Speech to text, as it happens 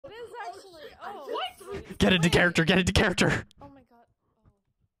actually. Oh. What? Get into character. Get into character. Oh my god.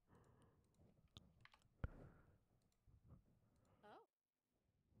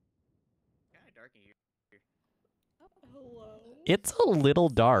 Hello. It's a little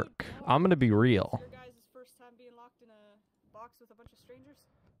dark. I'm gonna be real. Your guys' first time being locked in a box with a bunch of strangers?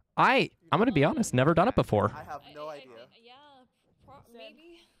 I'm gonna be honest. Never done it before. I have no idea. Yeah,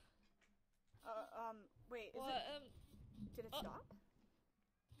 maybe. Wait, is Well, it, did it stop?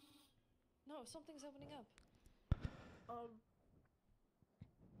 No, something's opening up.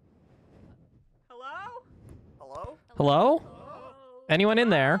 Hello? Hello? Hello? Hello? Anyone in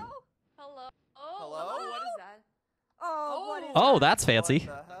there? Hello. Hello? What is that? Oh, what is Oh, that? that's fancy. What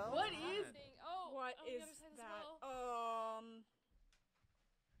the hell? What is Oh, What on the is other side as that? well.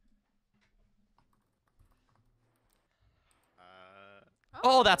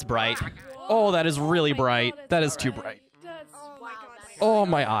 Oh, that's bright. Oh, that is really bright. That is too bright. That's Oh my god. Oh,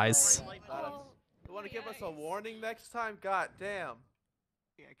 my eyes. You want to give us a warning next time? God damn.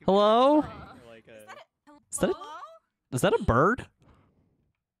 Hello? Is that Hello? is that a bird?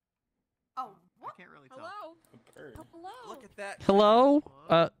 Oh, I can't really tell. hello? Hello. Look at that. Hello?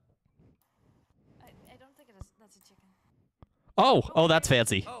 I don't think it is. That's a chicken. Oh, that's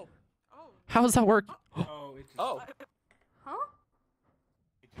fancy. Oh. How does that work? Oh, it's just Oh. Huh?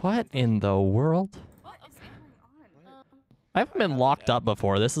 What in the world? What is going on? I haven't been locked up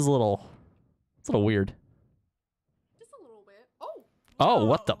before. This is it's a little weird. Just a little bit. Oh. Oh,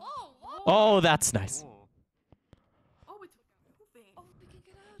 what the? Oh, whoa. Oh, that's nice. Oh, it's moving. Oh, we can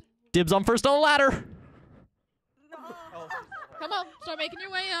get out. Dibs on first on the ladder. No. Come on, start making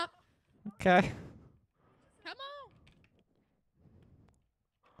your way up. Okay. Come on.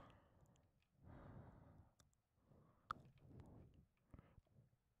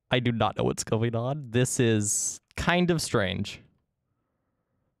 I do not know what's going on. This is kind of strange.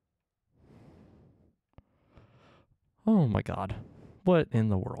 Oh my god. What in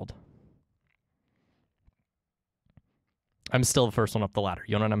the world? I'm still the first one up the ladder.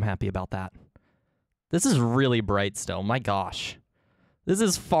 You know what? I'm happy about that. This is really bright still. My gosh. This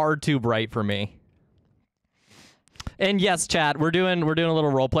is far too bright for me. And yes, chat, we're doing a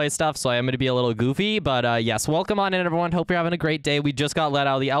little roleplay stuff, so I am going to be a little goofy. But yes, welcome on in, everyone. Hope you're having a great day. We just got let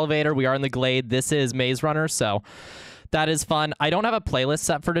out of the elevator. We are in the Glade. This is Maze Runner, so that is fun. I don't have a playlist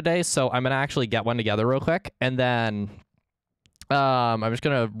set for today, so I'm going to actually get one together real quick. And then I'm just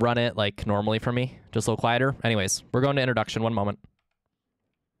going to run it like normally for me, just a little quieter. Anyways, we're going to introduction. One moment.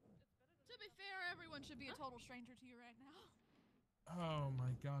 To be fair, everyone should be a total stranger to you right now. Oh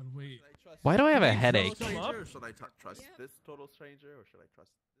my god, wait. Why do I have a Total headache? stranger, or should I trust this total stranger, or should I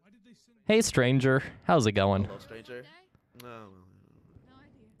trust Why did they send Hey, stranger. How's it going? hello stranger? No. No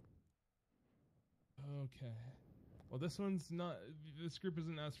idea. Okay. Well, this one's not. This group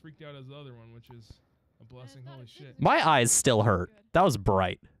isn't as freaked out as the other one, which is a blessing. not Holy a shit. My eyes still hurt. That was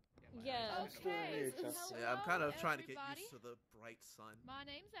bright. Yeah. Okay. Yeah, I'm kind of trying to get everybody. used to the bright sun. My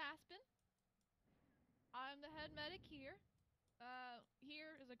name's Aspen. I'm the head medic here.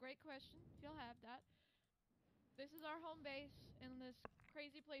 Here is a great question, if you'll have that. This is our home base in this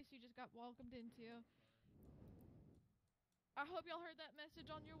crazy place you just got welcomed into. I hope y'all heard that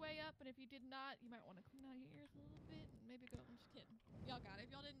message on your way up, and if you did not, you might want to clean out your ears a little bit and maybe go. I'm just kidding. Y'all got it.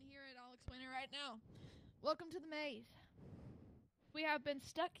 If y'all didn't hear it, I'll explain it right now. Welcome to the maze. We have been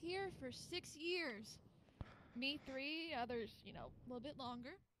stuck here for 6 years. Me 3, others, a little bit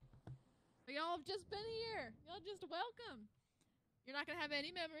longer. But y'all have just been here. Y'all just welcome. You're not going to have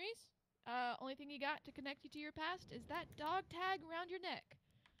any memories. Only thing you got to connect you to your past is that dog tag around your neck.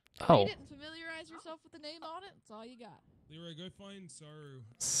 Oh. Read it and familiarize yourself with the name on it. That's all you got. Leroy, go find Saru.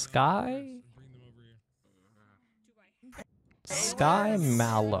 Sky? And bring them over here. Sky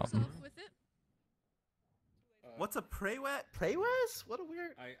Malum. Yourself with it. What's a Praywet? Praywes? What a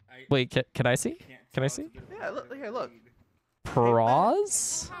weird. Wait, can I see? Can I see? Yeah, look here, look.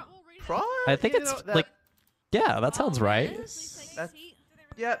 Pros? We'll read it. Prawn? I think You it's know, that- like, yeah, that sounds right. Please take a That's- seat.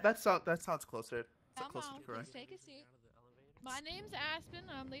 Yeah, that sounds closer. That's Come closer on, to correct. please take a seat. My name's Aspen.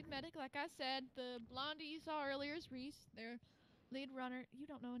 I'm lead medic, like I said. The blondie you saw earlier is Reese. They're lead runner. You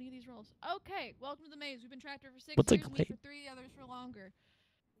don't know any of these roles. Okay, welcome to the maze. We've been trapped here for 6 What's a years, me glade? for 3, others for longer.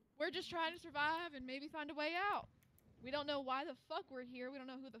 We're just trying to survive and maybe find a way out. We don't know why the fuck we're here. We don't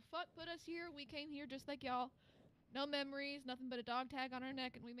know who the fuck put us here. We came here just like y'all. No memories, nothing but a dog tag on our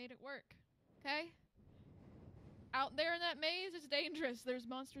neck, and we made it work. Okay? Out there in that maze, it's dangerous. There's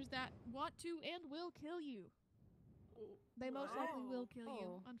monsters that want to and will kill you. They most likely will kill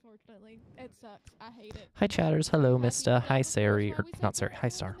you, unfortunately. It sucks. I hate it. Hi, chatters. Hello, Have you Mista. done Hi, before? Sari. That's why Or we say not Sari. don't Hi, go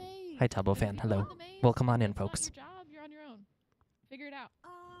Star. in the maze. Hi, Tubbo If fan. you Hello. go in the maze, Welcome on in, it's not folks. your job. You're on your own. Figure it out.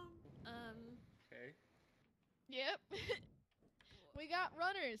 Yep. We got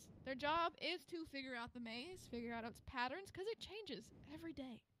runners. Their job is to figure out the maze, figure out its patterns, because it changes every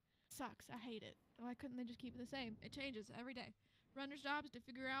day. Sucks. I hate it. Why couldn't they just keep it the same? It changes every day. Runner's job is to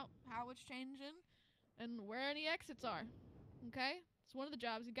figure out how it's changing and where any exits are. Okay? It's one of the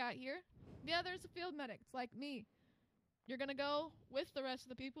jobs you got here. The other is a field medic. It's like me. You're going to go with the rest of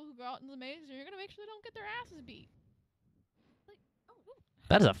the people who go out into the maze, and you're going to make sure they don't get their asses beat. Like, oh.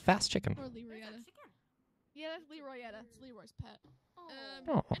 That is a fast chicken. Or Leroyetta. Yeah, that's Leroyetta. It's Leroy's pet.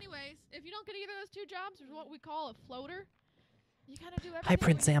 Oh. Anyways, if you don't get either of those two jobs, there's what we call a floater. You kind of do everything. Hi,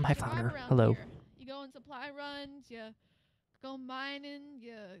 Prince Sam. Hi, survive Flounder. around Hello. here. You go on supply runs. You go mining.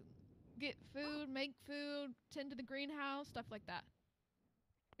 You get food, make food, tend to the greenhouse, stuff like that.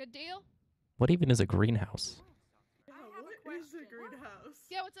 Good deal? What even is a greenhouse? I have What a question. is a greenhouse?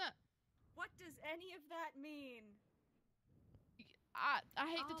 Yeah, what's up? What does any of that mean? I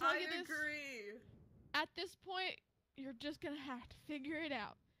hate to tell I you this. agree. At this point, you're just going to have to figure it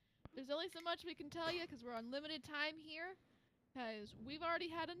out. There's only so much we can tell you because we're on limited time here. Because we've already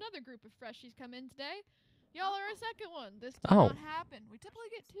had another group of freshies come in today. Y'all are a second one. This did not happen. We typically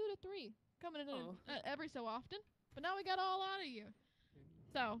get 2 to 3 coming in every so often. But now we got all out of you.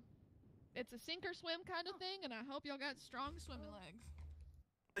 So, it's a sink or swim kind of thing, and I hope y'all got strong swimming legs.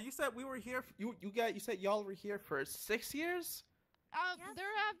 You said we were here. You said y'all were here for 6 years. Yes. There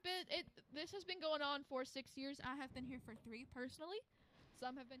have been this has been going on for 6 years. I have been here for 3 personally.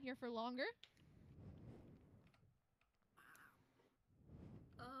 Some have been here for longer.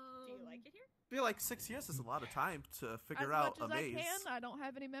 Do you like it here? I feel like 6 years is a lot of time to figure As out much a as maze. I can. I don't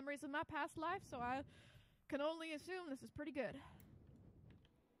have any memories of my past life, so I can only assume this is pretty good.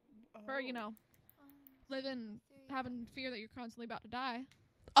 For, living, having fear that you're constantly about to die.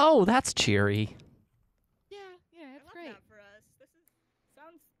 Oh, that's cheery. Yeah, it's I love great. that for us.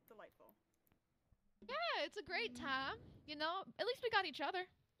 Sounds delightful. Yeah, it's a great time. At least we got each other.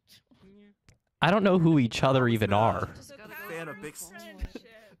 I don't know who each other was even the- are. The Fan of power big friendship.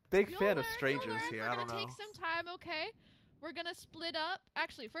 Big You'll fan of learn, strangers you'll learn. here. We're I gonna don't know. take some time, okay? We're gonna split up.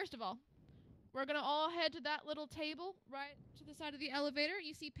 Actually, first of all, we're gonna all head to that little table right to the side of the elevator.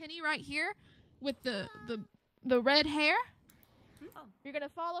 You see Penny right here with the red hair. You're gonna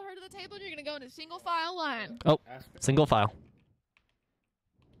follow her to the table and you're gonna go in a single file line. Oh, single file.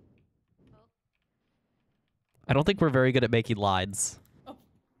 I don't think we're very good at making lines.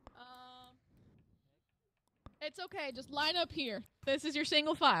 It's okay, just line up here. This is your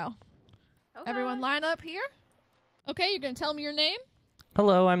single file. Okay. Everyone line up here. Okay, you're gonna tell me your name.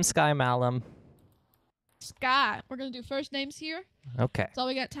 Hello, I'm Sky Malum. Sky. We're gonna do first names here. Okay. That's all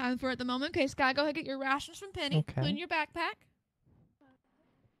we got time for at the moment. Okay, Sky, go ahead and get your rations from Penny. Okay. Put in your backpack.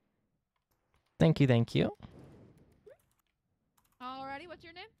 Thank you, thank you. Alrighty, what's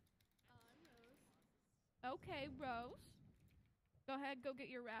your name? Okay, Rose. Go ahead, go get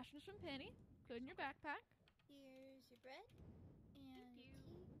your rations from Penny. Put in your backpack. Here's your bread and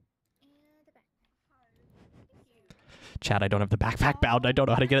tea and a backpack. Thank you. Chad, I don't have the backpack bound. I don't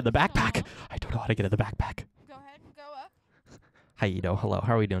know how to get in the backpack. I don't know how to get in the backpack. Go ahead and go up. Hi, Ito. Hello.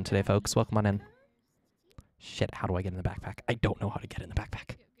 How are we doing today, folks? Welcome on in. Shit, how do I get in the backpack? I don't know how to get in the backpack.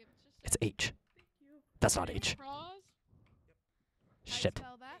 Give us just It's H. That's not H. Cross. How do you Shit.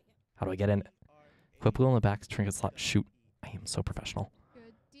 spell that? How do I get in? Equip in the back, trinket slot. Shoot. I am so professional.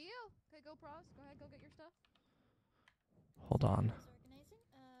 Good deal. Okay, go Pros. Go ahead, go get your stuff. Hold on. Who's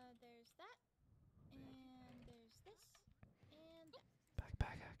organizing? There's that, and there's this, and that.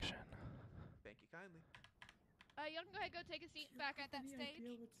 Backpack action. Thank you kindly. You can go ahead, go take a seat back at that Any stage.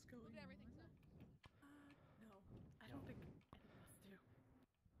 idea what's going Look at on? everything. So. No, I don't think anyone do.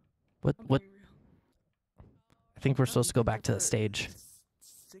 What? I'm What? being real. I think we're supposed to go back to the stage.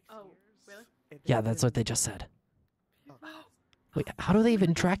 6 Oh, years? really? And Yeah, then- that's what they just said. Oh. Wait, how do they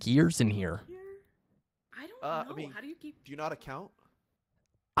even track years in here? I don't I know. mean, How do you keep? Do you know how to count?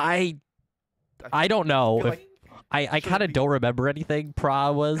 I don't know. feel If, like I should kind of be- don't remember anything.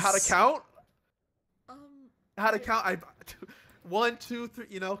 Pra was. how to count? How to yeah. count? 1, 2, 3.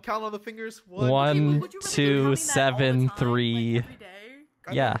 Count on the fingers. 1, One, Would you really be two, counting that all the 7, time, 3. Like every day?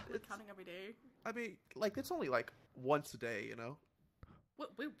 I Yeah. mean, Like counting every day. I mean, like it's only like once a day.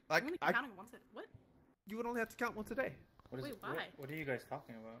 What? Wait, Like, I'm only I- counting once. What? You would only have to count once a day. Wait, why? What are you guys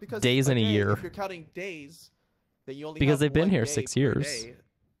talking about? Because Days in a day, year. If you're counting days, then you only Because have they've been one here day 6 per years. day,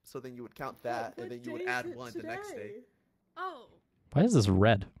 so then you would count that, and then you would add one the next day. Oh, Why is this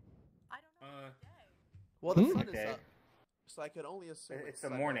red? I don't know. Well, the Hmm. sun is Okay. up, so I could only assume It's the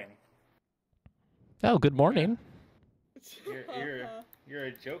sunrise. morning. Oh, good morning. You're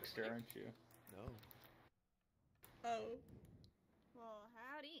a jokester, aren't you? No. Oh. Well,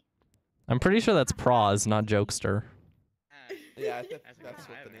 howdy. I'm pretty sure that's Proz, not Jokester. Yeah, I think that's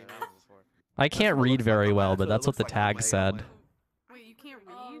what the name is. I can't what it read looks like very on well, my- but that's what the that's what it tag looks like on said. Wait, you can't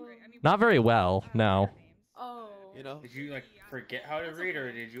read? Not very well, no. Oh. You know? Did you like forget how to read,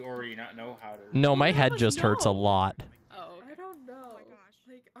 or did you already not know how to read? No, my head must just hurts a know. lot. Oh. I don't know.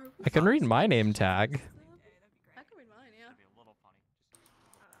 Like, are we I can read my name tag. I can read mine, yeah.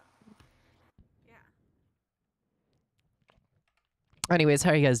 Anyways,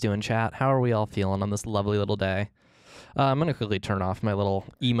 how are you guys doing, chat? How are we all feeling on this lovely little day? I'm gonna quickly turn off my little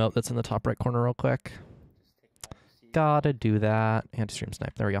emote that's in the top right corner real quick. Gotta do that. Anti-stream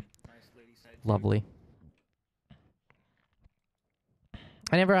snipe. There we go. Lovely.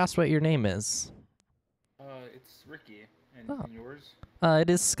 I never asked what your name is. It's Ricky, and, Oh. and yours? It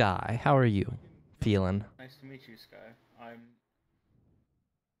is Sky. How are you feeling? Nice to meet you, Sky. I'm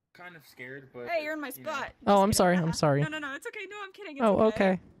kind of scared, but Hey, you're in my you know. spot. Oh, Just I'm kidding. sorry. I'm sorry. No, no, no. It's okay. No, I'm kidding. It's Oh,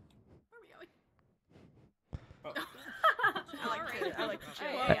 okay. okay. Oh, I like to chill.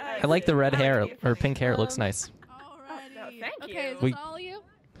 I like the red I like hair you. or pink hair. It looks nice. Alrighty. thank okay, you. is We- this all of you?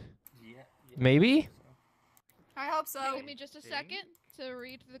 yeah. Maybe? I hope so. Give me just a second to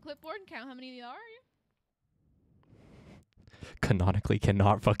read through the clipboard and count how many are you. Canonically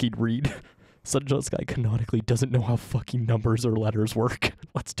cannot fucking read. SunShotSkye canonically doesn't know how fucking numbers or letters work.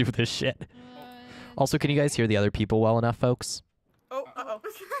 Let's do this shit. Also, can you guys hear the other people well enough, folks? Oh, uh-oh.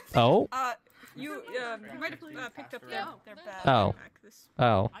 Oh? You might have picked up their bag. Oh. This.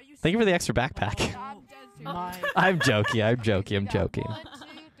 Oh. Thank you for the extra backpack. I'm dead serious. I'm joking. I'm joking. I'm joking. 1, 2,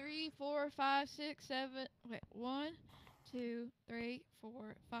 3, 4, 5, 6, 7. Wait, 1, 2, 3, 4,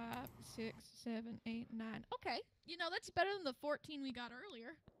 5, 6, 7, 8, 9. Okay, you know that's better than the 14 we got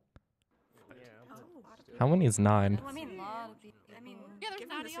earlier. How many is 9? I mean, a lot of people. I mean, Yeah, there's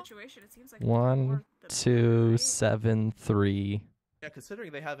Given 9 the of y'all. situation, it seems like 1, more than 2, right? 7, 3. Yeah,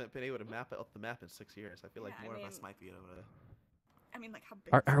 considering they haven't been able to map out the map in 6 years, I feel like Yeah, I more of us mean- might be able to. I mean, like how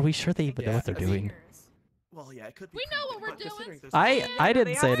big? Are is we it? sure they Think even it's know what they're 6 doing? years. Well, yeah, it could be. We know what we're but considering doing. there's I Yeah, I no, didn't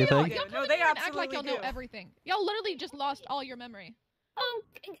they say absolutely anything. do. Y'all No, come they in here and act like absolutely y'all know do. everything. Y'all literally just lost all your memory.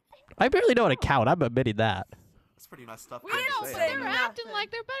 I barely know how to count. I'm admitting that. That's pretty messed up. We thing to don't say, say I They're mean. acting nothing.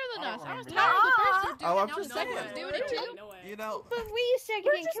 like they're better than I us. don't I was remember tired of the first that. dude doing Oh, it. I'm Now the just second saying. one's doing it too. You know, But wait a second.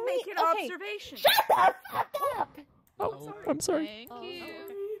 We're just can we? making Okay. observations. Shut the fuck up! Oh, I'm sorry. Thank Oh,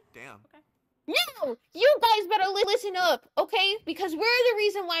 you. damn. No, you guys better listen up, okay? Because we're the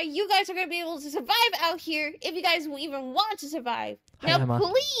reason why you guys are gonna be able to survive out here if you guys will even want to survive. Hi, Now, Emma.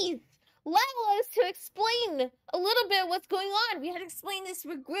 please allow us to explain a little bit what's going on. We had to explain this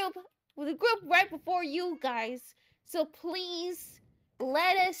with the group right before you guys. So please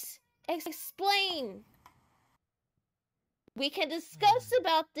let us explain. We can discuss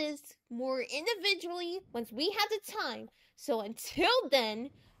about this more individually once we have the time. So until then,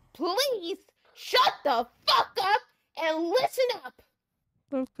 please shut the fuck up and listen up.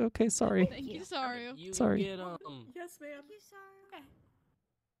 Okay, sorry. Thank you, Saru. Sorry. Yes, ma'am. Okay.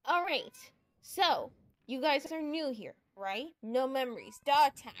 All right. So you guys are new here, right? No memories,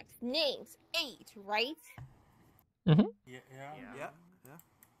 dot tags, names, 8, right? Yeah. Yeah.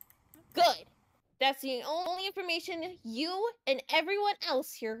 Good. That's the only information you and everyone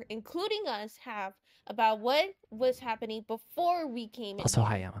else here, including us, have about what was happening before we came in. Also,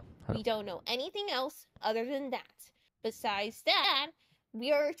 hi, Emma. We don't know anything else other than that. Besides that,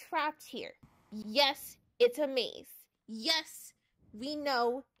 we are trapped here. Yes, it's a maze. Yes, we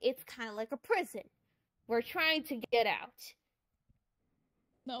know it's kind of like a prison. We're trying to get out.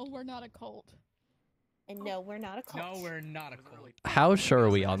 No, we're not a cult. And no, we're not a cult. No, we're not a cult. How sure are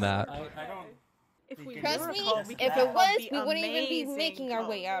we on that? I don't. If we Trust Trust were a me, cult, we if could it have was, the we wouldn't even be amazing making our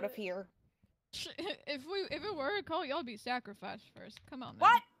way cult. out of here. If it were a cult, y'all be sacrificed first. Come on, man.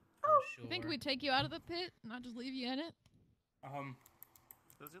 What? You think we'd take you out of the pit, not just leave you in it?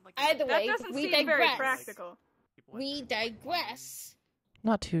 Either That way, doesn't we seem very digress. practical. We digress.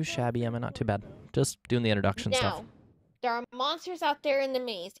 Not too shabby, Emma. Not too bad. Just doing the introduction Now, stuff. there are monsters out there in the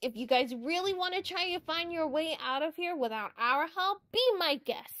maze. If you guys really want to try to find your way out of here without our help, be my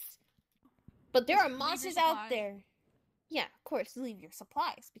guest. But there are Leave your monsters out supplies. there. Yeah, of course, leave your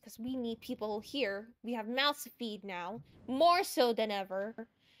supplies because we need people here. We have mouths to feed now, more so than ever.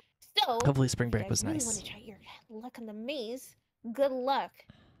 So, Hopefully, spring if you break guys was really nice. want to try your luck in the maze, good luck.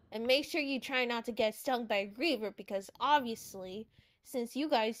 And make sure you try not to get stung by a griever because obviously, since you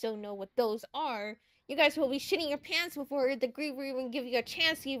guys don't know what those are, you guys will be shitting your pants before the griever even give you a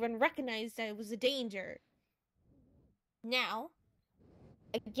chance to even recognize that it was a danger. Now,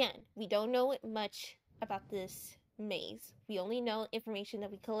 again, we don't know much about this maze. We only know information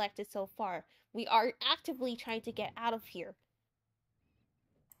that we collected so far. We are actively trying to get out of here.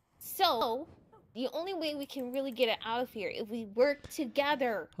 So, the only way we can really get it out of here if we work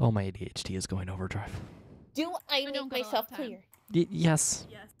together. Oh, my ADHD is going overdrive. Do I We make don't got a lot of myself time. clear? Yes.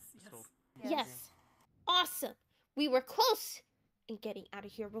 Yes. So, Yes. Awesome. We were close in getting out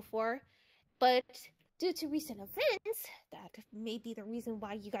of here before, but due to recent events, that may be the reason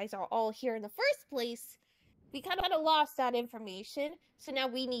why you guys are all here in the first place, we kind of lost that information. So now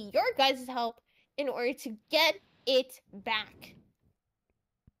we need your guys' help in order to get it back.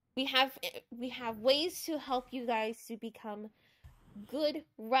 We have ways to help you guys to become good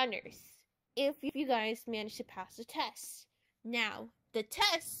runners if you guys manage to pass the test. Now, the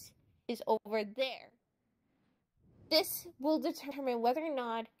test is over there. This will determine whether or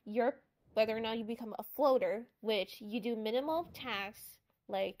not you become a floater, which you do minimal tasks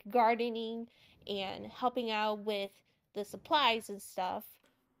like gardening and helping out with the supplies and stuff,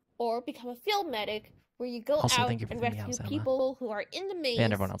 or become a field medic where you go Also, out thank you for and the rescue meows, Emma. people who are in the maze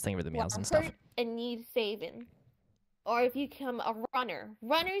And everyone else, thank you for the who meows are and stuff. hurt and need saving. Or if you become a runner.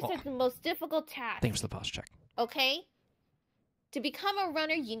 Runners Oh. are the most difficult task. Thanks for the posture check. Okay? To become a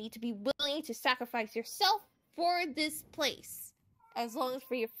runner, you need to be willing to sacrifice yourself for this place, as long as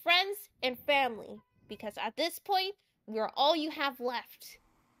for your friends and family, because at this point, we're all you have left.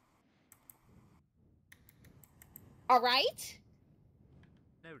 Alright?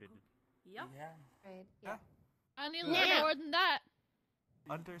 noted. Yep. Yeah. Right, yeah. I need a Now- little more than that.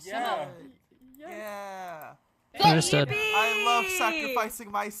 Understood. Yeah. Yeah. Understood. I love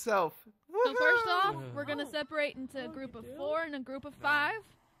sacrificing myself. So first off, Woohoo. we're gonna separate into a group of 4 and a group of 5,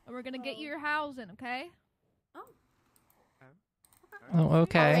 and we're gonna get you your housing, okay? Oh,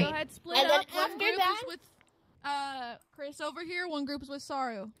 okay. Go ahead, split And then up. One after group that- is with Chris over here. One group is with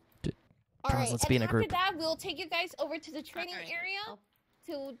Saru. Alright, let's and be in a after group. that, we'll take you guys over to the training Alright. area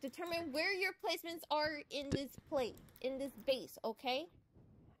to determine where your placements are in this base, okay?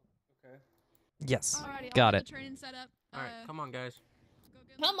 Okay. Yes. Alrighty, I'll Got get it. the training set up. Alright, come on, guys. Go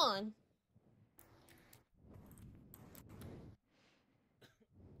get 'em. Come on.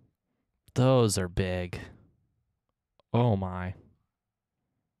 Those are big. Oh my.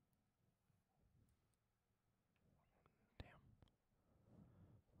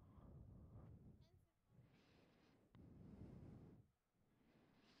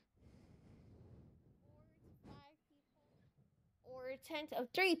 Or a tent of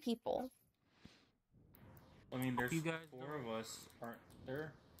 3 people. I mean, there's You guys 4 of us, aren't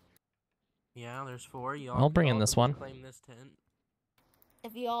there? Yeah, there's 4. Y'all, I'll bring in y'all this can one. Claim this tent.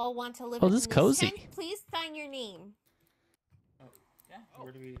 If you all want to live Oh, in this is this cozy. tent, please sign your name. Yeah.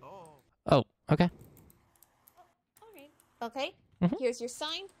 Where do we? Oh. Oh, okay. Alright. Okay. Mhm. Here's your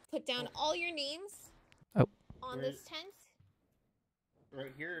sign. Put down all your names. Oh. On Where- this tent.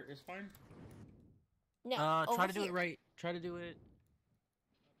 Right here is fine. No. Try over to do it here. right. Try to do it.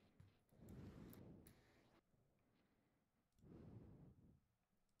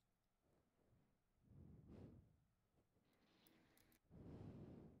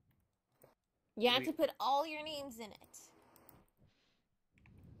 You have Wait. to put all your names in it.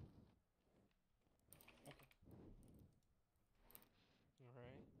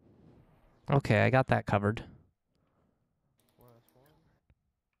 Alright. Okay, I got that covered.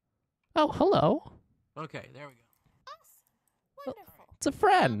 Oh, hello. Okay, there we go. Awesome. Wonderful. It's a Now that you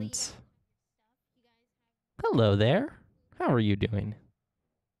friend. have your stuff, you guys Hello there. How are you doing?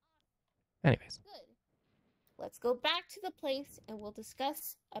 Anyways. have good. Let's go back to the place and we'll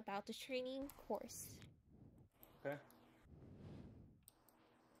discuss about the training course. Okay.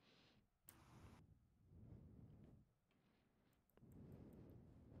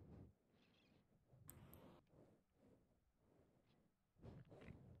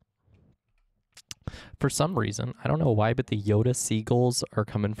 For some reason, I don't know why, but the Yoda seagulls are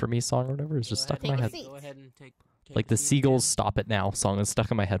coming for me song or whatever is just Go stuck in my ahead- head. Take a Go seat. ahead and take Like a the seat seagulls again. stop it now song is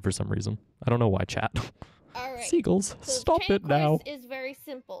stuck in my head for some reason. I don't know why, chat. Alright. Seagulls, So the stop training it now. course is very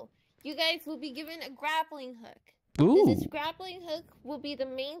simple. You guys will be given a grappling hook. Ooh. This grappling hook will be the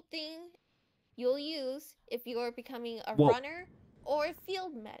main thing you'll use if you are becoming a Whoa. runner or a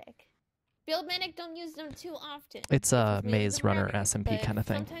field medic. Field medic don't use them too often. It's a It's mainly maze the runner runner, SMP but kind of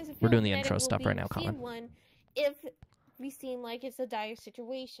thing. sometimes a We're doing field the medic intro will stuff be right now, seen Colin. one if we seem like it's a dire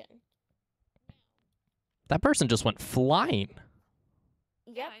situation. That person just went flying.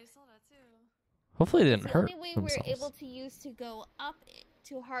 Yep. I saw that too. Hopefully they It's didn't the hurt only way themselves. we're able to use to go up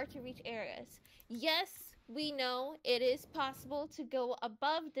to hard to reach areas. Yes, we know it is possible to go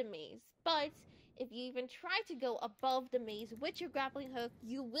above the maze, but if you even try to go above the maze with your grappling hook,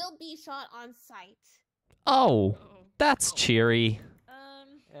 you will be shot on sight. Oh, Oh. that's cheery.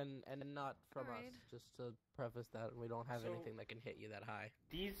 And not from Alright. us. Just to preface that, we don't have So- anything that can hit you that high.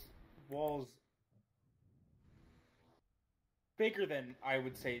 These walls bigger than I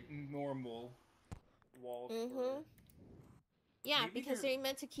would say normal walls. Mm-hmm. Yeah, Maybe because they're- they're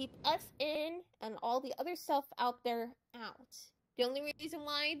meant to keep us in and all the other stuff out there out. The only reason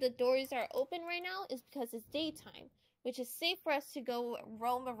why the doors are open right now is because it's daytime, which is safe for us to go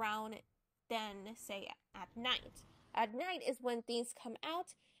roam around than, say, at night. At night is when things come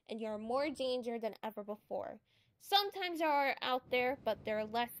out and you're more danger than ever before. Sometimes they are out there, but they're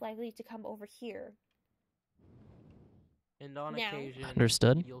less likely to come over here. And on Now- occasion,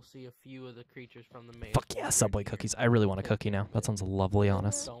 Understood. you'll see a few of the creatures from the maze. Fuck yeah, wander Subway here. cookies. I really want a cookie now. That sounds lovely,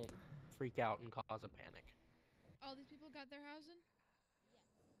 honest. Don't freak out and cause a panic. All these people got their housing?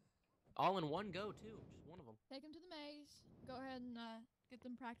 All in one go, too. Just one of them. Take them to the maze. Go ahead and get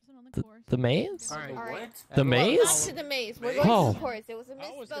them practicing on the course. The maze? Get Alright. them- Alright. The maze? Back to the maze. We're going Oh. to the course. It was a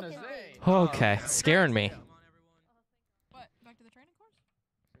I was gonna misspoken say. thing. Okay, scaring me. What? Back to the training course?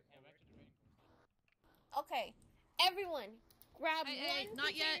 Okay, everyone, grab Hey, one.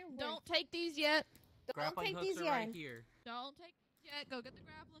 not yet. container Don't take these yet. Don't Grappling take hooks these are yet. right here. Don't take these yet. Go get the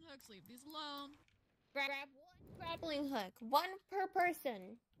grappling hooks. Leave these alone. Grab one grappling hook, one per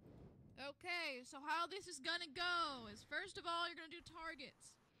person. Okay, so how this is gonna go is first of all, you're gonna do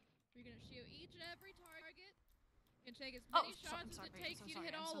targets. You're gonna shoot each and every target. You're gonna take as many shots as it takes you to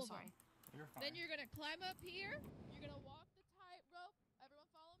hit all of them. You're fine. Then you're gonna climb up here. You're gonna walk the tightrope. Everyone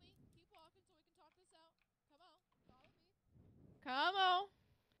follow me. Keep walking so we can talk this out. Come on, follow me. Come on.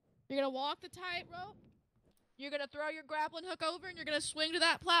 You're gonna walk the tightrope. You're gonna throw your grappling hook over and you're gonna swing to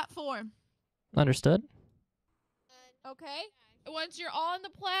that platform. Understood. Okay? Once you're on the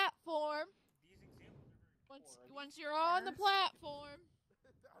platform, once you're on the platform,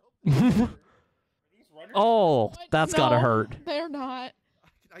 Oh, once- that's gotta No, hurt. They're not.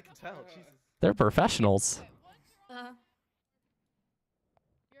 I can tell. Jesus. They're professionals. Okay, once you're on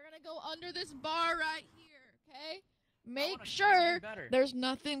you're gonna go under this bar right here, okay? Make sure there's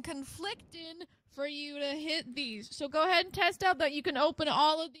nothing conflicting for you to hit these. So go ahead and test out that you can open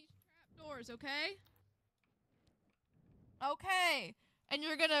all of these trap doors, okay? Okay. And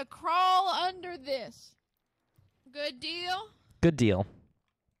you're gonna crawl under this. Good deal? Good deal.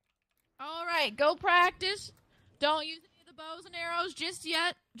 Alright, go practice. Don't use any of the bows and arrows just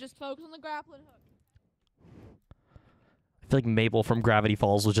yet. Just focus on the grappling hook. I feel like Mabel from Gravity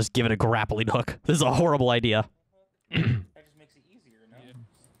Falls was just given a grappling hook. This is a horrible idea. That just makes it easier, no? Yeah.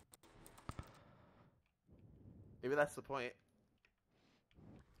 Maybe that's the point.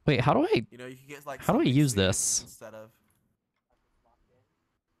 Wait, how do I... You know, you can get like. How do I something use sweet this? Instead of.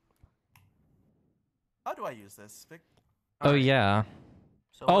 How do I use this? Oh, Alright, yeah.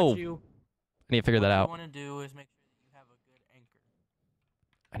 So Oh. what you I need to figure that out. want to do is make sure that you have a good anchor.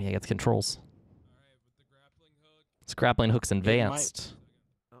 I need to get the controls. Alright, with the grappling hook. It's grappling hooks might- advanced.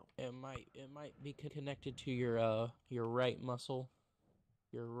 It might be connected to your right muscle.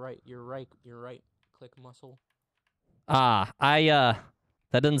 Your right click muscle. Ah, that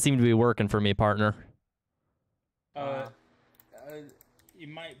doesn't seem to be working for me, partner. It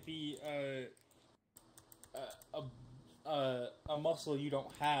might be a muscle you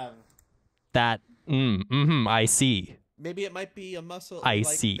don't have. That, I see. Maybe it might be a muscle. I like,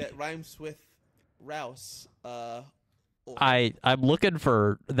 see. That rhymes with Rouse. Or- I'm looking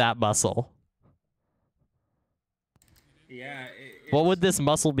for that muscle. Yeah. What would this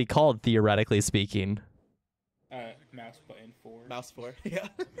muscle be called, theoretically speaking? Mouse button 4. Mouse 4. Yeah.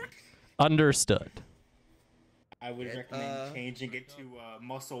 Understood. I would recommend changing it to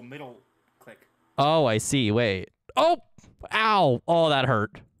muscle middle click. Oh, I see. Wait. Oh! Ow! Oh, that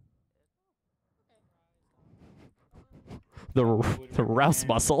hurt. The Rouse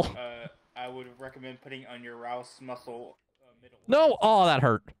muscle. I would recommend putting on your Rouse muscle middle. No! Oh, that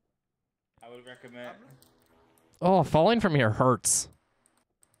hurt. I would recommend. Oh, falling from here hurts.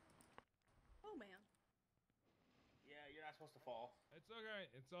 Oh man. Yeah, you're not supposed to fall. It's alright.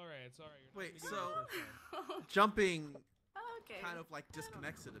 It's alright. It's alright. You're not Wait, gonna get so- it the first time. Jumping Okay. kind of like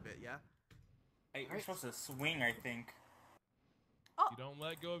disconnects it a bit, yeah? Hey, you're supposed to swing, I think. You don't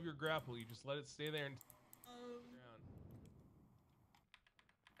let go of your grapple. You just let it stay there and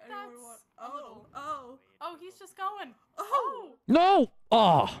ground. Oh, he's just going. Oh! No!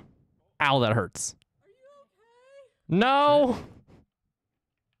 Oh! Ow, that hurts. Are you okay? No!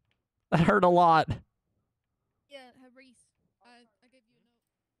 That hurt a lot. Yeah, Reese. I gave you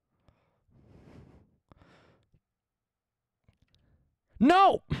a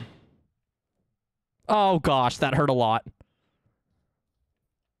note. No! Oh gosh, that hurt a lot.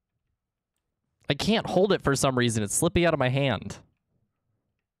 I can't hold it for some reason. It's slipping out of my hand.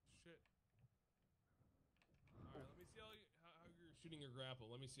 Shit. Alright, let me see how you're shooting your grapple.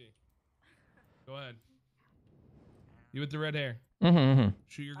 Let me see. Go ahead. You with the red hair. Mm-hmm.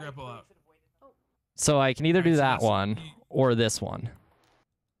 Shoot your grapple out. So I can either do Alright, that so one or this one.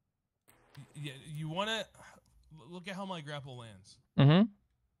 Yeah, you want to look at how my grapple lands.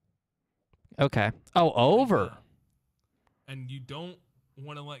 Mm-hmm. Okay. Oh, over. And you don't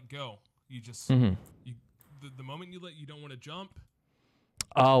want to let go. You just Mm-hmm. the moment you don't want to jump.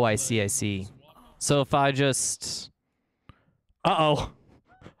 Oh, I see. I see. So if I just... Uh-oh.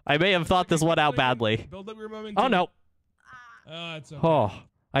 I may have thought this one out badly. Build up your momentum. Oh, no. It's okay. Oh,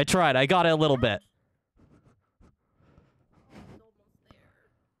 I tried. I got it a little bit.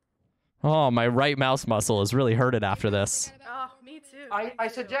 Oh, my right mouse muscle is really hurted after this. Oh, me too. I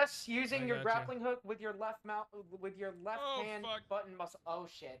suggest using I your gotcha. grappling hook with your left mouth with your left Oh, hand fuck. button muscle. Oh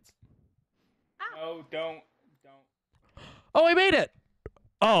shit. No, don't. Oh, I made it.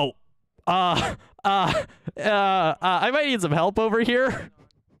 Oh. I might need some help over here.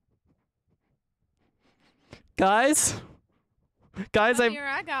 Guys, I'm here.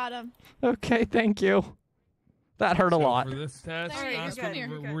 I got him. Okay, thank you. That hurt a lot. For this test, Sorry, you're Aspen, good, you're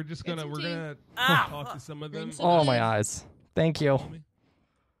good. we're just gonna It's a we're team. gonna talk to some of them. Bring some Oh, in. my eyes. Thank you.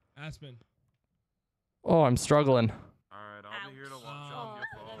 Aspen. Oh, I'm struggling. Alright, I'll be here to watch on your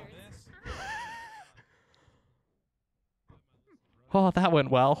phone. Oh, that went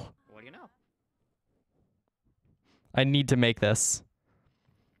well. What do you know? I need to make this.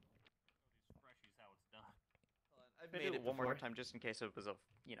 I've made it one more time just in case it was a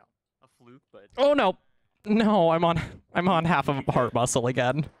fluke, but Oh no. No, I'm on half of a heart muscle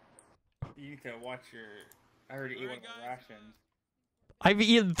again. You need to watch your. I heard you eat one of the rations. I've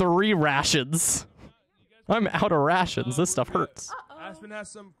eaten 3 rations. I'm out of rations. This stuff hurts. Aspen has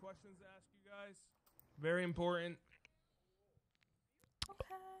some questions to ask you guys. Very important.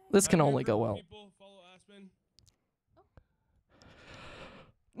 This can Have you only ever go heard well. people follow Aspen?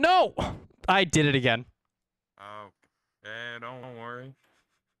 No! I did it again. Okay, don't worry.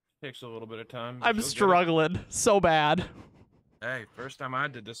 Takes a little bit of time. but I'm you'll get it. struggling so bad. Hey, first time I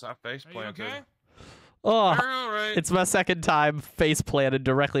did this, I face Are you planted. okay? Oh, You're all right. it's my second time face planted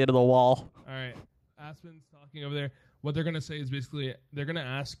directly into the wall. All right. Aspen's talking over there. What they're gonna say is basically they're gonna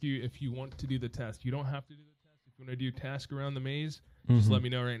ask you if you want to do the test. You don't have to do the test. If you want to do task around the maze, just let me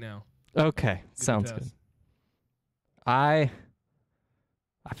know right now. Okay, Do the sounds good. test. I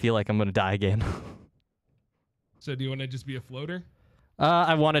feel like I'm gonna die again. So do you want to just be a floater?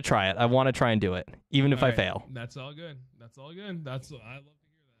 I want to try it. I want to try and do it, even if I Alright, fail. That's all good. That's all good. I love to hear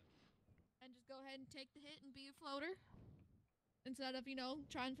that. And just go ahead and take the hit and be a floater. Instead of,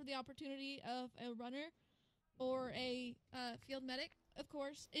 trying for the opportunity of a runner or a field medic. Of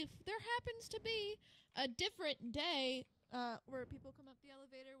course, if there happens to be a different day where people come up the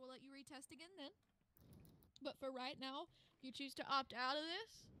elevator, we'll let you retest again then. But for right now, if you choose to opt out of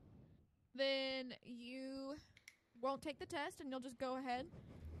this, then you won't take the test and you'll just go ahead.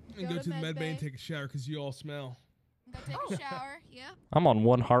 And go to the med bay and take a shower because you all smell. Go take a shower, yeah. I'm on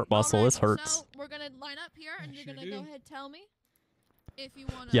one heart muscle. Alright, This hurts. So we're gonna line up here, and you're sure gonna do. go ahead tell me if you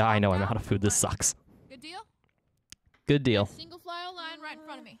want to. Yeah, I know. I'm out of food. This sucks. Good deal. Good deal. Single file line right in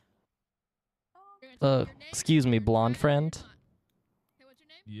front of me. You're gonna tell me your name, Excuse me, your blonde try, or your friend. not. Okay, what's your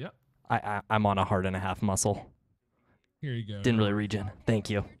name? Yep. I'm on a heart and a half muscle. Here you go. Didn't really regen. Thank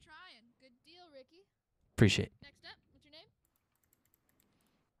you. You're trying. Good deal, Ricky. Appreciate it. Next up, what's your name?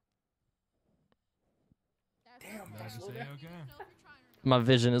 Damn, That's just it. say You okay. just know if you're trying or not. My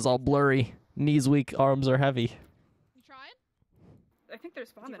vision is all blurry. Knees weak, arms are heavy. You trying? I think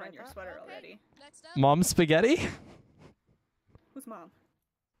there's vomit on your sweater Okay. already. Next up. Mom spaghetti? Who's mom?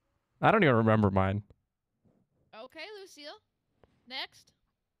 I don't even remember mine. Okay, Lucille. Next.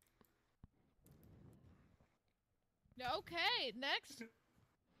 Okay, next.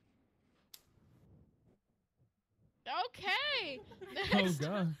 Okay. Oh Next.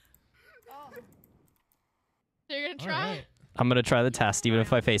 god. So you're gonna All try? right. I'm gonna try the test, even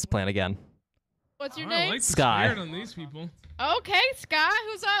if I face plant again. What's your I name? like the Skye. spirit on these people. Okay, Sky.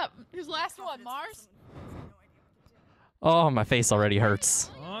 Who's up? Who's last one? Mars? Oh, my face already hurts.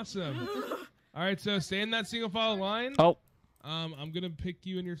 Awesome. All right, so stay in that single file line. Oh, I'm gonna pick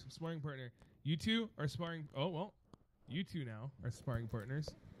you and your sparring partner. You two are sparring. Oh well, you two now are sparring partners.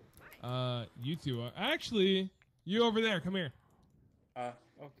 You two are actually you over there. Come here.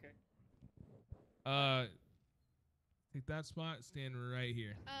 Okay. Take that spot. Stand right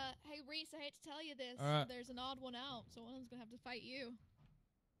here. Hey Reese, I hate to tell you this. Alright. There's an odd one out, so one's gonna have to fight you.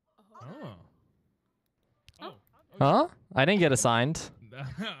 Oh. Oh. huh? I didn't get assigned. All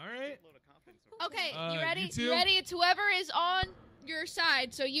right. Okay, You you ready? two? You ready? It's whoever is on your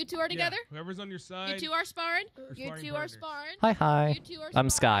side. So you two are together? Yeah, whoever's on your You side. two are sparring? Your You sparring two are partners. sparring? Hi, hi. You two are I'm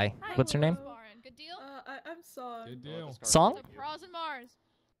sparring. Skye. Hi. What's your name? Sparring. Song. Good deal. Song? So Pros and Mars.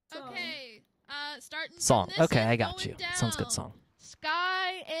 Song. Okay. Starting from Song. this Okay, end, I got going you. Sounds good. down. Song.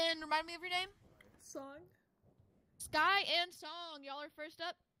 Sky and remind me of your name. Song. Sky and Song. Y'all are first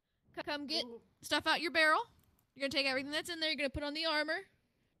up. Come get stuff out your barrel. You're gonna take everything that's in there. You're gonna put on the armor.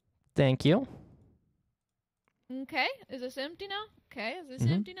 Thank you. Okay. Is this empty now? Okay. Is this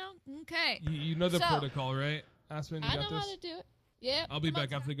empty now? Okay. You know the So- protocol, right? Aspen, you I got know this? how to do it. Yep. I'll be come on,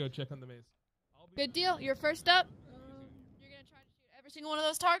 back. I have Sky. to go check on the maze. Good deal. You're first up. You're gonna try to shoot every single one of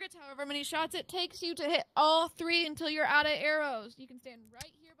those targets, however many shots it takes you to hit all 3 until you're out of arrows. You can stand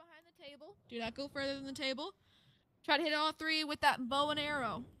right here behind the table. Do not go further than the table. Try to hit all 3 with that bow and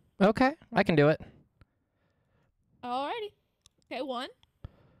arrow. Okay, I can do it. Alrighty. Okay, 1,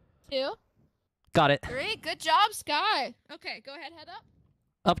 2, Got it. 3. Good job, Sky. Okay, go ahead, head up.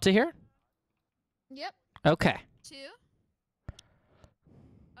 Up to here? Yep. Okay. 2.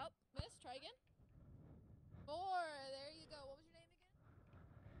 Oh, miss. Try again. 4. There you go. What was your name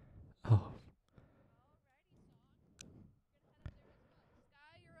again? Oh.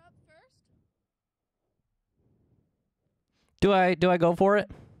 Sky, you're up first. Do I go for it?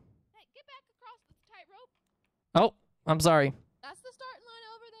 Hey, get back across the tightrope. Oh, I'm sorry. That's the starting line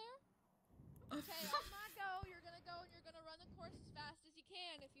over there. Okay, on my go, you're gonna go and you're gonna run the course as fast as you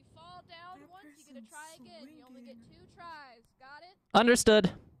can. If you fall down once, you get to try again. You only get 2 tries. Got it? Understood.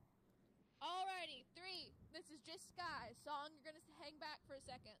 Alrighty, 3. This is just Sky. Song, you're gonna hang back for a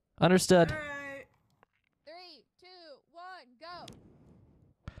second. Understood. Alright. 3, 2, 1, go.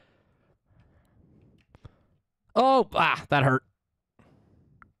 Oh, that hurt.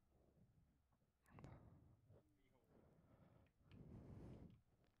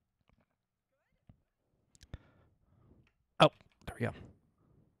 Oh, there we go.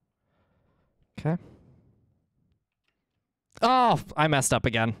 Okay. Oh, I messed up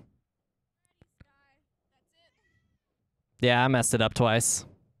again. Yeah, I messed it up twice.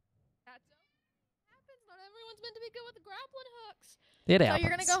 That's happens. Not everyone's meant to be good with the grappling hooks. It So happens.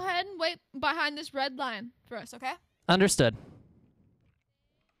 you're gonna go ahead and wait behind this red line for us, okay? Understood.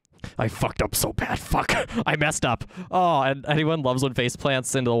 I fucked up so bad. Fuck. I messed up. Oh, and anyone loves when face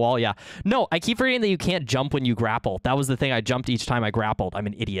plants into the wall? Yeah. No, I keep forgetting that you can't jump when you grapple. That was the thing. I jumped each time I grappled. I'm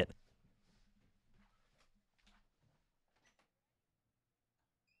an idiot.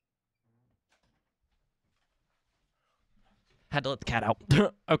 Had to let the cat out.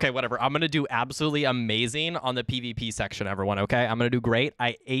 Okay, whatever. I'm going to do absolutely amazing on the PvP section, everyone, okay? I'm going to do great.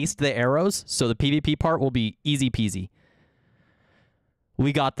 I aced the arrows, so the PvP part will be easy peasy.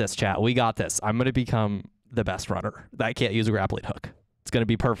 We got this, chat. We got this. I'm going to become the best runner that can't use a grappling hook. It's going to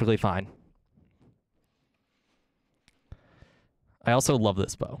be perfectly fine. I also love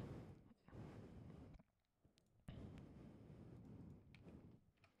this bow.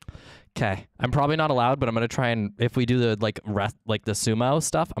 Okay, I'm probably not allowed, but I'm gonna try and if we do the like the sumo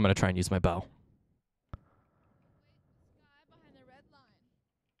stuff, I'm gonna try and use my bow.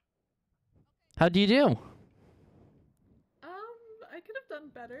 How'd you do? I could have done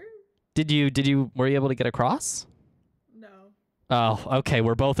better. Were you able to get across? No. Oh, okay,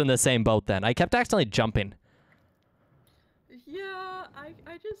 we're both in the same boat then. I kept accidentally jumping. Yeah,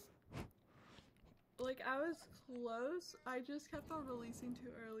 I just like I was close. I just kept on releasing too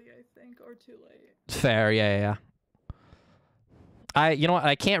early, I think, or too late. Fair, yeah. You know what?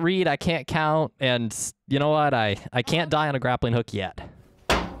 I can't read, I can't count, and you know what? I can't die on a grappling hook yet.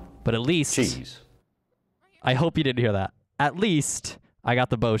 But at least, jeez. I hope you didn't hear that. At least I got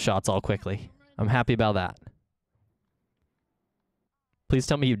the bow shots all quickly. I'm happy about that. Please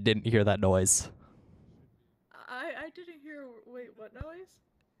tell me you didn't hear that noise. I didn't hear. Wait, what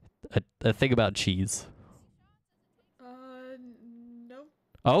noise? A thing about cheese. No.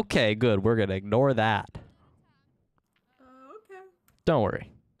 Okay, good. We're gonna ignore that. Okay. Don't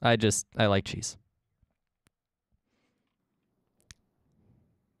worry. I like cheese.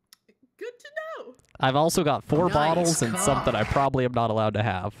 Good to know. I've also got 4 Nice bottles and car. something I probably am not allowed to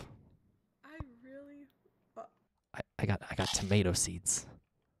have. I really. I got tomato seeds.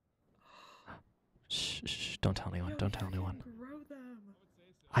 Shh, don't tell anyone. Don't tell anyone. Grow them.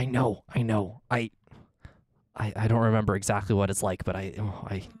 I know. I don't remember exactly what it's like, but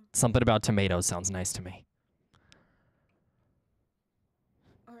something about tomatoes sounds nice to me.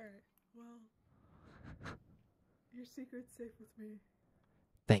 All right. Well, your secret's safe with me.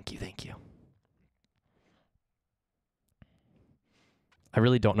 Thank you. I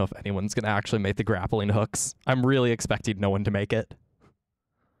really don't know if anyone's gonna actually make the grappling hooks. I'm really expecting no one to make it.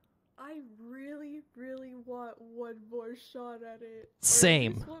 I really want one more shot at it.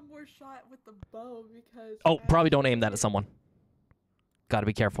 Same. Or at least one more shot with the bow because. Oh, probably don't aim that at someone. Gotta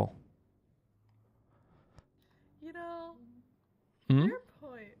be careful. Hmm? Fair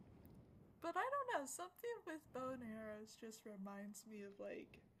point. But I don't know, something with bow and arrows just reminds me of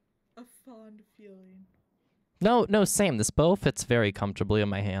like a fond feeling. No, no, same. This bow fits very comfortably in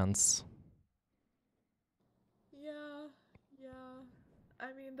my hands. Yeah, yeah.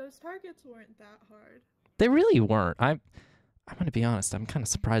 I mean, those targets weren't that hard. They really weren't. I'm gonna be honest. I'm kind of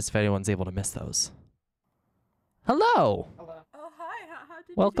surprised if anyone's able to miss those. Hello. Hello. Oh, hi. How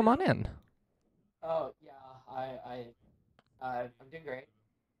did Welcome you on do? in. Oh yeah, I'm doing great.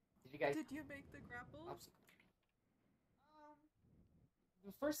 Did you guys? Did you make the grapple?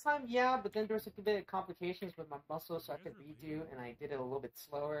 The first time, yeah, but then there was a bit of complications with my muscles, so I could redo, and I did it a little bit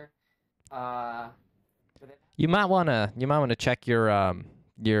slower. But then You might wanna check your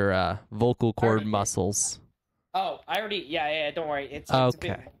vocal cord already did. muscles. oh, I already, yeah, don't worry, it's Okay.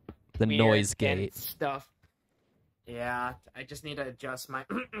 a bit The weird noise and gate. stuff. Yeah, I just need to adjust my,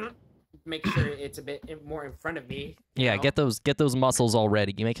 make sure it's a bit more in front of me. you Yeah, know? get those muscles all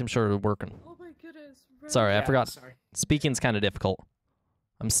ready. You make them sure they're working. Oh my goodness. Rose. Sorry, I Yeah, forgot. Sorry. Speaking's kind of difficult.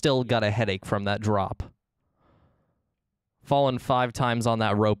 I'm still got a headache from that drop. Falling 5 times on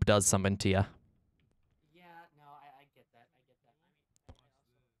that rope does something to you. Yeah, no, I get that.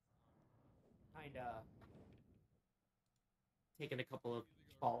 I mean, I also kind of taking a couple of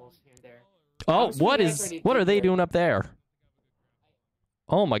falls here and there. Oh, assuming what you guys is already what did are they your- doing up there?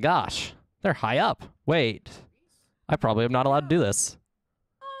 Oh my gosh. They're high up. Wait. I probably am not allowed to do this.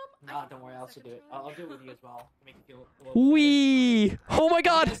 No, don't worry, I'll also do it. I'll do it with you as well. To make it feel a little bit Wee! Oh my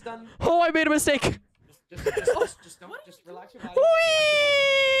better. god! You guys done? Oh, I made a mistake! Just relax your body.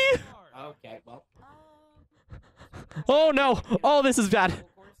 Wee! Okay, well. Oh no! Oh, this is bad.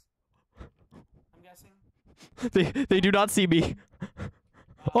 Of course, I'm guessing. They do not see me.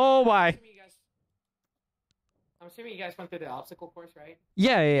 Oh my. I'm assuming you guys went through the obstacle course, right?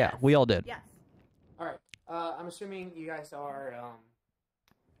 Yeah. We all did. Yes. All right. I'm assuming you guys are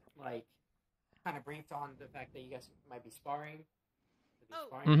like kind of briefed on the fact that you guys might be sparring. Oh.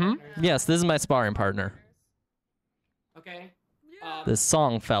 Mm-hmm. Yes, this is my sparring partner. Okay. Yeah. This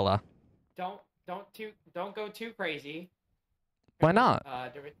song fella. Don't go too crazy. Why not? I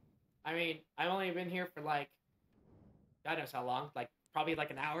mean, I've only been here for like God knows how long, like probably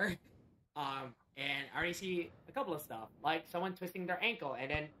like an hour. And I already see a couple of stuff, like someone twisting their ankle and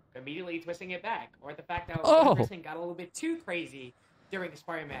then immediately twisting it back, or the fact that Oh. one person got a little bit too crazy during the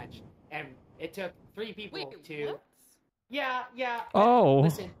sparring match, and it took 3 people to. What? Yeah. Oh.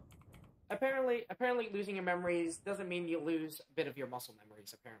 Listen, apparently, losing your memories doesn't mean you lose a bit of your muscle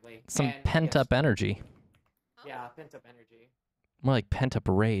memories. Apparently, Some And pent up energy. Yeah, pent up energy. More like pent up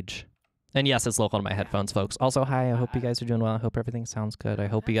rage. And yes, it's local to my headphones, folks. Also, hi, I hope you guys are doing well. I hope everything sounds good. I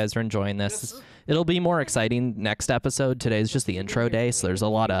hope you guys are enjoying this. It'll be more exciting next episode. Today's just the intro day, so there's a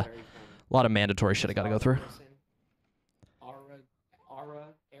lot of mandatory shit I gotta go through.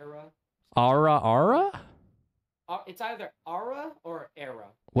 Ara? It's either Ara or Era.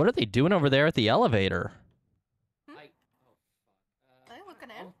 What are they doing over there at the elevator? Like, Are you looking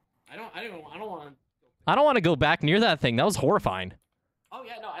in? I don't want to. I don't want to go back near that thing. That was horrifying. Oh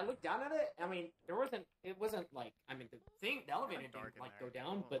yeah, no, I looked down at it. I mean, it wasn't like, I mean, the elevator didn't like go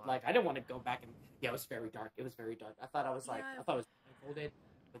down, but like, I didn't want to go back and, yeah, it was very dark. It was very dark. I thought I was like, Yeah. I thought it was blindfolded,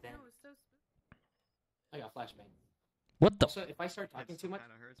 but then No, it's so I got flashbang. What the? Also, if I start talking too much,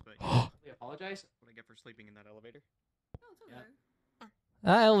 Kind of hurts, but I apologize. what I get for sleeping in that elevator. Oh, it's okay. Yeah.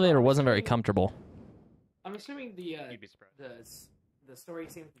 That elevator wasn't very comfortable. I'm assuming You'd be surprised. the story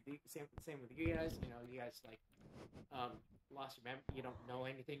seems to be same with you guys. You know, you guys like lost your memory. You don't know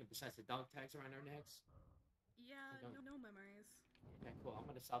anything besides the dog tags around our necks. Yeah, no memories. Okay, cool. I'm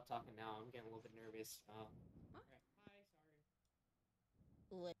gonna stop talking now. I'm getting a little bit nervous. What? Hi,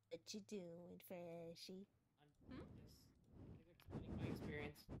 sorry. What you doing, Freshy? My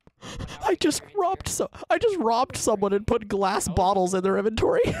experience. I just robbed someone and put glass bottles in their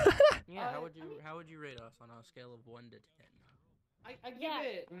inventory. Yeah, how would you rate us on a scale of 1 to 10? I give Yeah.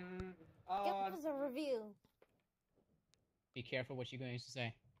 it. Give us a review. Be careful what you're going to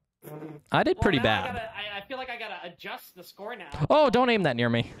say. I did pretty now bad. I feel like I gotta adjust the score now. Oh, don't aim that near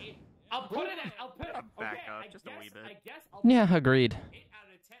me. I'll put it. I'll put it. Back Okay, up I just a guess, wee bit. I guess I'll Yeah, put agreed. 8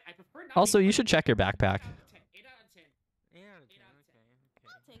 out of 10. I prefer not Also, be you should check your backpack. 8 out of 10. 8 out of 10. Yeah, 8 out of 10.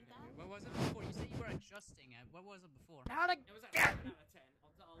 I'll take that. What was it before? You said you were adjusting it. What was it before? It was a 7 out of 10.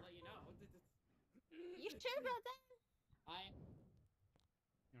 I'll let you know. You sure about that? Alright.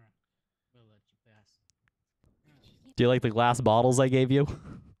 We'll let you pass. Do you like the glass bottles I gave you?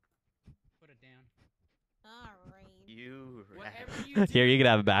 Put it down. Alright. You Whatever you Here, you can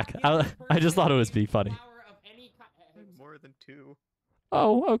have it back. I just thought it was be funny. flower of any more than 2.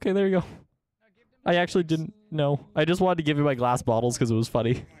 Oh, okay, there you go. No, give them I actually didn't know. I just wanted to give you my glass bottles because it was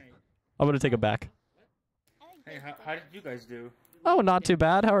funny. I'm gonna take them back. Hey, how did you guys do? Oh, not too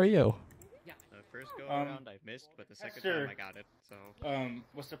bad. How are you? The first go around I missed, but the second Esther, time I got it. So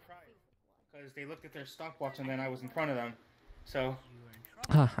was surprised because they looked at their stopwatch and then I was in front of them. So.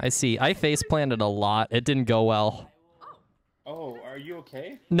 I see. I face planted a lot. It didn't go well. Oh, are you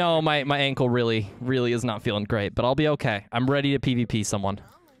okay? No, my ankle really is not feeling great, but I'll be okay. I'm ready to PvP someone.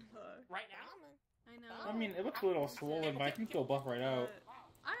 Right now? I mean, it looks a little swollen, but I think you'll buff right out.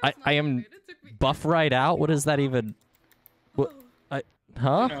 I am buff right out. What is that even? What?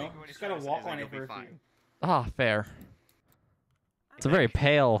 Huh? You know, just gotta walk on it for a few. Ah, fair. It's a very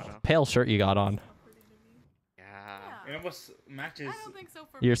pale shirt you got on. Yeah. It almost matches. I don't think so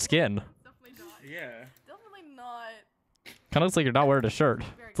for Your me. skin. Definitely not. Yeah. Definitely not. Kind of looks like you're not wearing a shirt.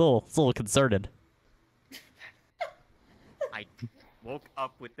 It's a little concerted. I woke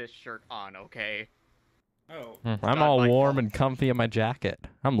up with this shirt on, okay? Oh. I'm all warm and comfy in my jacket.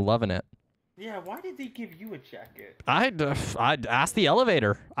 I'm loving it. Yeah, why did they give you a jacket? I'd ask the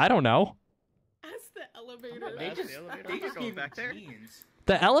elevator. I don't know. Ask the elevator. They just gave back there. Jeans.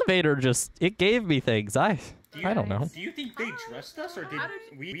 The elevator it gave me things. I don't know. Do you think they dressed us, or did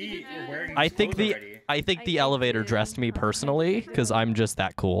we were wearing I these think clothes already? I think the elevator dressed me personally because I'm just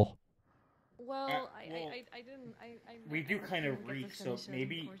that cool. Well, I didn't. We do kind of reek, so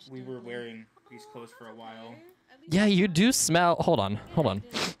maybe we were wearing these clothes for a while. Yeah, you do smell. Hold on.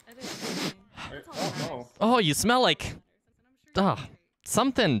 Oh, you smell like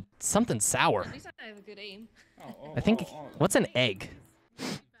something sour. At least I have a good aim. I think what's an egg?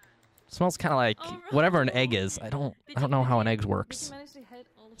 Smells kind of like whatever an egg is. I don't know how an egg works.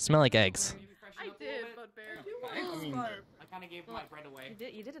 Smell like eggs. I did, but Bear. I kind of gave my bread away.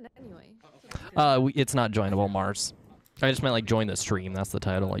 You did it anyway. It's not joinable, Mars. I just meant like join the stream. That's the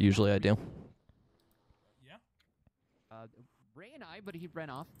title. Usually I do. Ray and I, but he ran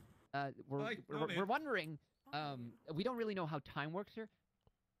off. We're wondering. We don't really know how time works here.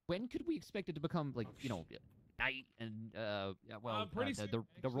 When could we expect it to become like night and pretty the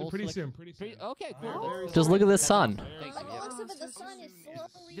role pretty selection? soon. Okay, cool. Just look at the sun. Thanks,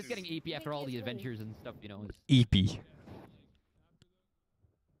 just getting EP after all the adventures and stuff, EP.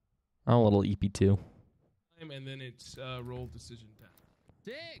 I'm a little EP too. And then it's roll decision time.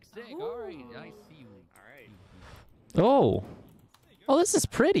 Sick. All right, I see you. Oh, this is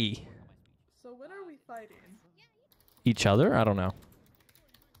pretty. So when are we fighting? Each other? I don't know.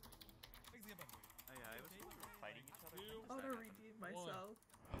 I want to redeem myself.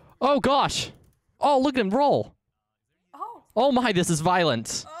 Oh gosh. Oh, look at him roll. Oh my, this is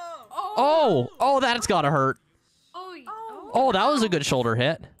violent. Oh, that's gotta hurt. Oh, that was a good shoulder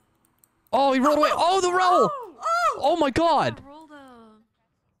hit. Oh, he rolled away. Oh, the roll. Oh my god.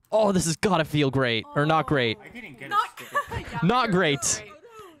 Oh, this has gotta feel great. Or not great. I didn't get Not great.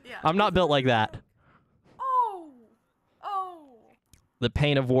 I'm not built like that. The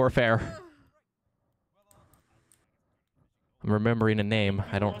pain of warfare. I'm remembering a name.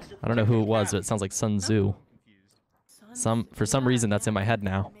 I don't know who it was, but it sounds like Sun Tzu. For some reason that's in my head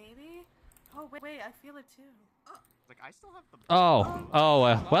now. Maybe. Oh wait, I feel it too. Like I still have the.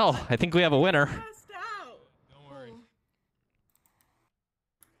 Well, I think we have a winner. Don't worry.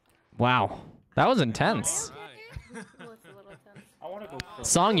 Wow, that was intense. I want to go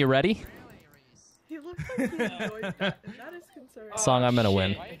first. Song, you ready? He looks like he enjoyed that, and that is concerning. Song, I'm gonna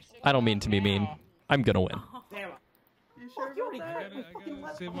win. I don't mean to be mean. I'm gonna win. You sure about that? I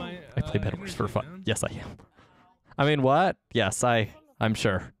gotta save my. I play Bed Wars for fun. Yes, I am. I mean, what? Yes, I'm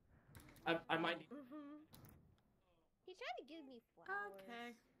sure. I might. He tried to give me flowers.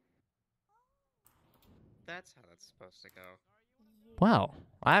 Okay. That's how that's supposed to go. Wow,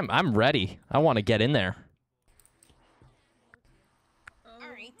 I'm ready. I want to get in there.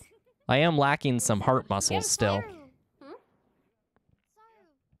 Alright. I am lacking some heart muscles still.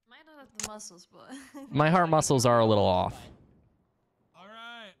 Might not have the muscles, but. My heart muscles are a little off. All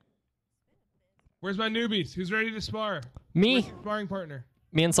right. Where's my newbies? Who's ready to spar? Me. Where's your sparring partner?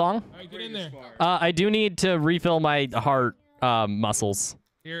 Me and Song? All right, get in there. I do need to refill my heart muscles.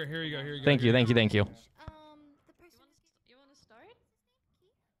 Here you go. Thank you. You want to start?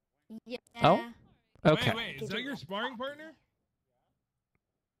 Yeah. Oh? Okay. Wait, is that your sparring partner?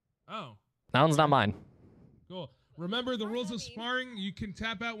 Oh, That one's not mine. cool. Remember the rules of sparring. You can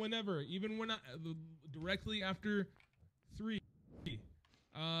tap out whenever, even when directly after 3.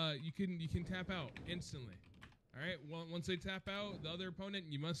 You can tap out instantly. All right. Once they tap out, the other opponent,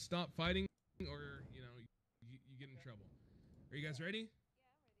 you must stop fighting, or you get in trouble. Are you guys ready? Yeah,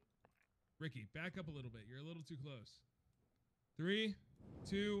 I'm ready. Ricky, back up a little bit. You're a little too close. 3,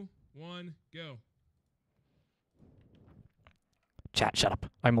 2, 1, go. Chat, shut up.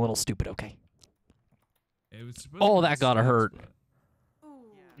 I'm a little stupid, okay? It was supposed Oh, to be that gotta stats, hurt. but-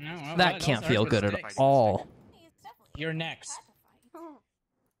 No, That can't feel good at all. You're next.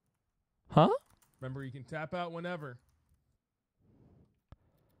 Huh? Remember, you can tap out whenever.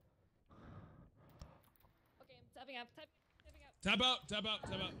 Okay, I'm tapping out. Tap out, tap out,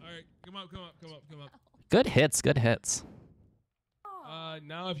 tap out. All right, come up, come up, come up, come up. Good hits, good hits.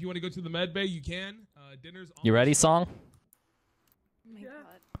 Now, if you want to go to the med bay, you can. Dinner's on. You ready, Song? Oh my god.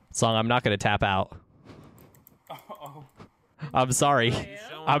 Song, I'm not gonna tap out. Oh. I'm sorry.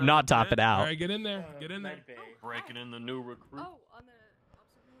 I'm not tapping All out. right, get in there. Get in there. Breaking in the new recruit. Oh, on the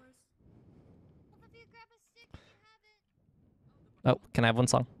obstacle course. Oh, can I have one,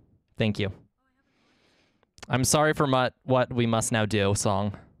 Song? Thank you. I'm sorry for what we must now do,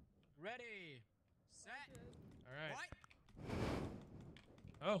 Song. Ready, set. All right.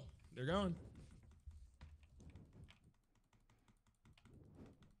 Oh, they're going.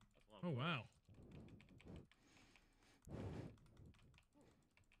 Oh, wow.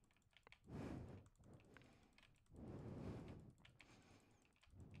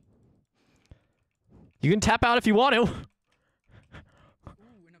 You can tap out if you want to. Ooh, in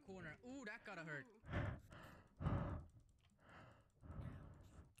a corner. Ooh, that gotta hurt.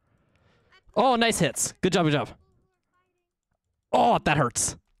 Oh, nice hits. Good job, good job. Oh, that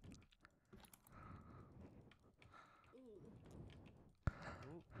hurts.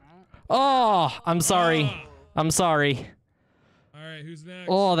 Oh, I'm sorry. I'm sorry. All right, who's next?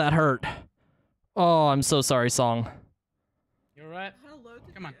 Oh, that hurt. Oh, I'm so sorry, Song. You're right. How low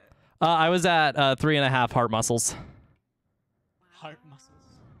did Come on. I was at 3.5 heart muscles. Heart muscles.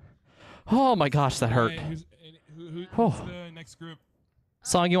 Oh my gosh, that hurt. All right, who's Oh. the next group?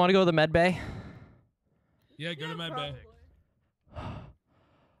 Song, you want to go to the med bay? Yeah, go to med bay.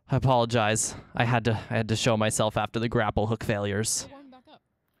 I apologize. I had to show myself after the grapple hook failures. Warm back up.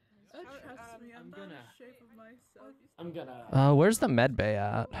 Oh, trust me, I'm not in shape of myself. I'm gonna. Where's the med bay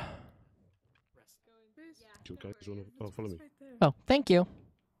at? Do you guys want to follow me? Oh, thank you.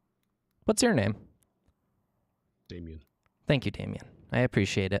 What's your name? Damien. Thank you, Damien. I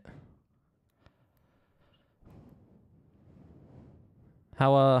appreciate it.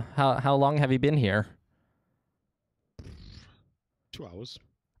 How long have you been here? 2 hours.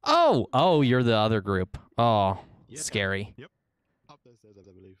 Oh, you're the other group. Oh, Yep. scary. Yep. Up there,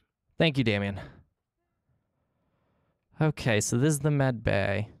 I believe. Thank you, Damien. Okay, so this is the med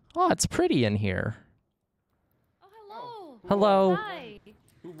bay. Oh, it's pretty in here. Oh, hello. Hello. Hi.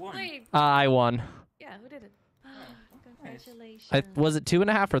 Who won? Wait. I won. Yeah, who did it? Congratulations. Was it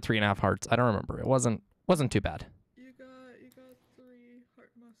 2.5 or 3.5 hearts? I don't remember. It wasn't too bad. You got 3 heart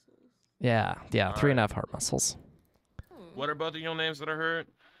muscles. Yeah, All 3.5 heart muscles. What are both of your names that are hurt?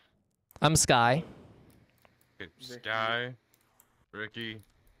 I'm Skye. Okay, Skye, Ricky,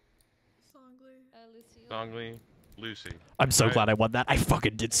 Songly, Lucy. I'm so Alright. glad I won that. I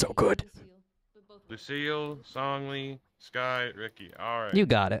fucking did so good. Lucille, Songly, Skye, Ricky. All right. You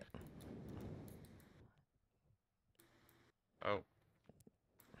got it. Oh.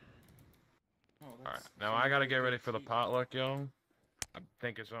 All right. Now I gotta get ready for the potluck, y'all. I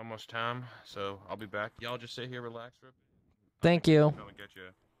think it's almost time, so I'll be back. Y'all just sit here, relax for a bit. Thank you. Come and get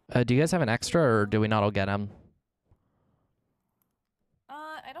you. Do you guys have an extra, or do we not all get them?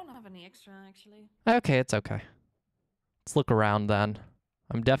 I don't have any extra actually. Okay, it's okay. Let's look around then.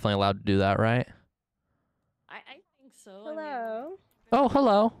 I'm definitely allowed to do that, right? I think so. Hello. Oh,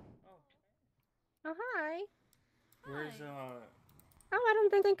 hello. Oh, hi. Where's Oh, I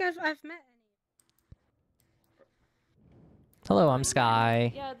don't think I've met any. Hello, I'm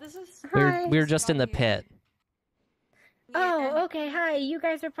Skye. Yeah, this is. We were just in the pit. Oh, okay. Hi. You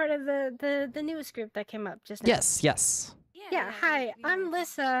guys are part of the newest group that came up just now. Yes. Yeah. Hi. I'm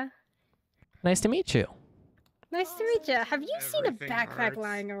Lissa. Nice to meet you. Nice to meet you. Have you seen a Everything backpack hurts.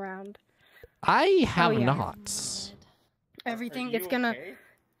 lying around? I have yeah. not. Everything. you It's gonna. okay?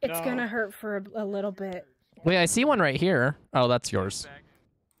 It's No. gonna hurt for a little bit. Wait, I see one right here. Oh, that's yours.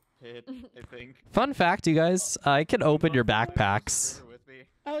 Hit, I think. Fun fact, you guys, I can open your backpacks. With me.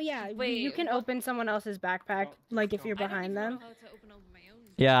 Oh yeah. You Wait, can open someone else's backpack, like if you're I don't behind even them. know how to open my own.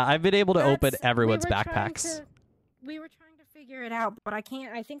 Yeah, I've been able to open That's- everyone's we were trying backpacks. we were trying to figure it out, but I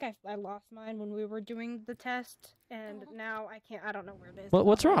can't. I think I lost mine when we were doing the test, and now I can't. I don't know where it is.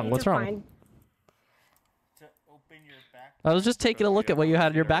 What's I wrong? need What's to wrong? find- To open your back. I was just taking a look at what you had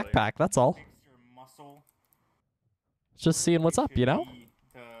in your backpack. That's all. Fix your muscle. Just seeing what's up, you know?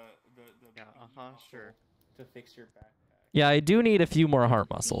 Yeah, sure. To fix your back. Yeah, I do need a few more heart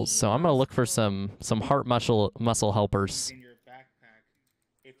muscles, so I'm gonna look for some heart muscle helpers. In your backpack,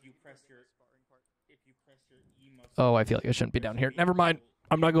 if you press your E muscle. Oh, I feel like I shouldn't be down here. Never mind.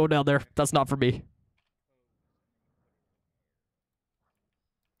 I'm not going down there. That's not for me.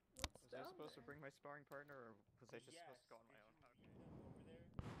 Was I supposed to bring my sparring partner, or was I just supposed to go on my own?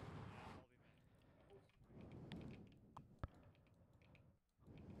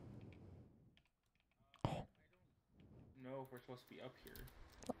 No, we're supposed to be up here.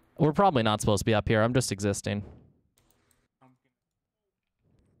 We're probably not supposed to be up here. I'm just existing.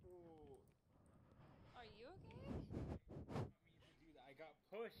 Are you okay? I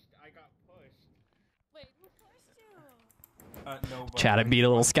got pushed. Wait, who pushed you? No. Chat, I beat a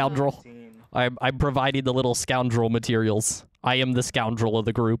little scoundrel. I'm providing the little scoundrel materials. I am the scoundrel of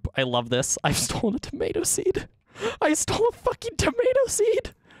the group. I love this. I've stolen a tomato seed. I stole a fucking tomato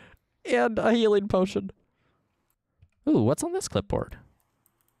seed! And a healing potion. Ooh, what's on this clipboard?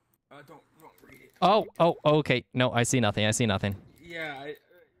 Don't read it. Oh, okay. No, I see nothing. I see nothing. Yeah, I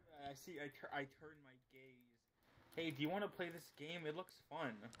see. I turned my gaze. Hey, do you want to play this game? It looks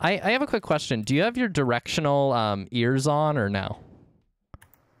fun. I have a quick question. Do you have your directional ears on or no?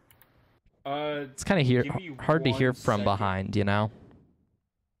 It's kind of hard to hear from behind, you know?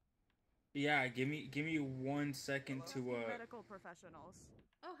 Yeah, give me 1 second to Medical professionals.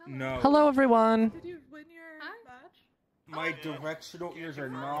 Oh, hello. No. Hello, everyone. Did you win your match? My directional ears are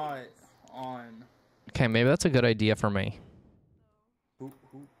not on. Okay, maybe that's a good idea for me. Who?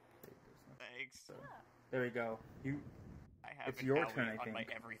 Thanks. There we go. I have It's your turn, I on think. my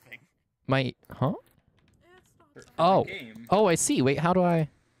everything. Huh? For the Oh. game. Oh, I see. Wait, how do I...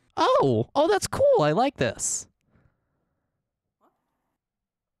 Oh, that's cool. I like this.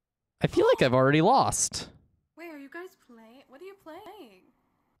 I feel like I've already lost. Wait, are you guys playing? What are you playing?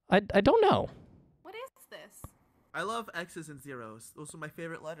 I don't know. What is this? I love X's and zeros. Those are my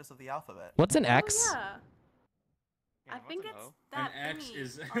favorite letters of the alphabet. What's an X? Oh, yeah. I think it's that An X thingy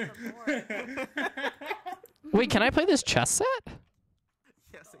is. on the board. Wait, can I play this chess set?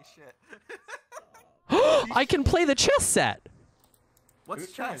 Yeah, say shit. I can play the chess set. What's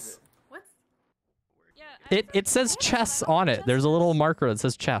Whose turn is chess? What's? It says chess on it. There's a little marker that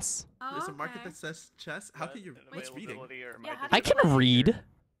says chess. There's a market that says chess. How can you? What's reading? I can read.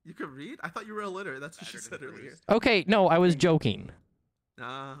 You can read? I thought you were illiterate. That's what she said earlier. Okay, no, I was joking.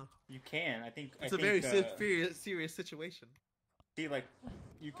 Nah. You can. I think. It's a very serious situation. See, like,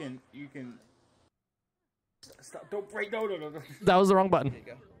 you can. Stop! Don't break! No! That was the wrong button. There you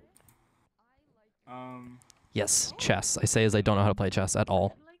go. Yes, chess. I say as I don't know how to play chess at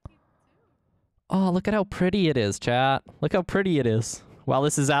all. Oh, look at how pretty it is, chat. Look how pretty it is. Wow,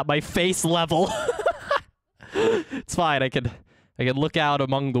 this is at my face level. It's fine. I could look out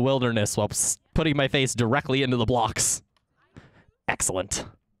among the wilderness while putting my face directly into the blocks. Excellent.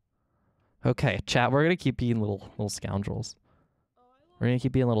 Okay, chat. We're gonna keep being little scoundrels. We're gonna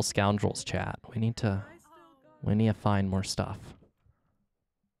keep being little scoundrels, chat. We need to find more stuff.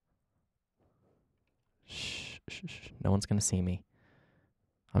 Shh, shh, shh. No one's gonna see me.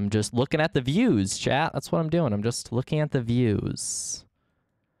 I'm just looking at the views, chat. That's what I'm doing. I'm just looking at the views.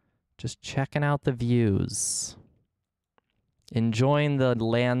 Just checking out the views. Enjoying the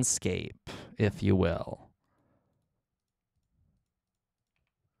landscape, if you will.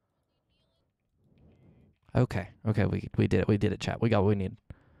 Okay, we did it. We did it, chat. We got what we need.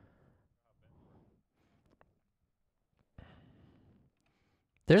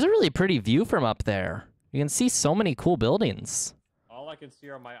 There's a really pretty view from up there. You can see so many cool buildings. All I can see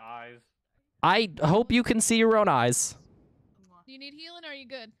are my eyes. I hope you can see your own eyes. Do you need healing or are you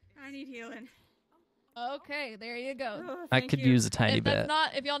good? I need healing. Okay, there you go. Oh, I could use a tiny if that's bit.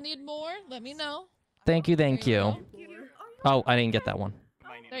 not, if y'all need more, let me know. Thank you, thank you. Oh, I didn't get that one.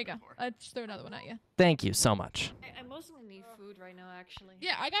 There you go. I just threw another one at you. Thank you so much. I mostly need food right now, actually.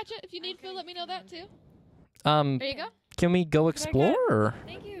 Yeah, I got you. If you need food, let me know that too. There you go. Can we go explore? Or?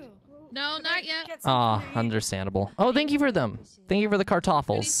 Thank you. No, not yet. Ah, understandable. Oh, thank you for them. Thank you for the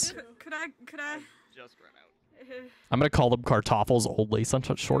kartoffels. Could I? Just run out. I'm gonna call them kartoffels only.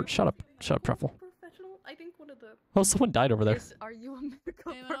 Sunshot short. Shut up, Truffle. Professional? I think one of the. Oh, someone died over there. Are you a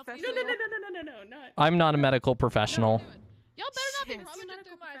medical professional? No, not. I'm not a medical professional. Y'all better not be rummaging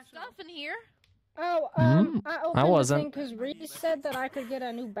through my stuff in here. Oh, I opened I wasn't. because Reese said that I could get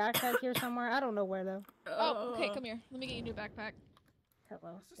a new backpack here somewhere. I don't know where though. Oh, okay, come here. Let me get you a new backpack.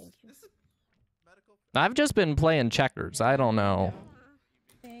 Hello, thank you. I've just been playing checkers. I don't know.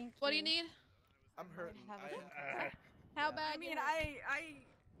 What do you need? I'm hurt. How bad? I mean,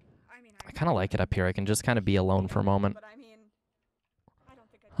 I kind of like it up here. I can just kind of be alone for a moment.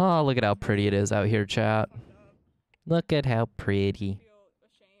 Oh, look at how pretty it is out here, chat. Look at how pretty.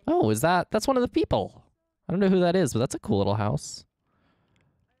 Oh, that's one of the people. I don't know who that is, but that's a cool little house.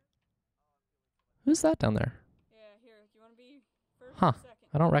 Who's that down there? Huh.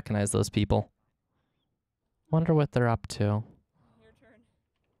 I don't recognize those people. Wonder what they're up to.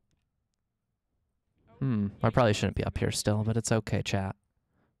 I probably shouldn't be up here still, but it's okay, chat.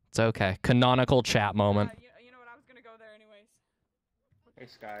 It's okay. Canonical chat moment. Hey,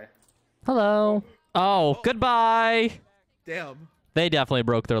 Sky. Hello. Oh, goodbye. Damn. They definitely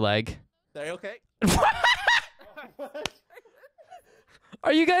broke their leg. Are you okay?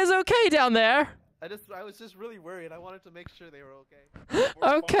 Are you guys okay down there? I was just really worried. I wanted to make sure they were okay.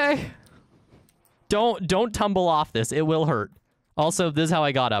 Okay. Don't tumble off this. It will hurt. Also, this is how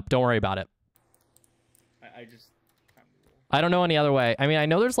I got up. Don't worry about it. I just. I don't know any other way. I mean, I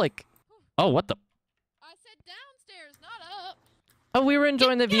know there's like... Oh, what the... I said downstairs, not up. Oh, we were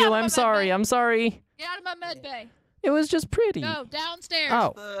enjoying the view. I'm sorry. I'm sorry. Get out of my med bay. It was just pretty. Go downstairs.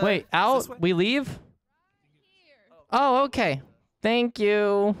 Oh, wait. Out? We leave? Oh, okay. Thank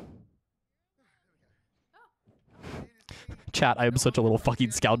you. Chat, I am such a little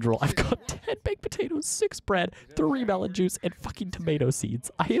fucking scoundrel. I've got 10 baked potatoes, 6 bread, 3 melon juice, and fucking tomato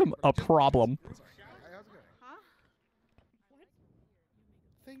seeds. I am a problem.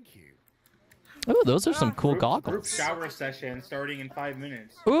 Thank you. Ooh, those are some cool Group goggles. shower session starting in 5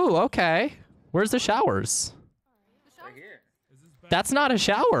 minutes. Ooh, okay. Where's the showers? Right here. That's not a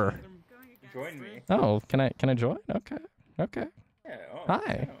shower. Join me. Oh, can I join? Okay. Okay. Yeah,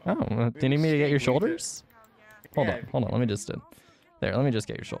 Hi. Oh, do you need me to get your shoulders? Hold on. Let me just there. Let me just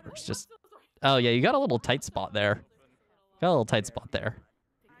get your shoulders. Just. Oh yeah, you got a little tight spot there. Got a little tight spot there.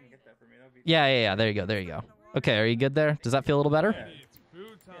 Yeah. There you go. Okay, are you good there? Does that feel a little better? Yeah.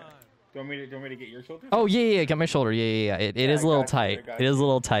 Do you want me to get your shoulders? Oh yeah. Get my shoulder. Yeah. It is a little tight. It is a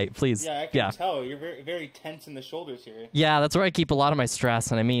little tight. Please. Yeah, I can tell. You're very, very tense in the shoulders here. Yeah, that's where I keep a lot of my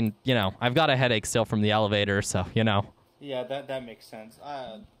stress, and I mean, I've got a headache still from the elevator, so Yeah, that makes sense.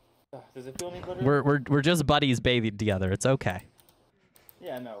 Does it feel any better? We're just buddies bathing together. It's okay.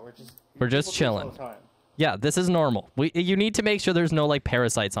 Yeah, no, We're just people do this all chilling. the time. Yeah, this is normal. You need to make sure there's no like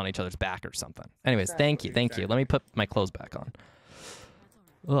parasites on each other's back or something. Anyways, thank you. Let me put my clothes back on.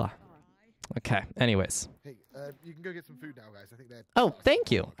 Ugh. Okay. Anyways. Hey, you can go get some food now, guys. I think they're. Oh, thank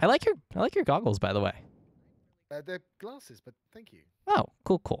you. I like your goggles, by the way. They're glasses, but thank you. Oh,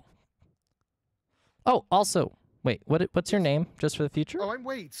 cool. Oh, also, wait. What's your name, just for the future? Oh, I'm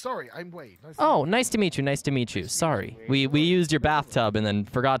Wade. Sorry, I'm Wade. Nice to meet you. Sorry, we used your bathtub and then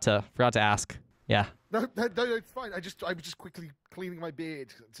forgot to ask. Yeah. No, it's fine. I was just quickly cleaning my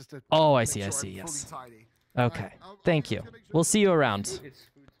beard, just to. Oh, I make see. sure I I'm see. fully Yes. tidy. Okay. Thank you. We'll see you around.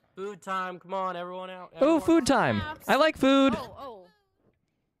 Food time. Come on, everyone out. Oh, food time. I like food. Oh.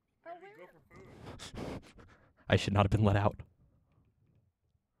 I should not have been let out.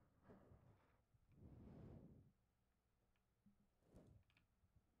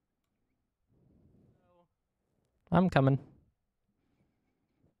 I'm coming.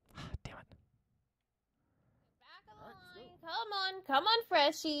 Damn it. Come on,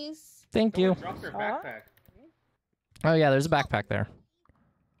 freshies. Thank you. Drop their backpack. Oh yeah, there's a backpack there.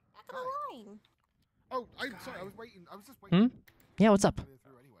 Back of the line. Oh, I'm sorry. I was waiting. I was just waiting. Yeah, what's up?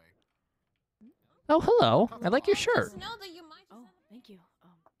 Oh, hello. I like your shirt. Know that you might. Oh, thank you.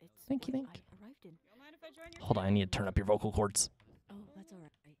 It's Thank you. I arrived in. Hold on, I need to turn up your vocal cords. Oh, that's all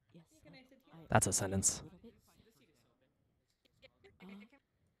right. Yes. That's a sentence.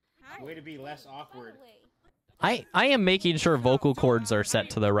 Way to be less awkward. I am making sure vocal cords are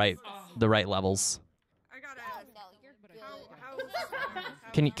set to the right levels.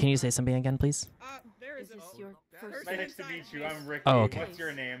 Can you say something again, please? Is this your first? Nice to meet you. I'm Ricky. Oh, okay. What's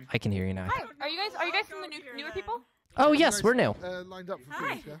your name? I can hear you now. Hi. Are you guys from the newer people? Oh yes, we're new. Lined up for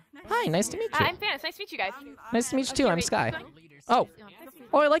Hi. food, yeah? Hi, nice to meet you. I'm Fan. It's nice to meet you guys. Nice to meet you too. Okay, I'm wait, Sky. who's Oh,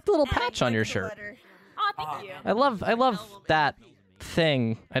 I like the little patch on your shirt. Oh, thank you. I love that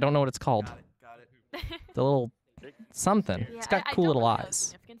thing. I don't know what it's called. The little something. It's got cool little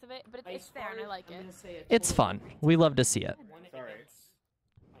eyes. Significance of it, but it's there and I like it. It's fun. We love to see it.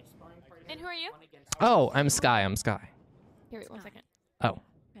 And who are you? Oh, I'm Sky. Here, wait 1 second. Oh.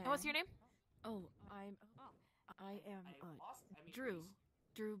 And what's your name? Oh, I am Drew.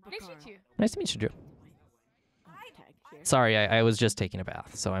 Drew Bakara. Nice to meet you. Nice to meet you, Drew. Tag here. Sorry, I was just taking a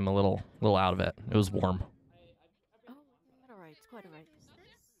bath, so I'm a little out of it. It was warm. Oh, all right. It's quite all right.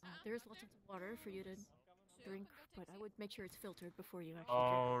 There is lots of water for you to drink, but I would make sure it's filtered before you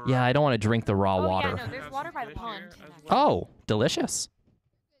actually drink. Yeah, I don't want to drink the raw water. Yeah, no, there's water by the pond. Oh, delicious.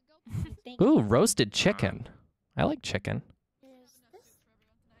 Ooh, roasted chicken. I like chicken.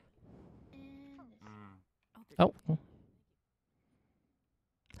 Oh.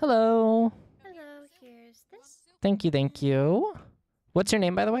 Hello. Hello, here's this. Thank you. What's your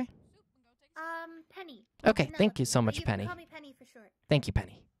name, by the way? Okay, thank you so much, You Penny. can call me Penny for short. Thank you,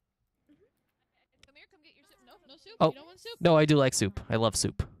 Penny. Come here, come get your soup. No soup. Oh, You don't want soup? no, I do like soup. I love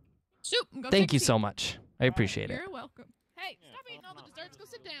soup. Soup. Go Thank take you a so seat. much. I appreciate it. You're welcome. Hey, stop eating all the desserts. Go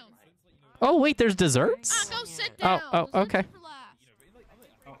sit down. Oh, wait, there's desserts? Go sit down. Oh, okay. I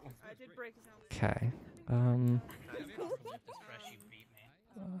did break his house. Okay.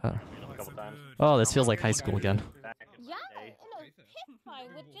 Oh, this feels like high school again. Yeah, in a pit fight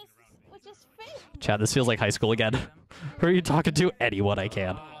with just fake. Chad, this feels like high school again. Who are you talking to? Anyone I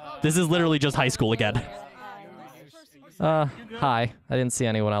can. This is literally just high school again. Hi. I didn't see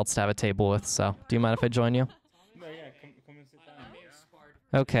anyone else to have a table with, so do you mind if I join you? No, yeah, come and sit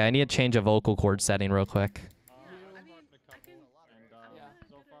down. Okay, I need to change a vocal cord setting real quick.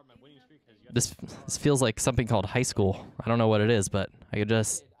 This feels like something called high school. I don't know what it is, but I could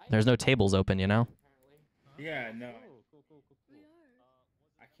just... There's no tables open, you know? Yeah, no.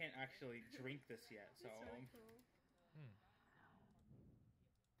 I can't actually drink this yet, so.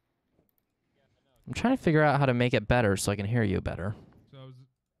 I'm trying to figure out how to make it better so I can hear you better.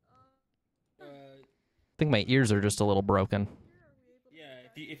 I think my ears are just a little broken. Yeah,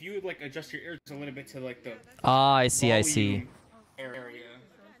 if you would like adjust your ears a little bit to like the. Ah, I see, I see. Area.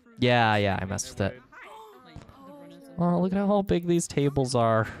 Yeah, I messed with it. Oh, look at how big these tables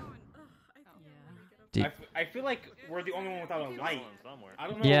are. I feel like we're the only one without a light. I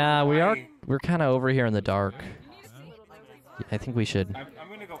don't know. Yeah, we are. why. We're kind of over here in the dark. I think we should. I'm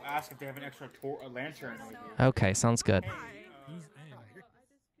gonna go ask if they have an extra lantern over here. Okay, sounds good.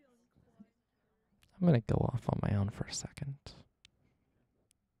 I'm gonna go off on my own for a second.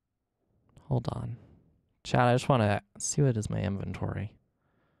 Hold on. Chat, I just want to see what is my inventory.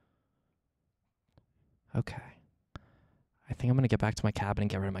 Okay. I think I'm going to get back to my cabin and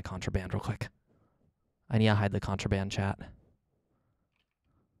get rid of my contraband real quick. I need to hide the contraband, chat.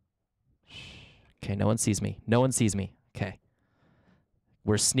 Okay, no one sees me. No one sees me. Okay.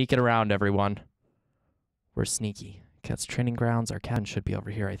 We're sneaking around, everyone. We're sneaky. Okay, it's training grounds. Our cabin should be over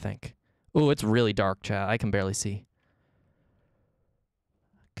here, I think. Ooh, it's really dark, chat. I can barely see.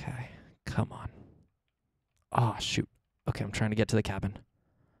 Okay, come on. Oh, shoot. Okay, I'm trying to get to the cabin.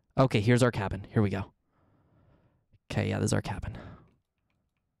 Okay, here's our cabin. Here we go. Okay, yeah, this is our cabin.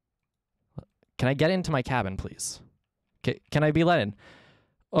 Can I get into my cabin, please? Can I be let in?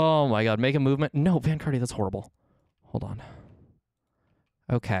 Oh my god, make a movement. No, Van Cardy, that's horrible. Hold on.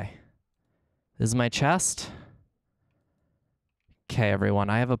 Okay. This is my chest. Okay, everyone,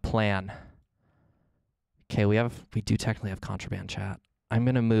 I have a plan. Okay, we do technically have contraband, chat. I'm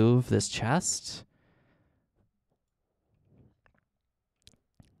gonna move this chest.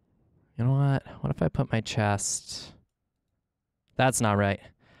 You know what? What if I put my chest... That's not right.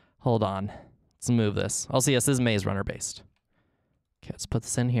 Hold on. Let's move this. Also, yes, this is Maze Runner based. Okay, let's put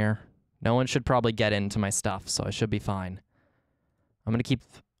this in here. No one should probably get into my stuff, so I should be fine. I'm gonna keep...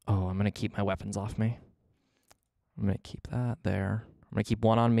 Oh, I'm gonna keep my weapons off me. I'm gonna keep that there. I'm gonna keep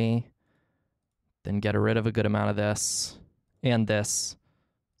one on me. Then get rid of a good amount of this. And this.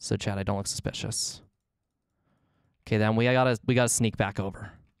 So, chat, I don't look suspicious. Okay, then we gotta sneak back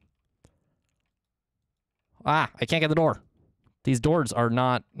over. Ah, I can't get the door. These doors are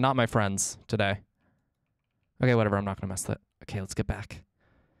not my friends today. Okay, whatever. I'm not going to mess with it. Okay, let's get back.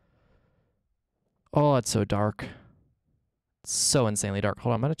 Oh, it's so dark. It's so insanely dark.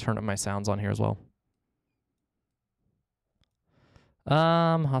 Hold on, I'm going to turn up my sounds on here as well.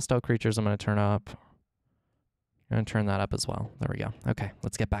 Hostile creatures I'm going to turn up. I'm going to turn that up as well. There we go. Okay,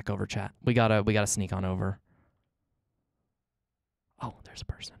 let's get back over, chat. We gotta sneak on over. Oh, there's a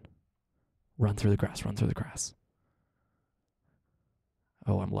person. Run through the grass, run through the grass.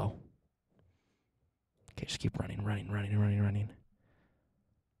 Oh, I'm low. Okay, just keep running.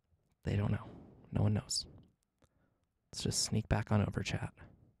 They don't know. No one knows. Let's just sneak back on over, chat.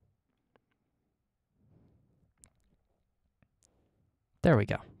 There we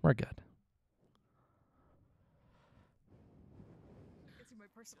go. We're good.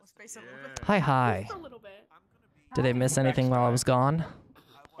 Hi. Did I miss anything while I was gone?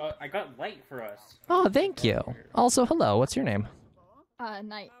 I got light for us. Oh, thank you. Also, hello. What's your name?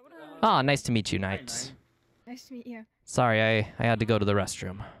 Knight. Ah, nice to meet you, Knight. Nice to meet you. Sorry, I had to go to the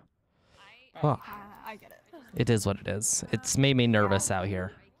restroom. Oh, I get it. it is what it is. It's made me nervous out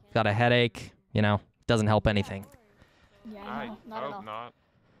here. Got a headache, you know, doesn't help anything. Yeah, no, not at all. Not.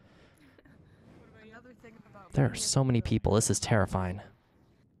 There are so many people. This is terrifying.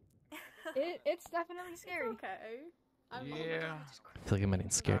 It's definitely scary. Okay. Yeah. I feel like I'm getting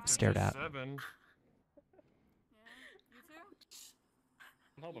scared at. 7.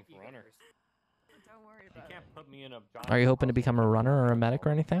 I'm hoping for runner. Don't worry about it. Put me in a Are you hoping to become a runner or a medic or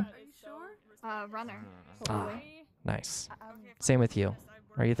anything? Are you sure? Runner. Ah, nice. Same with you.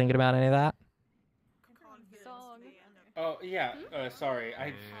 Are you thinking about any of that? Oh yeah. Sorry.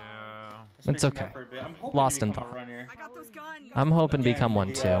 I. It's okay. I'm hoping Lost to in become a thought. runner. I'm hoping to become one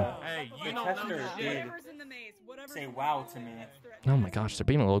The, too. Hey, you don't know did say wow to me. Oh my gosh, they're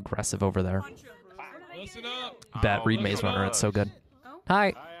being a little aggressive over there. Listen up. Bet read Maze Runner, it's so good. Hi.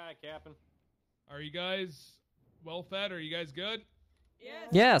 Aye, Captain. Are you guys well fed? Are you guys good?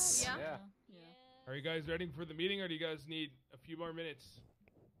 Yes. Yeah. Are you guys ready for the meeting, or do you guys need a few more minutes?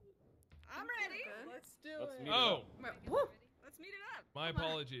 I'm ready. Let's do it. Oh, Let's meet it up. my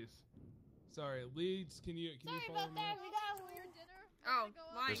apologies. Sorry, Leeds. Can you follow me? Oh,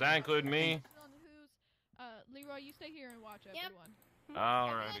 Does that include me? Leroy, you stay here and watch everyone.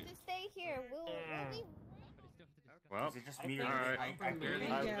 Alrighty. Just stay here. We'll be... Well, Is it just me or alright. I barely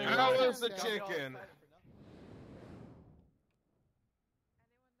How is the chicken?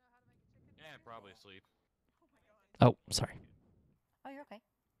 Yeah, probably asleep. Oh, sorry. Oh, you're okay.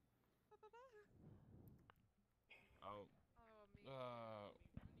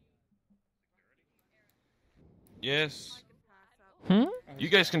 Yes. Hmm? You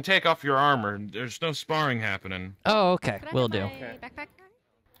guys can take off your armor. There's no sparring happening. Oh, okay. Will do. Backpack?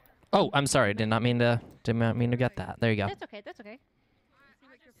 Oh, I'm sorry. Did not mean to get that. There you go. That's okay. That's okay.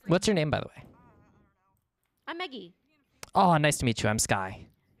 What's your name, by the way? I'm Maggie. Oh, nice to meet you. I'm Sky.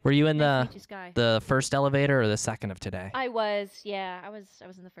 Were you in Nice to meet you, Sky. the first elevator or the second of today? I was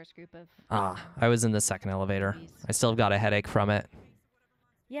in the first group of. I was in the second elevator. I still got a headache from it.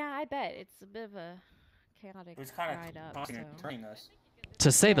 Yeah, I bet it's a bit of a chaotic It was kind ride of up. tossing and So. turning us.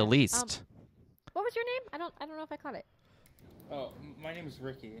 To say the least. What was your name? I don't know if I caught it. Oh, my name is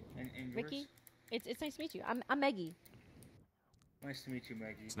Ricky. And yours? Ricky. It's nice to meet you. I'm Maggie. Nice to meet you,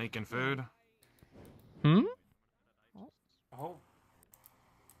 Maggie. Sneaking food? Hmm? Oh.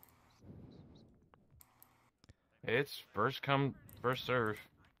 It's first come, first serve.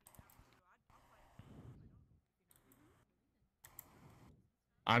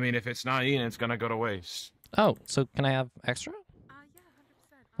 I mean, if it's not eaten, it's gonna go to waste. Oh, so can I have extra?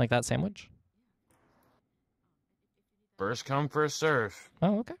 Like that sandwich? First come, first serve.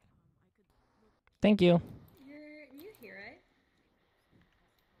 Oh, okay. Thank you. You're new here, right?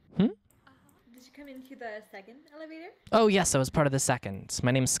 Hmm? Did you come into the second elevator? Oh, yes, I was part of the second.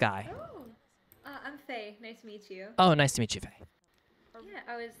 My name's Sky. Oh. I'm Faye. Nice to meet you. Oh, nice to meet you, Faye. Yeah,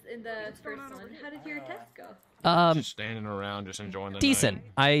 I was in the first one. How did your test go? Just standing around, just enjoying the Decent.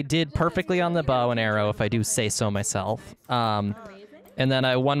 night. I did perfectly on the bow and arrow, if I do say so myself. And then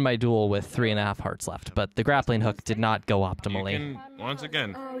I won my duel with 3.5 hearts left, but the grappling hook did not go optimally. You can, once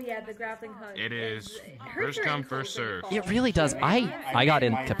again, Oh yeah, the grappling hook. it is hurts first your come, ankles first when you serve. fall. It really does. I got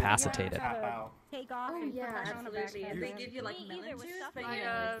incapacitated. Take off. Oh yeah, absolutely. And they give you like melon juice, but you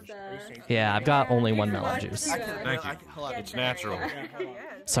know, Yeah, I've got only one melon juice. Thank you. It's natural.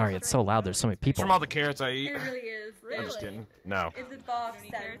 Sorry, it's so loud. There's so many It's people. from all the carrots I eat. It really is. I'm just kidding. No. It's a box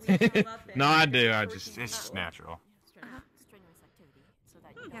that we come up in. No, I do. It's just natural.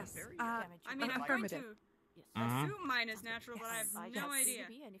 Yes. I mean, I'm going to assume mine is natural, but I have no idea.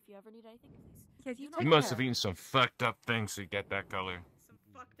 And if you ever need anything, Yes, you You must have eaten some fucked up things to get that color.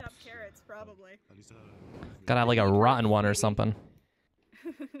 fucked up carrots, probably. Gotta have like a rotten one or something.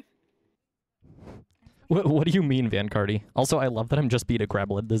 What do you mean, Van Cardy? Also, I love that I'm just beat a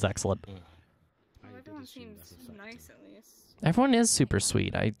Gremlin. This is excellent. Well, everyone seems nice at least. Everyone is super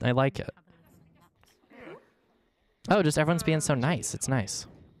sweet. I like it. Oh, just everyone's being so nice. It's nice.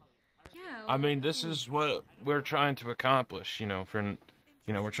 I mean, this is what we're trying to accomplish.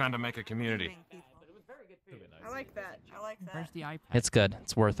 We're trying to make a community. I like that. I like that. Where's the iPad? It's good.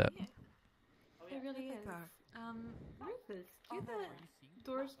 It's worth it. It really is. Rufus, do the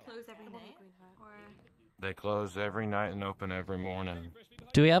doors close every night? Or... They close every night and open every morning.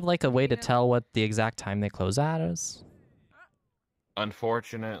 Do we have like a way to tell what the exact time they close at is?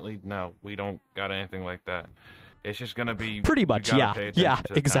 Unfortunately, no, we don't got anything like that. It's just gonna be Pretty you much, gotta yeah. pay attention Yeah, to the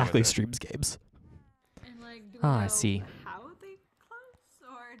time of exactly. day. Streams games. And like, do we Ah, I know see. how they close,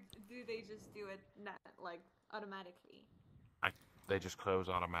 or do they just do it like automatically? They just close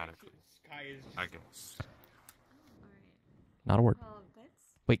automatically. I guess. Not a word. Well, that's...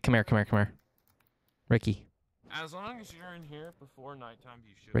 Wait, come here. Ricky. As long as you're in here before nighttime,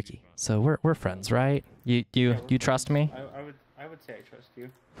 you should. Ricky. So we're friends, right? You trust me? I would say I trust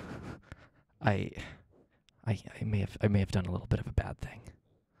you. I may have done a little bit of a bad thing.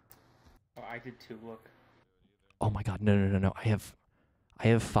 Oh, I did too. Look. Oh my god, no. I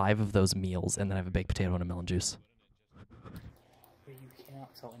have 5 of those meals and then I have a baked potato and a melon juice. You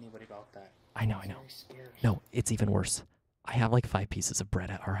cannot tell anybody about that. I know. It's very scary. No, it's even worse. I have like 5 pieces of bread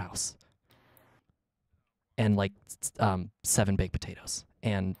at our house. and like 7 baked potatoes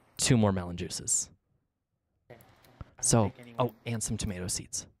and 2 more melon juices. So, oh, and some tomato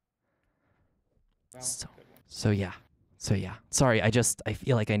seeds. So yeah. Sorry, I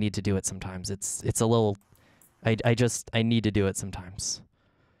feel like I need to do it sometimes. It's a little, I need to do it sometimes.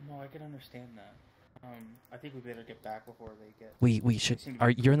 No, I can understand that. I think we better get back before they get. We should.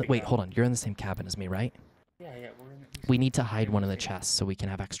 You're in the wait? Hold on. You're in the same cabin as me, right? Yeah, we're in. We need to hide one of the chests so we can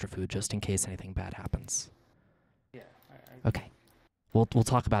have extra food just in case anything bad happens. Yeah. Okay. We'll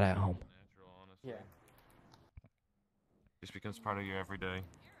talk about it at home. Yeah. This becomes part of your everyday.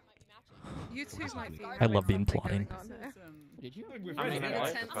 You two might be. I love being plotting. Did you? I mean, I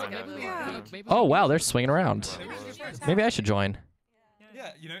like to find out. Oh wow, they're swinging around. Maybe I should join.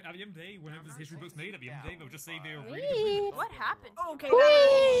 Yeah, you know, at the end of the day, whenever there's history books made, at the end of the day, they'll just say they were reading. What happened? Okay.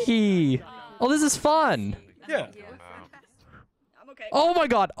 Whee! Oh, this is fun. Yeah. I'm okay. Oh my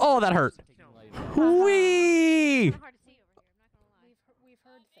god. Oh, that hurt. Whee!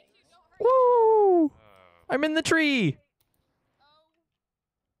 Woo! I'm in the tree.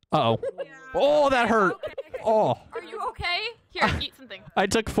 Uh-oh. Oh, that hurt. Oh. Are you okay? Here, eat something. I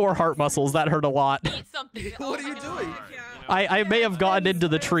took 4 heart muscles. That hurt a lot. Eat something. What are you doing? I may have gotten into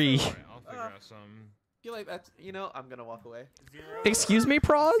the tree. Feel like that's, you know, I'm gonna walk away. Excuse me,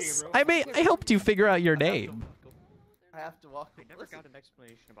 Proz? I helped you figure out your name. I have to walk. I never got an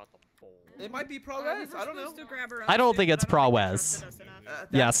explanation about the bowl. It might be Prowess. I don't know. I don't think it's Prowess.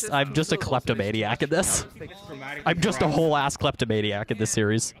 Yes, I'm just a kleptomaniac in this. I'm just a whole ass kleptomaniac in this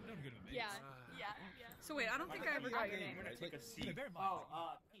series. Yeah. So wait, I don't think I ever got your name.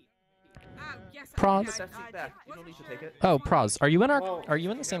 Yes. Proz? You don't need to take it. Oh, Proz, are you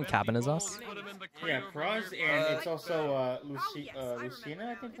in the same cabin as us? Yeah, Proz, and it's also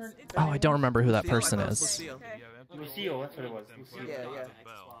Lucina, I think. Oh, I don't remember who that person is. Lucille, that's what it was. Lucille. Yeah.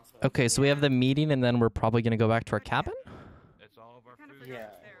 Okay, so we have the meeting and then we're probably gonna go back to our cabin? Yeah.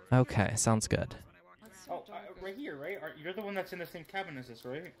 Okay, sounds good. Oh, right here, right? You're the one that's in the same cabin as us,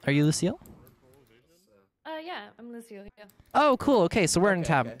 right? Are you Lucille? Yeah, I'm Lucio. Yeah. Oh, cool. Okay, so we're in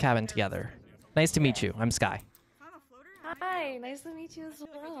cabin together. Nice to meet you. I'm Sky. Hi, nice to meet you as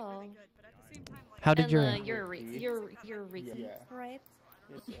well. How did your... You're Regan, right?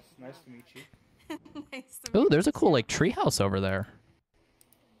 Yes, nice to meet you. Ooh, there's a cool, like, treehouse over there.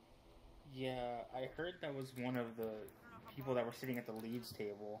 Yeah, I heard that was one of the people that were sitting at the leads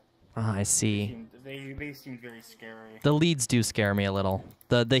table. Ah, I see. They seemed very scary. The leads do scare me a little.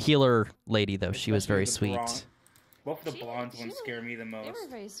 The healer lady, though, she was very sweet. Both of the blonde ones scare me the most. They were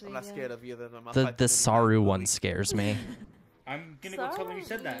very sweet. I'm not scared of either of them. The Saru one scares me. I'm gonna go tell them you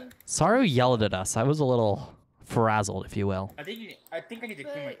said that. Saru yelled at us. I was a little frazzled, if you will. I think I need to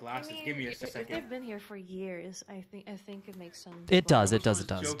clean my glasses. Give me a second. They've been here for years. I think it makes sense. It does. Thank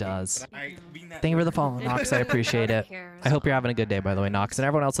you for the follow, Nox. I appreciate it. I hope you're having a good day, by the way, Nox. And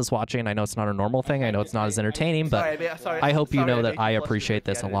everyone else that's watching, I know it's not a normal thing. I know it's not as entertaining, but I hope you know that I appreciate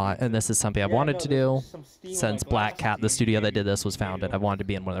this a lot. And this is something I've wanted to do since Black Cat, the studio that did this, was founded. I've wanted to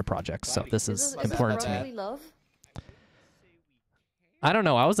be in one of their projects, so this is important to me. I don't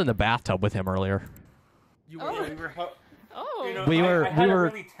know. I was in the bathtub with him earlier. We were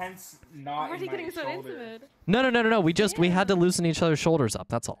really tense knot. Why are you getting so intimate? No. We had to loosen each other's shoulders up.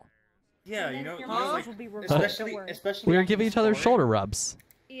 That's all. Yeah, you know, like, especially we were giving each other shoulder rubs.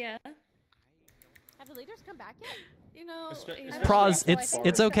 Yeah. Have the leaders come back yet? You know, Proz,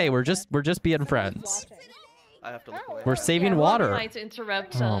 it's okay. We're just being friends. I have to look away. We're saving water. Might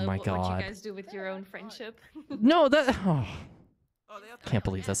interrupt. Oh my what god. you guys do with your own friendship. No, that. Oh. Can't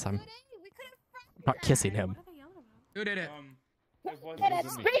believe this. I'm not kissing him. Who did it?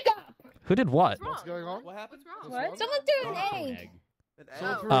 Speak up! Who did what? What's going on? What happened? What? Someone threw an egg.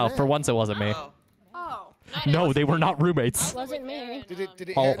 Oh, for once it wasn't me. Oh. No, they were not roommates. Wasn't me. Did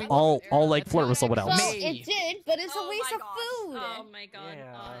it I'll like flirt with someone else. Well, it did, but it's a waste of food. Oh my god.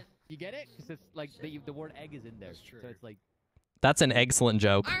 You get it? Because it's like the word egg is in there. So it's like... That's an excellent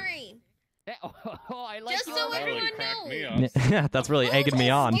joke. Alright. Oh, I like Just so everyone knows. Yeah, that's really egging me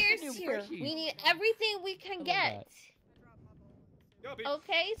on. Here. We need everything we can get.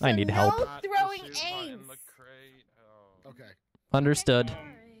 Okay, so I need no help. throwing eggs. Okay. Understood.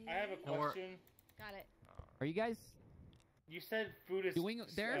 I have a question. Got it. Are you guys You said food is doing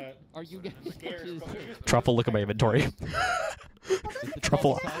there? Are you guys... Truffle, look at my inventory.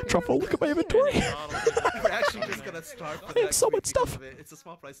 Truffle, look at my inventory. We're actually just gonna start. I have so much stuff. It's a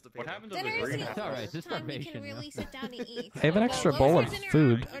small price to pay. What happened to Dinner the is green? the It's alright, first it's time we starvation. can really sit down and eat. I have an extra bowl of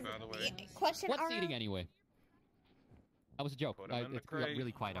food. Question What's Ara? eating anyway? That was a joke. Put 'em in the It got crate.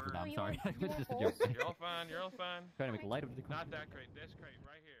 really quiet after that. I'm you sorry. want- It was just a you joke. You're all fine. You're all fine. Trying to make light of the... Not that crate. This crate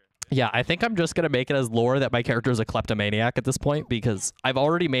right here. Yeah, I think I'm just gonna make it as lore that my character is a kleptomaniac at this point, because I've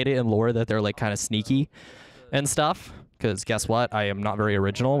already made it in lore that they're like kind of sneaky and stuff. Because guess what? I am not very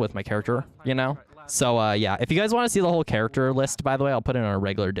original with my character, you know? So yeah, if you guys want to see the whole character list, by the way, I'll put it in our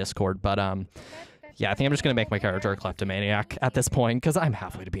regular Discord. But yeah, I think I'm just gonna make my character a kleptomaniac at this point, because I'm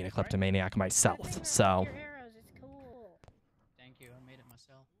halfway to being a kleptomaniac myself. So Thank you. I made it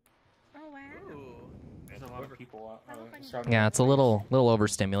myself. Oh wow. There's a lot of people. yeah, it's a little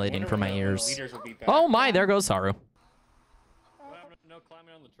overstimulating for my ears. Oh my, there goes Saru. No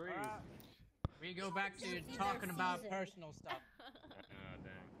climbing on the trees. We go back to talking about personal stuff.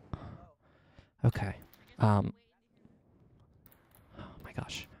 Okay. Oh my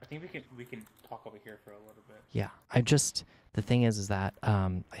gosh. I think we can talk over here for a little bit. Yeah, the thing is that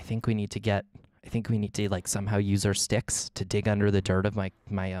I think we need to like somehow use our sticks to dig under the dirt of my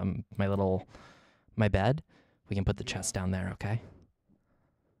bed. We can put the chest down there, okay?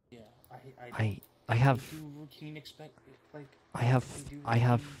 Yeah, I have routine expect like I have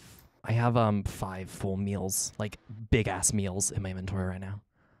 5 full meals, like big ass meals in my inventory right now.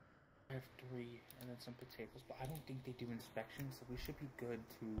 I have 3 and then some potatoes, but I don't think they do inspections, so we should be good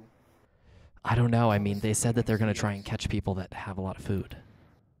to. I don't know. I mean, they said that they're going to try and catch people that have a lot of food.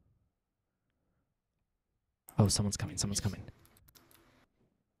 Oh, someone's coming. Someone's coming.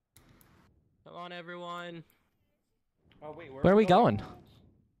 Come on, everyone. Oh wait, Where are we going?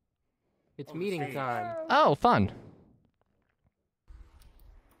 It's meeting time. Oh, fun.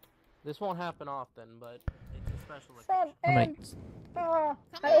 This won't happen often, but it's a special occasion. I'm gonna- Oh,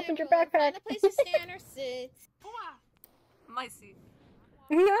 I opened your backpack. Find a place to stand or sit. My seat.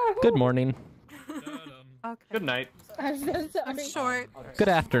 No. Good morning. Okay. Good night. I'm so sorry. I'm short. Good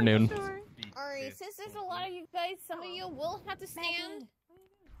afternoon. Alright, since there's a lot of you guys, some of you will have to stand.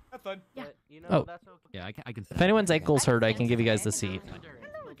 Have fun. Yeah. You know, Oh. that's okay. Yeah, I can. If anyone's ankle's hurt, I can give you guys the seat.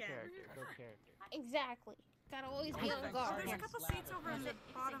 Good character. Exactly. Gotta always be on guard. There's a couple seats over in the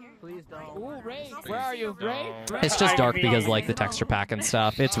bottom. Please don't. Ooh, Ray, where are you, Ray? It's just dark because like the texture pack and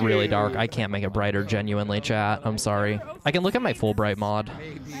stuff. It's really dark. I can't make it brighter, genuinely, chat. I'm sorry. I can look at my full bright mod.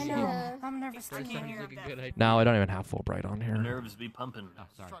 I know. I'm nervous to be here. No, I don't even have full bright on here. Nerves be pumping. Oh,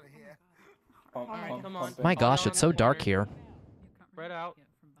 sorry. Alright, come on. My gosh, it's so dark here. Spread out.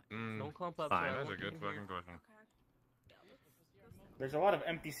 Don't clump up. Fine, so that's a everyone good can hear fucking question. There's a lot of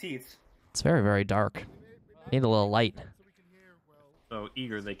empty seats. It's very, very dark. Need a little light. So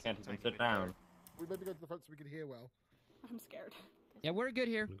eager they can't even sit down. We maybe go to the front so we can hear well. I'm scared. Yeah, we're good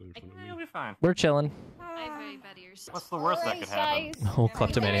here. You'll be fine. We're chilling. I have very bad ears. What's the worst that could happen? The whole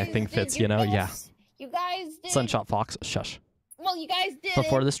kleptomaniac thing fits, you know? Yeah. You guys did. Sunshot Fox, shush. Well, you guys did.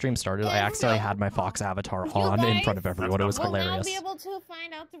 Before the stream started, I accidentally had my Fox avatar on in front of everyone. It was We'll now hilarious. be able to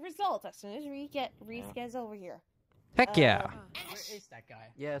find out the result as soon as Reese gets over here. Heck yeah. Where is that guy?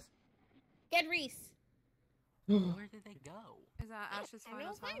 Yes. Get Reese. Where did they go? Is that Ash's I final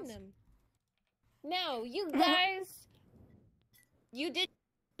don't find house? them. No, you guys. You did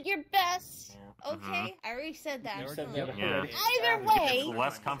your best. Okay, I already said that. Yeah. Either way. It's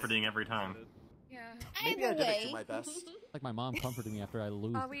less comforting every time. Yeah. Maybe I Either did it way. to my best. Like my mom comforting me after I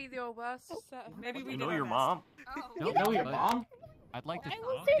lose. Are we your worst? Maybe we You did know our your best. mom? No, know no, your but mom? I'd like to. I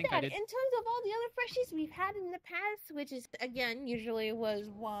will I say think I that did. in terms of all the other freshies we've had in the past, which is again usually was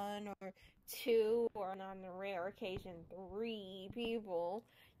 1 or 2, or on the rare occasion 3 people,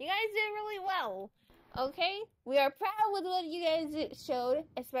 you guys did really well. Okay, we are proud with what you guys showed,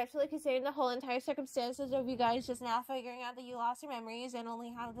 especially considering the whole entire circumstances of you guys just now figuring out that you lost your memories and only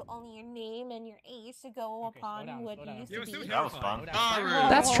have only your name and your age to go upon what you used to be. That was fun.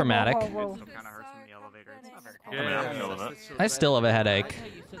 That's traumatic. Still kind of hurts in the elevator. It's not very cool. I still have a headache.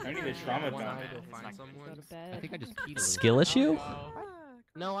 I need a trauma dump. I think I just peed a little. Skill issue?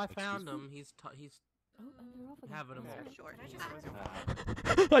 No, I found him. He's having him short.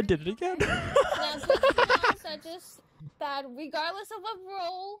 I did it again. Now, just announce that regardless of what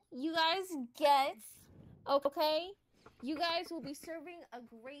role you guys get, okay, you guys will be serving a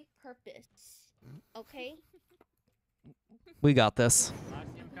great purpose. Okay? We got this.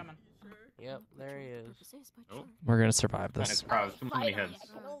 Yep, there he is. We're gonna survive It's this. probably too many heads.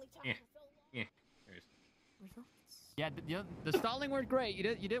 Yeah. Yeah. Yeah, the stalling worked great. You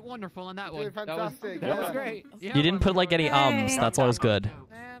did wonderful on that one. did That fantastic, was yeah. great. Yeah, You didn't put like any ums. That's always good.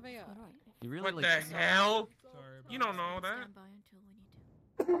 You really What like, the hell? You don't know that.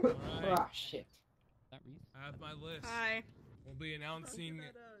 Alright. Ah, shit. I have my list. Hi. We'll be announcing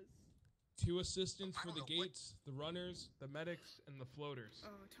 2 assistants for the gates, the runners, the medics, and the floaters. Oh,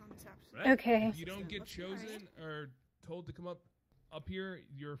 Thomas Right? Okay. If you don't get chosen or told to come up here,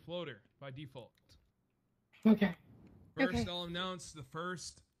 you're a floater by default. Okay. First, Okay. I'll announce the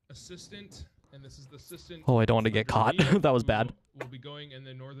first assistant, and this is the assistant. Oh, I don't want to get caught. That was bad. We'll be going in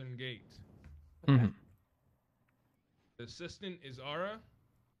the northern gate. Mm-hmm. The assistant is Ara.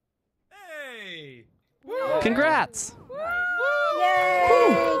 Hey! Congrats!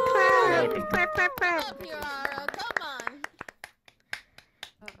 Yay! Clap! Clap here, Ara. Come on.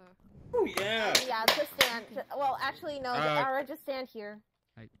 Oh yeah. Yeah, just stand. Well, actually, no. Ara, just stand here.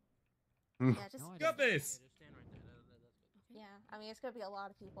 Yeah, just. Got this. Yeah, I mean, it's gonna be a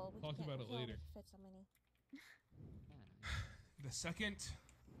lot of people. Talk about it later. Fit so many. The second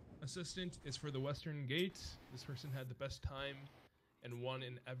assistant is for the western gate. This person had the best time and won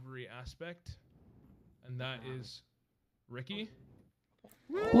in every aspect, and that is Ricky.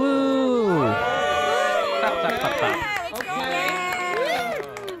 Woo!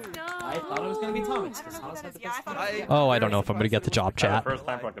 I thought it was gonna be Thomas. Oh, I don't know if I'm gonna get the job, chat. First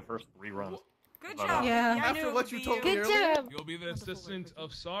time for like the first 3 runs. Good job. Yeah. After what you told me Good earlier. job. You'll be the assistant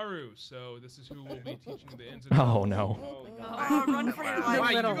of Saru, so this is who will be teaching the ins and outs. Oh no. Run for your life.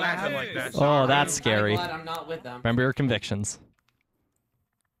 Why you acting like that? Oh, that's scary. I'm glad I'm not with them. Remember your convictions.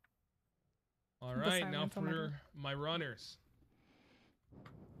 All right, now for my runners.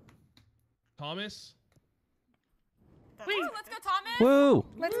 Thomas. Woo, let's go, Thomas. Woo!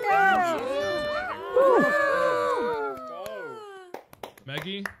 Let's go.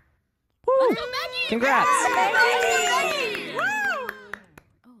 Maggie. Woo! Congrats!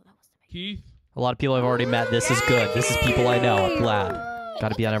 Keith. A lot of people I've already met. This is good. This is people I know. I'm glad. Got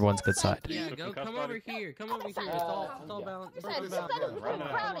to be on everyone's good side. Yeah, go. Come over here. Come over here. It's all balanced. It's all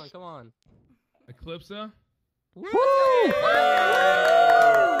balanced. Come on. Eclipsa. Woo!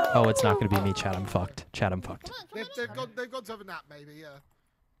 Oh, it's not going to be me, chat. I'm fucked. Chat, I'm fucked. They've gone to have a nap, maybe, yeah.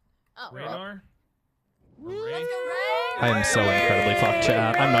 Oh. Raynar. I am so incredibly fucked,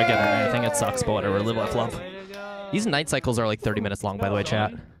 chat. I'm not getting anything. It sucks, but whatever. Live, laugh, love. These night cycles are like 30 minutes long, by the way,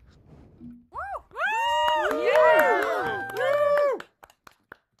 chat.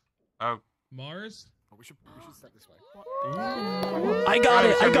 Oh. Mars. Oh, we should step this way. I got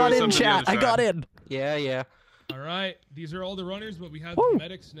it. I got in, chat. I got in. Yeah. All right. These are all the runners, but we have the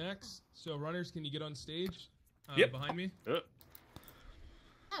medics next. So runners, can you get on stage? Behind me.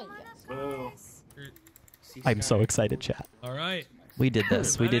 I'm so excited, chat. All right. We did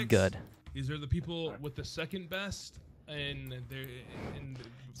this. We did good. These are the people with the second best, and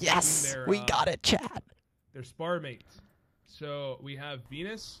Yes, we got it, chat. They're spar mates. So we have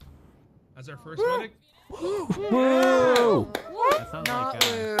Venus as our first medic. Woo! That sounds like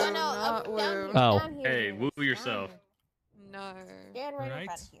Not woo. Oh. Hey, woo yourself. No. Stand right in Right.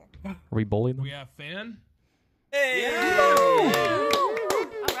 front of here. Are we bullying them? We have Fan.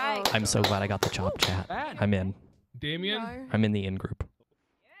 Alright. I'm so glad I got the job, chat. I'm in. Damien. I'm in the in group.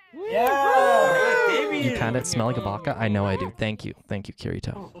 Yeah. You kind of smell like a vodka? I know I do. Thank you. Thank you,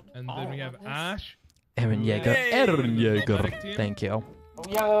 Kirito. And then we have Ash. Aaron Yeager. Aaron Yeager. Thank you.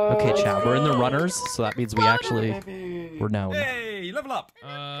 Okay, chat. We're in the runners, so that means we're known. Hey, level up.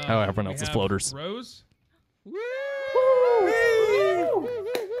 Oh, everyone else is floaters. Rose.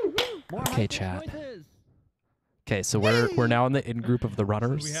 Okay, chat. Okay, so we're now in the in group of the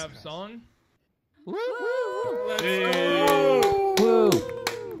runners. We have Song. Woo!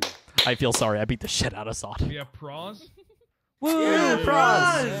 I feel sorry. I beat the shit out of Song. We have Pros. Woo! Yeah,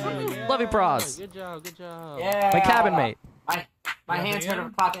 Pros! Love you, Pros. Good job. Good job. Yeah. My cabin mate. My hands hurt of a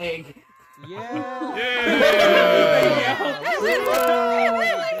cock egg. Yeah.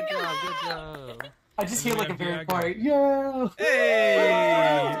 Good job. I just feel like a very quiet. Yeah.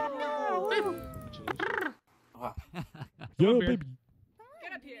 Hey. Yo, baby.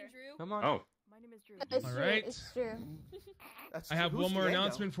 Get up here, Drew. Come on. Oh. My name is Drew. It's All true. right. It's true. I have one more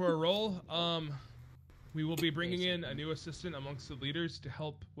announcement for a role. We will be bringing in a new assistant amongst the leaders to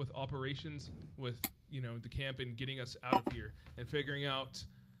help with operations with, the camp and getting us out of here and figuring out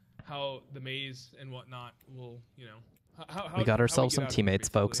how the maze and whatnot will, how We got ourselves how we some get out of teammates,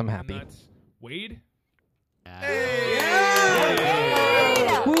 here, folks. I'm basically. happy. And that's Wade.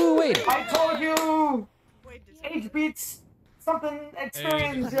 Woo, Wade. I told you. Age beats something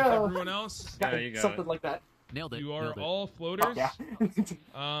experience. And Yeah. everyone else, Yeah, you got something it. like that. Nailed it. you are Nailed it. all floaters. Yeah.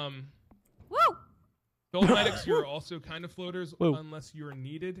 Woo! Gold medics, you're also kind of floaters Woo. unless you're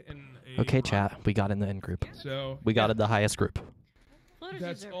needed in a Okay, chat. We got in the in group. So We got in the highest group. Floaters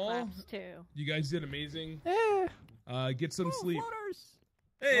That's deserve all. claps, too. you guys did amazing. Get some sleep.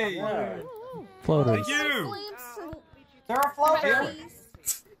 Hey. Yeah. Floaters. You. They're a floater.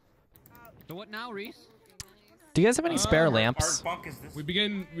 So what now, Reese? Do you guys have any spare Our lamps? bunk is this. We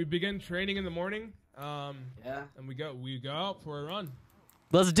begin training in the morning. Yeah. And we go out for a run.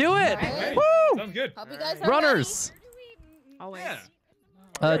 Let's do it. Hey, Woo! sounds good. Hope you guys are Runners. Always. Yeah.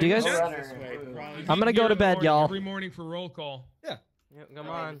 Do you guys? I'm gonna go to bed, y'all. Every morning for roll call. Yeah. Come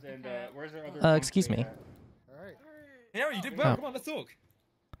on. And, where's our other Excuse me. Yeah, you did well. Oh. Come on, let's talk.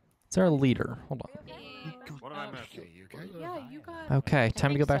 It's our leader. Hold on. What did I miss? Yeah, you got. Okay,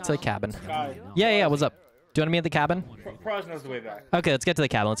 time to go back to the cabin. Sky. Yeah, what's up? Do you want to meet at the cabin? Pros knows the way back. Okay, let's get to the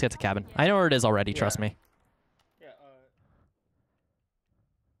cabin. Let's get to the cabin. I know where it is already, trust me.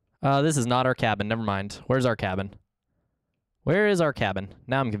 This is not our cabin. Never mind. Where's our cabin? Where is our cabin?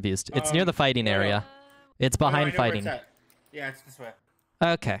 Now I'm confused. It's near the fighting area. It's behind fighting. Yeah, it's this way.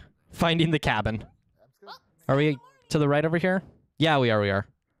 Okay. Finding the cabin. Are we to the right over here? Yeah, we are.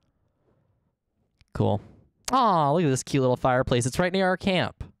 Cool. Aw, look at this cute little fireplace. It's right near our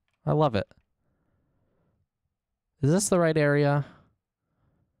camp. I love it. Is this the right area?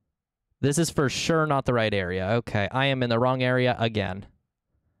 This is for sure not the right area. Okay, I am in the wrong area again.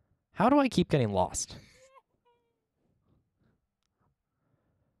 How do I keep getting lost?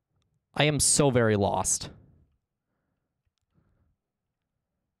 I am so very lost.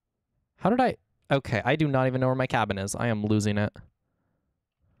 How did I... Okay, I do not even know where my cabin is. I am losing it.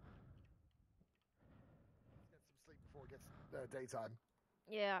 Daytime.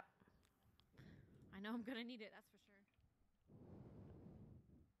 Yeah. I know I'm gonna need it, that's for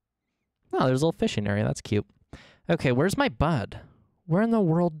sure. Oh, there's a little fishing area. That's cute. Okay, where's my bud? Where in the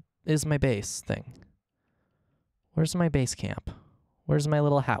world is my base thing? Where's my base camp? Where's my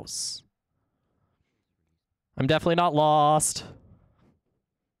little house? I'm definitely not lost.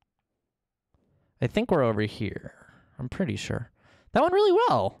 I think we're over here. I'm pretty sure. That went really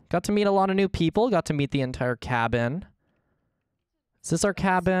well. Got to meet a lot of new people. Got to meet the entire cabin. Is this our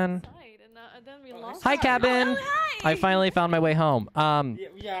cabin? Hi, cabin. Oh, hi. I finally found my way home.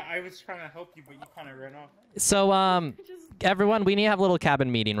 Yeah, I was trying to help you, but you kind of ran off. So, everyone, we need to have a little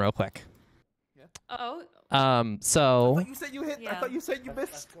cabin meeting real quick. Oh. So. You said you hit. I thought you said you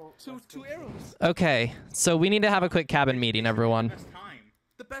missed two arrows. Okay, so we need to have a quick cabin meeting, everyone.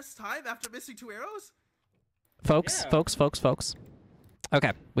 The best time after missing 2 arrows? Folks.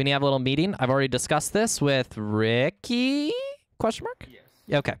 Okay, we need to have a little meeting. I've already discussed this with Ricky? Question mark?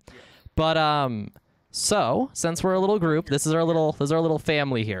 Yes. Okay. But so since we're a little group, this is our little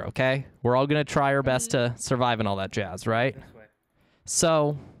family here, okay? We're all gonna try our best to survive and all that jazz, right?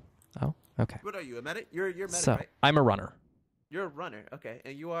 So okay. What are you, a medic? You're a medic, So right? I'm a runner. You're a runner, okay.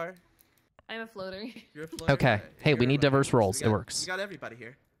 And you are? I'm a floater. You're a floater? Okay. Hey, we need diverse roles. It works. We got everybody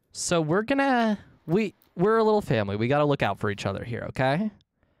here. So we're gonna we're a little family. We gotta look out for each other here, okay?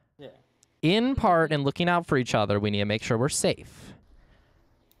 Yeah. In part, in looking out for each other, we need to make sure we're safe.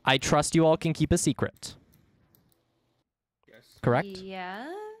 I trust you all can keep a secret. Yes. Correct?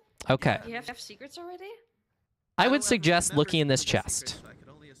 Yeah. Okay. You have secrets already? I would suggest looking in this chest. I can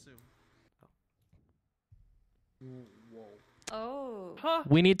only assume. Oh.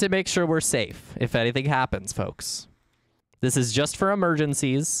 We need to make sure we're safe if anything happens, folks. This is just for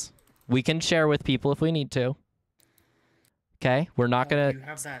emergencies. We can share with people if we need to. Okay? We're not gonna... Do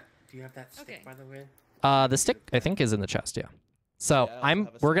you have that stick, by the way? The stick, I think, is in the chest, yeah. So,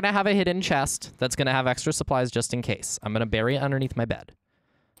 we're gonna have a hidden chest that's gonna have extra supplies just in case. I'm gonna bury it underneath my bed.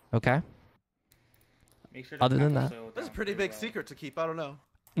 Okay? Make sure to Other than pack that... the soil That's a down pretty pretty big well. secret to keep. I don't know.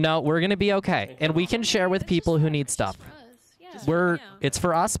 No, we're gonna be okay. And we can share with people who need stuff. It's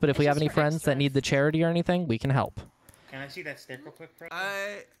for us, but if we have any friends that need the charity or anything, we can help. Can I see that stick real quick, bro?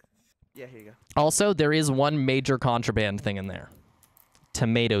 Yeah, here you go. Also, there is one major contraband thing in there.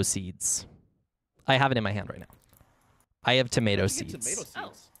 Tomato seeds. I have it in my hand right now. I have tomato seeds. Tomato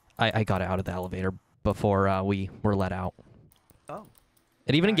seeds. I got it out of the elevator before we were let out. Oh.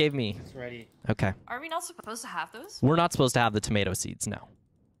 It even gave me... It's ready. Okay. Are we not supposed to have those? We're not supposed to have the tomato seeds, no.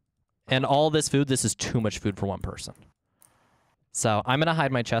 And all this food, this is too much food for one person. So I'm going to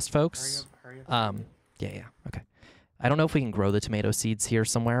hide my chest, folks. Hurry up. Yeah, okay. I don't know if we can grow the tomato seeds here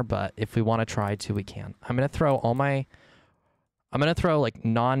somewhere, but if we want to try to, we can. I'm going to throw all my... I'm going to throw, like,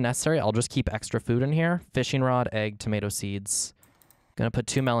 non-necessary. I'll just keep extra food in here. Fishing rod, egg, tomato seeds. Going to put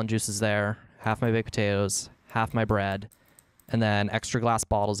 2 melon juices there, half my baked potatoes, half my bread, and then extra glass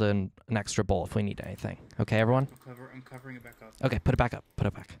bottles in an extra bowl if we need anything. Okay, everyone? I'm covering it back up. Okay, put it back up. Put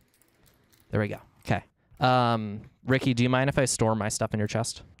it back. There we go. Okay. Ricky, do you mind if I store my stuff in your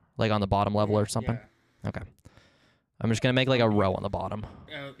chest? Like on the bottom level or something? Yeah. Okay. I'm just going to make like a row on the bottom.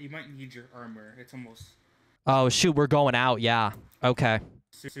 You might need your armor. It's almost... Oh, shoot, we're going out. Yeah. Okay.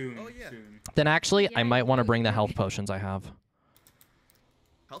 Soon. Oh, yeah. Soon. Then actually, I might want to bring the health potions I have.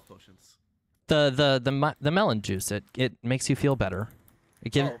 Health potions. The melon juice. It makes you feel better.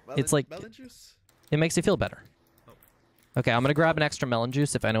 It's like melon juice? it makes you feel better. Okay, I'm gonna grab an extra melon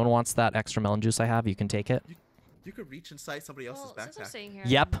juice. If anyone wants that extra melon juice I have, you can take it. You could reach inside somebody else's backpack.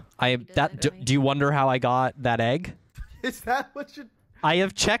 Yep. Do you wonder how I got that egg? Is that what you? I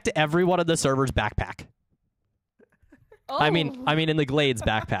have checked every one of the server's backpack. Oh. I mean in the Glades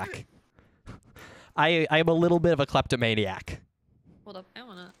backpack. I am a little bit of a kleptomaniac. Hold up, I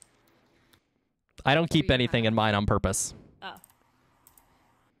wanna. I don't keep anything in mine on purpose. Oh.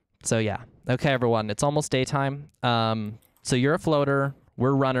 So yeah. Okay, everyone. It's almost daytime. So you're a floater.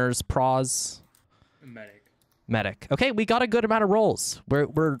 We're runners. Pros. Medic. Okay, we got a good amount of roles.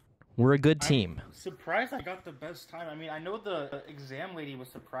 We're a good team. I'm surprised I got the best time. I mean, I know the exam lady was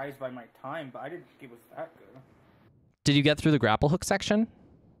surprised by my time, but I didn't think it was that good. Did you get through the grapple hook section?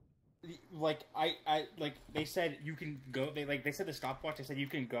 Like I like they said you can go. They said the stopwatch. They said you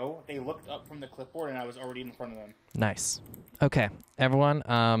can go. They looked up from the clipboard and I was already in front of them. Nice. Okay, everyone.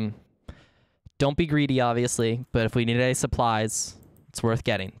 Don't be greedy, obviously. But if we need any supplies, it's worth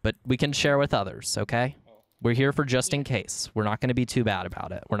getting. But we can share with others. Okay. We're here for just in case. We're not going to be too bad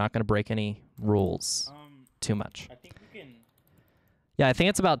about it. We're not going to break any rules too much. I think we can. Yeah, I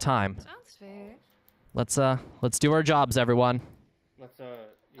think it's about time. Sounds fair. Let's do our jobs, everyone. Let's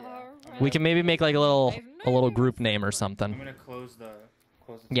We can maybe make like a little group name or something. I'm gonna close the.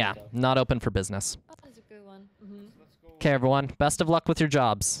 Yeah, not open for business. Oh, that's a good one. Okay, everyone. Best of luck with your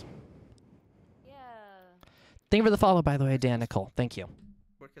jobs. Yeah. Thank you for the follow, by the way, Dan Nicole. Thank you.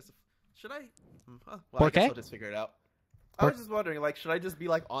 Should I? Well, I Porque? guess I'll just figure it out. I was just wondering, like, should I just be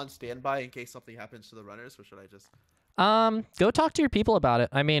like on standby in case something happens to the runners, or should I just? Go talk to your people about it.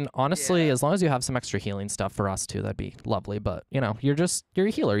 I mean, honestly, as long as you have some extra healing stuff for us too, that'd be lovely. But you know, you're a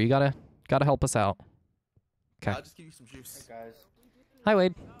healer. You gotta help us out. Okay. I'll just give you some juice. Hey guys. Hi,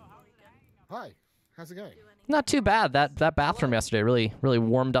 Wade. Hi. How's it going? Not too bad. That bathroom yesterday really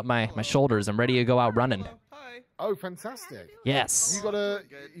warmed up my shoulders. I'm ready to go out running. Oh, fantastic. Yes.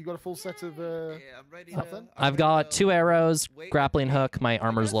 You got a full set of stuff then? I've got 2 arrows, grappling hook. My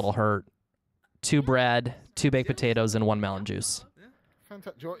armor's a little hurt. 2 bread, 2 baked potatoes, and 1 melon juice.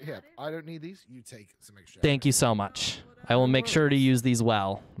 Fantastic. Here, I don't need these. You take some extra. Thank you so much. I will make sure to use these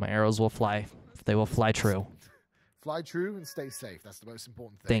well. My arrows will fly. They will fly true. Fly true and stay safe. That's the most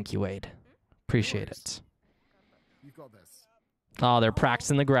important thing. Thank you, Wade. Appreciate it. You've got this. Oh, they're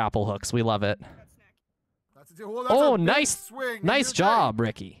practicing the grapple hooks. We love it. That's Oh, a big nice, swing. nice job,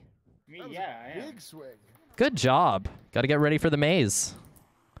 Ricky. Yeah, I am. Big swing. Good job. Got to get ready for the maze.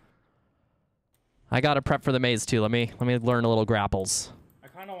 I got to prep for the maze too. Let me learn a little grapples. I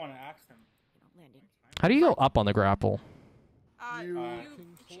kind of want to ask them. How do you go up on the grapple? You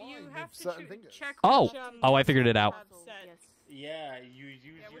have to check. Oh, which, I figured it out. Yeah, you use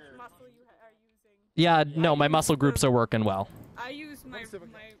your. Which muscle you are using. Yeah, no, my muscle groups are working well. I use my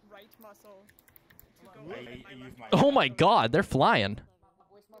right muscle. Oh my God, they're flying.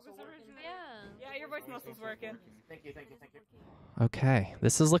 Yeah, your voice muscle's working. Thank you. Okay,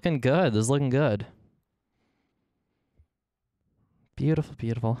 this is looking good. This is looking good. Beautiful,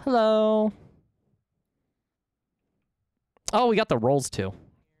 beautiful. Hello. Oh, we got the rolls too.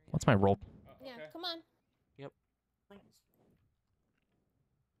 What's my roll? Yeah, come on. Yep.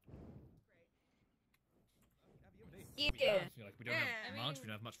 Yeah. Like we don't have much, we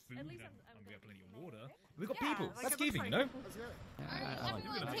don't have much food, we have plenty of water. We've got people. like That's it looks giving, like- no?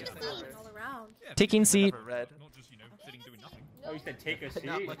 Take a seat. All around. Taking seat. Not just, sitting doing nothing. Oh, you said take a seat.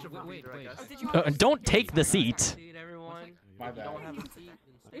 Not much of a Wait. leader, I guess. Oh, did you want Don't take the seat. Seat, everyone. My If you bad. don't have a seat,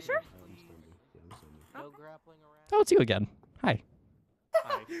 Are you sure? Go grappling around. Oh, it's you again. Hi.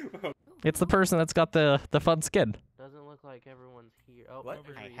 It's the person that's got the fun skin. Doesn't look like everyone's here. Oh, What?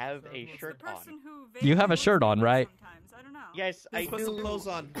 over I here. have So a it's shirt the on. person who You have a vaguely shirt on, looks right? sometimes. I don't know. Yes, I Please put do. some clothes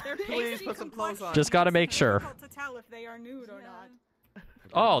on. Their Please pasty put some clothes on. Just gotta make sure. Difficult to tell if they are nude or not.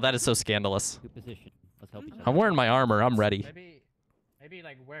 Oh, that is so scandalous. Good position. Let's help each other. I'm wearing my armor. I'm ready. Maybe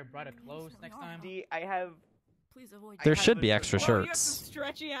like wear brighter clothes next time. See, I have. Please avoid. There should be extra Oh, you have shirts. some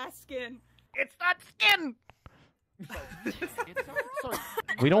stretchy ass skin. It's not skin.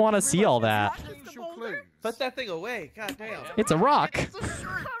 We don't want to see all that. Put that thing away. God damn. It's a rock.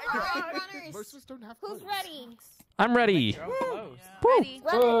 Most of us don't have Who's clothes. ready? I'm ready. Ready.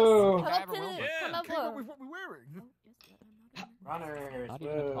 Oh. Come up to the, come up Okay, what here. we wearing? Runners. Not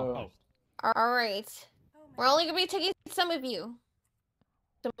even a top. All right. We're only gonna be taking some of you.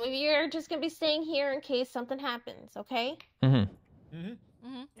 Some of you are just gonna be staying here in case something happens. Okay?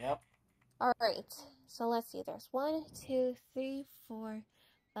 Yep. All right. So let's see. There's 1, 2, 3, 4.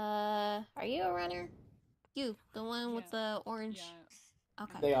 Are you a runner? You, the one with the orange.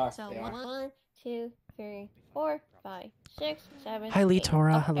 Okay. They are, So they are. 1, 2, 3, 4, 5, 6, 7. Hi, Lee 8.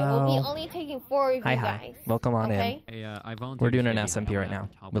 Tora. Okay, Hello. We'll be only taking 4 of Hi, you hi. guys. Welcome on okay? in. Hey, I volunteered. We're doing to an stay SMP behind right now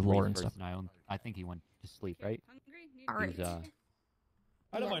help with Reese lore and first, stuff. I think he went to sleep, right? Alright.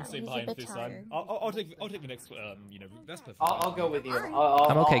 I don't Yeah, mind staying he's a behind bit this time. tired. I'll take the next. That's perfect. I'll go with you.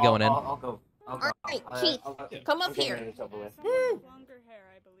 I'm okay going in. I'll go. Alright, Keith, come up here.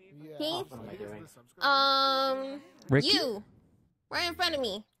 Keith, What am I doing? Ricky? you, right in front of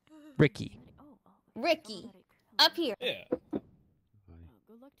me. Ricky. Ricky, up here. Yeah.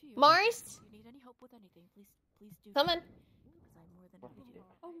 Mars, If you need any help with anything, please do. come on.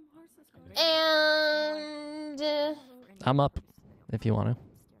 Oh, Mars is And I'm up if you want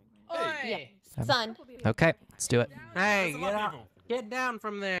yeah, Sun. to. Okay, let's do it. Hey, get down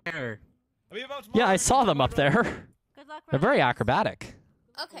from there. Yeah, I saw them up there. They're very acrobatic.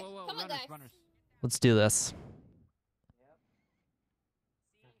 Okay, come on, guys. Let's do this.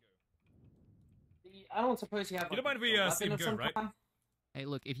 I don't suppose you have. You don't mind if we see him go, right? Hey,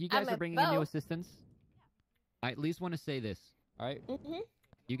 look, if you guys I'm are a bringing in new bow. assistants, I at least want to say this, all right?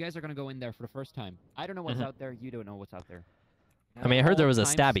 You guys are gonna go in there for the first time. I don't know what's out there. You don't know what's out there. I mean, I heard there was a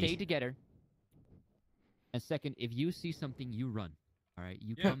Time, stabby. Stay together. And second, if you see something, you run. All right,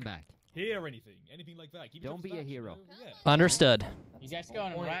 you Yeah. come back. Hear anything like that. Keep Don't be a hero. Understood. You guys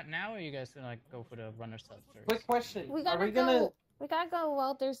going right now, or you guys gonna go for the runner stuff first? Quick question. We Are gotta we go. gonna? We gotta go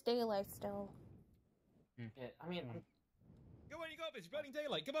while there's daylight still. Yeah, I mean, Go on, you got this. It's burning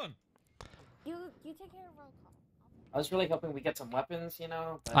daylight. Come on. You take care of roll call. I was really hoping we get some weapons, you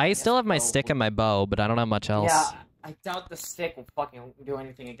know. But I guess still have my we'll- stick and my bow, but I don't have much else. Yeah, I doubt the stick will fucking do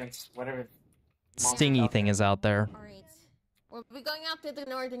anything against whatever. Stingy thing is out there. Alright. We'll be going out through the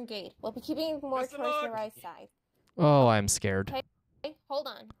northern gate. We'll be keeping more Best of towards the luck. right side. Oh, I'm scared. Okay, hold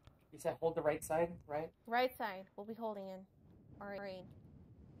on. You said hold the right side, right? Right side. We'll be holding in. Alright.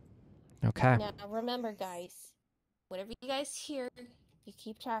 Okay. Now, remember, guys. Whatever you guys hear, you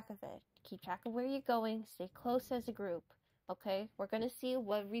keep track of it. Keep track of where you're going. Stay close as a group. Okay? We're gonna see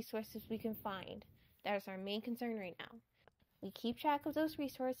what resources we can find. That is our main concern right now. We keep track of those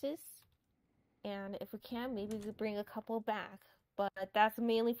resources. And if we can, maybe we bring a couple back. But that's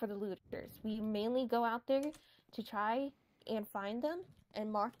mainly for the looters. We mainly go out there to try and find them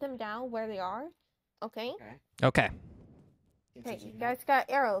and mark them down where they are. Okay? Okay. Okay, you guys got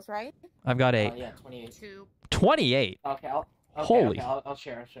arrows, right? I've got 8. Yeah, 28. 28? Okay, Holy. I'll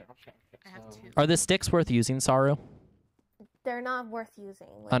share. I have two. Are the sticks worth using, Saru? They're not worth using.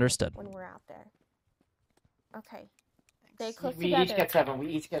 Understood. When we're out there. Okay. Stay close We together. each get 7. We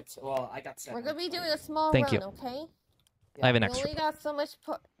each get. Well, I got 7. We're gonna be doing a small Thank run, you. okay? I have an We extra. only got so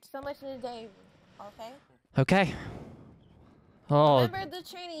much in a day, okay? Okay. Oh, Remember the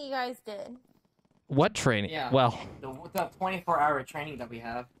training you guys did? what training? Yeah. Well, the 24-hour training that we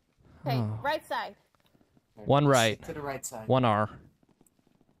have. Okay, Oh. right side. one right. To the right side. 1 R.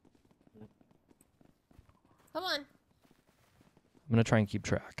 Come on. I'm gonna try and keep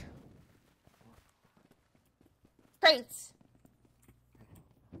track. Crates.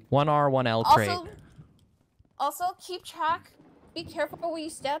 1 R, 1 L crate. Also keep track. Be careful where you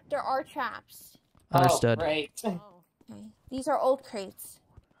step. There are traps. Understood. Oh, great. Okay. These are old crates.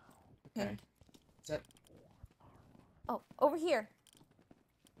 Okay. Oh, over here.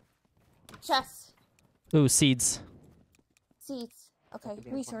 Chests. Ooh, seeds. Seeds. Okay,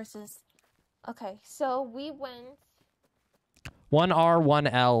 resources. Okay, so we went. 1 R, 1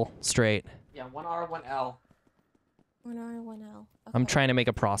 L straight. Yeah, 1 R, 1 L. 1 R, 1 L. Okay. I'm trying to make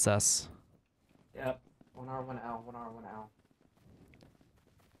a process. Yep. 1 R, 1 L. 1 R, 1 L.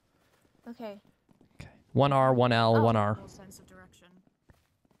 Okay, 1 R, 1 L, 1 R. Sense of direction.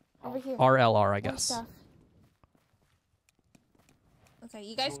 over here. RLR, I More guess. stuff. Okay,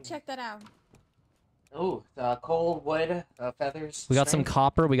 you guys check that out. Ooh, the coal, wood, feathers. We got some string,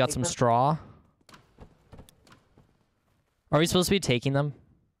 copper. We got some paper. straw. Are we supposed to be taking them?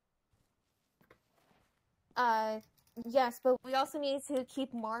 Yes, but we also need to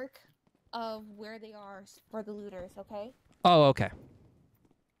keep mark of where they are for the looters, okay? Oh, okay.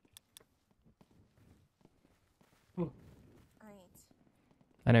 Alright.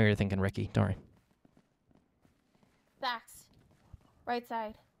 I know you're thinking, Ricky. Don't worry. Backs. Right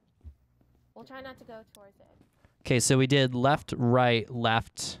side. We'll try not to go towards it. Okay, so we did left, right,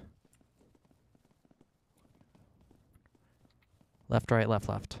 left. Left, right, left,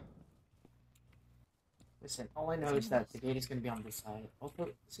 left. Listen, all I know is that the gate is going to be on this side. Also,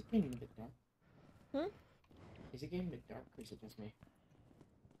 is it getting a bit dark? Is it getting a bit dark, or is it just me?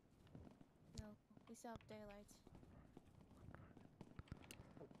 No, we still have daylight.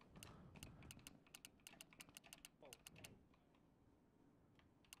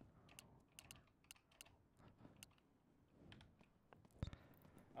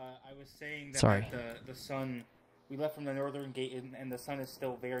 I was saying that Sorry. the sun, we left from the northern gate, and the sun is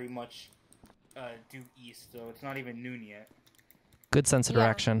still very much due east, so it's not even noon yet. Good sense of Yeah.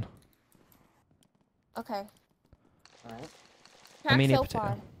 direction. Okay. Alright. Track mean, so potato.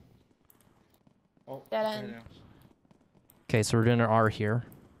 far. Oh, Dead end. Okay, so we're doing an R here.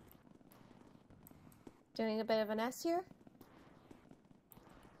 Doing a bit of an S here.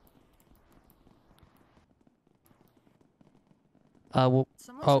 Well,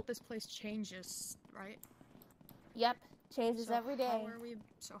 Someone oh, said this place changes, right? Yep. Changes every day.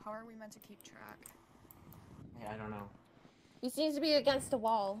 How are we meant to keep track? Yeah, I don't know. He seems to be against a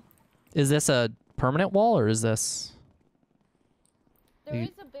wall. is this a permanent wall or is this? There You-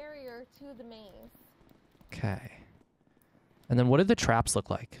 is a barrier to the maze. Okay. And then what do the traps look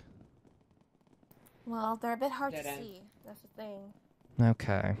like? Well, they're a bit hard Dead to end. see. That's the thing.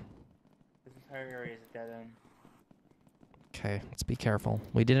 Okay. This entire area is a dead end. Okay, let's be careful.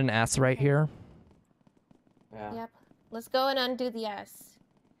 We did an S right here. Yeah. Yep. Let's go and undo the S.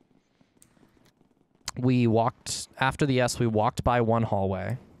 We walked, after the S, we walked by one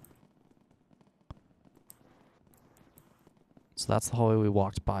hallway. So that's the hallway we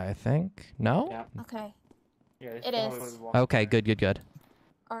walked by, I think. No? Yeah. Okay. Yeah, this It is the is. hallway we walked Okay, by. good, good, good.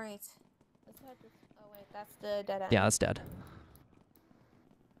 All right. Let's head this. Oh wait, that's the dead end. Yeah, that's dead.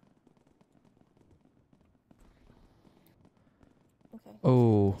 Okay.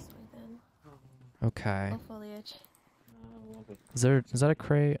 Oh. This way then. Okay. No foliage. Is that a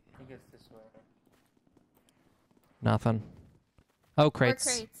crate? I think it's this way. Nothing. Oh, More crates.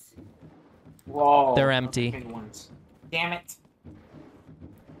 crates. Whoa. They're those are empty. good ones. Damn it.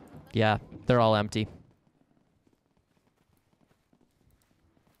 Yeah, they're all empty.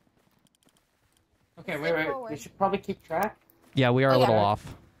 Okay, wait. forward. We should probably keep track. Yeah, we are a Oh, little yeah.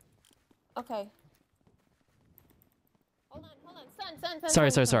 off. Okay. Hold on.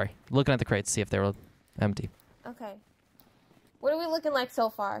 Sun. Sorry. Looking at the crates, see if they were empty. Okay. What are we looking like so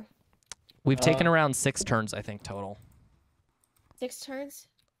far? We've taken around 6 turns, I think, total. 6 turns?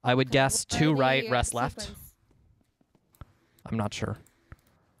 I would guess What are 2 the right, rest left. sequence? I'm not sure.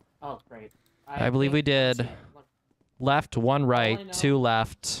 Oh, great. I believe we did left, 1 I right, know- 2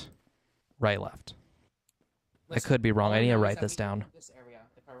 left, right, left. I could be wrong. I need to write this down. This area,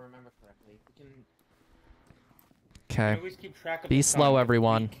 if I remember correctly. We can... Okay. We always keep track of Be the slow, sun.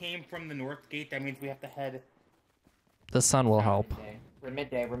 everyone. If we came from the north gate, that means we have to head The sun will help.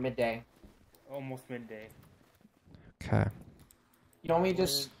 Midday. We're midday. almost midday. Okay. You know, we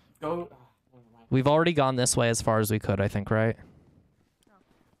just go... We've already gone this way as far as we could, I think, right?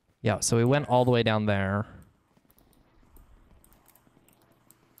 Yeah, so we went all the way down there.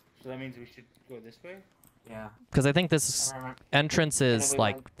 So that means we should go this way? Yeah. Because I think this entrance is, we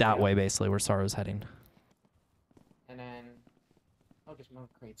like, went- that way, basically, where Sorrow's heading. And then... Oh, there's more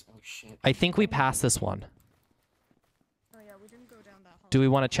crates. Oh, shit. I think we passed this one. Oh yeah, we didn't go down that hall. Do we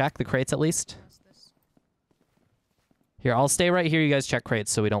want to check the crates at least? Here, I'll stay right here. You guys check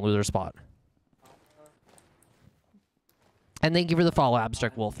crates so we don't lose our spot. And thank you for the follow,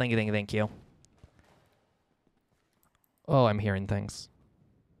 Abstract Wolf. Thank you. Oh, I'm hearing things.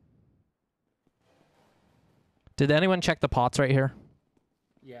 Did anyone check the pots right here?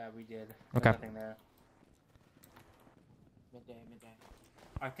 Yeah, we did. Okay. Nothing there. Midday.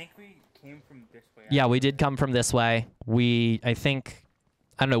 I think we came from this way. Yeah, we did come from this way. I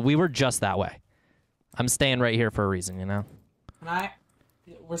don't know, we were just that way. I'm staying right here for a reason, you know? Can I...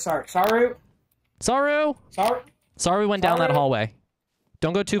 We're sorry. Saru? Saru! Saru went down that Saru? hallway.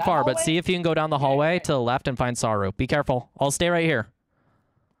 Don't go too That far, but hallway? see if you can go down the hallway to the left and find Saru. Be careful. I'll stay right here.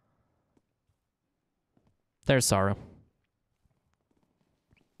 There's Saru.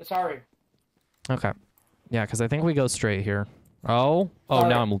 Sorry. Okay. Yeah, because I think we go straight here. Oh, Saru.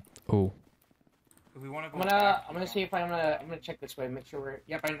 now I'm... Ooh. We want to I'm gonna see if I'm gonna check this way. Make sure we're...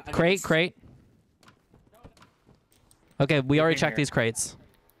 Yep, I know Crate. Okay, we already in checked here. these crates.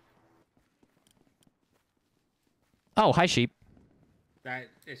 Oh, hi, sheep. That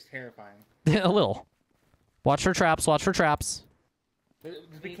is terrifying. A little. Watch for traps.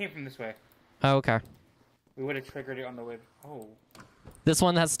 We came from this way. Oh, okay. We would have triggered it on the way. Oh. This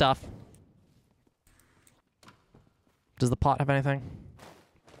one has stuff. Does the pot have anything?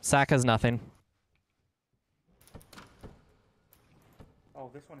 Sack has nothing. Oh,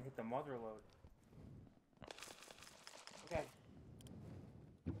 this one hit the mother load. Okay.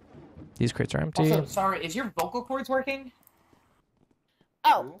 These crates are empty. Also, sorry, is your vocal cords working?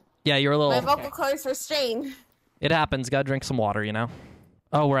 Oh, Yeah, you're a little... my vocal cords were strained. It happens. Gotta drink some water, you know?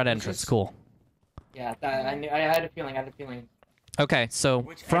 Oh, we're at entrance. Cool. Yeah, I had a feeling. Okay, so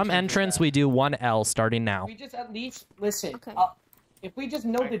from entrance, we do 1L starting now. If we just at least listen. If we just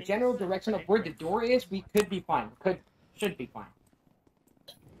know the general direction of where the door is, we could be fine. Should be fine.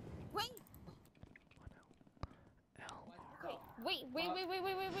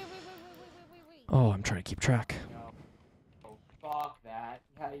 Oh, I'm trying to keep track. Oh, fuck that.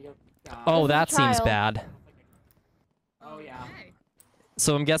 Yeah, you, Oh, that This is a seems trial. bad. Oh, yeah.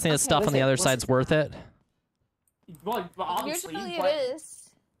 So I'm guessing the stuff on the other side's worth it. Well, obviously, Usually but, it is.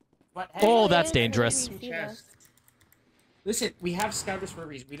 but Oh, hey, that's dangerous. Listen, we have scouters for a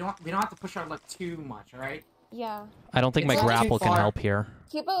reason. We don't have to push our luck too much, all right? Yeah. I don't think my It's not too grapple can far. help here.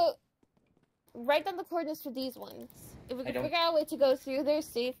 Keep a... Write down the coordinates for these ones. If we I can don't- figure out a way to go through there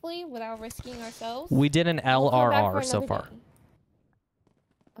safely without risking ourselves. We did an we'll come back for LRR so another far. day.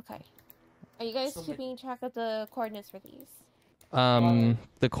 Okay. Are you guys keeping track of the coordinates for these?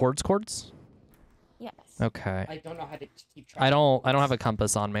 The chords? Yes. Okay. I don't know how to keep track. I don't have a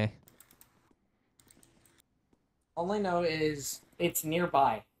compass on me. All I know is it's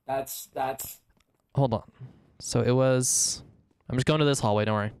nearby. That's. Hold on. So it was... I'm just going to this hallway,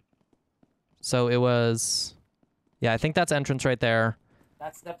 don't worry. So it was... Yeah, I think that's entrance right there.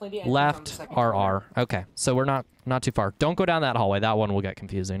 That's definitely the entrance on the Left, second floor. RR. Okay, so we're not too far. Don't go down that hallway. That one will get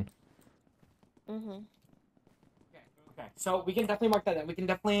confusing. Mm-hmm. Okay, so we can definitely mark that. We can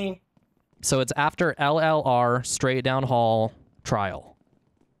definitely. So it's after LLR, straight down hall, trial.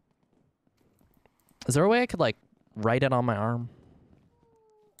 Is there a way I could, like, write it on my arm?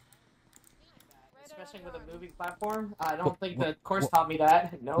 Especially with a moving platform, I don't think the course taught me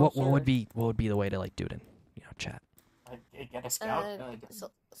that. No, What sir. would be the way to, like, do it in, chat? Get a scout.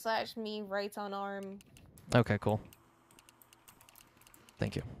 Slash me writes on arm. Okay, cool.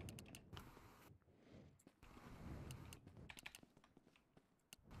 Thank you.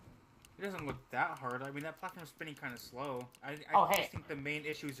 It doesn't look that hard. I mean, that platform's spinning kind of slow. I Oh, just hey. think the main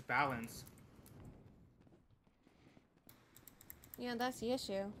issue is balance. Yeah, that's the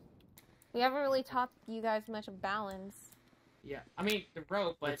issue. We haven't really taught you guys much of balance. Yeah, I mean the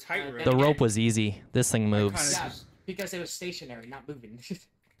rope, but tightrope. The rope was easy. This thing moves. Yeah, because it was stationary, not moving.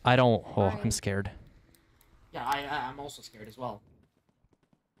 I don't... Oh, I'm scared. Yeah, I'm also scared as well.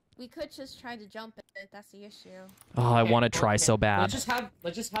 We could just try to jump it. That's the issue. Oh, I Okay, want to try so bad.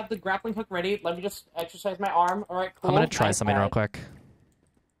 Let's just have the grappling hook ready. Let me just exercise my arm. All right, cool. I'm gonna try Nice, something real alright. quick.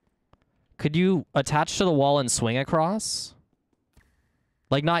 Could you attach to the wall and swing across?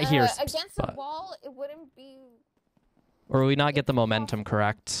 Like, not here, Against the but... wall, it wouldn't be... Or will we not get the momentum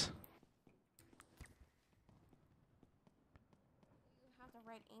correct? You have the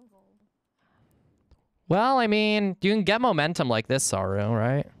right angle. Well, I mean, you can get momentum like this, Saru,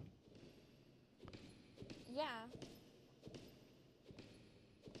 right? Yeah.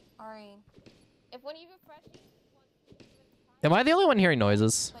 Alright. If one of you refreshes... Am I the only one hearing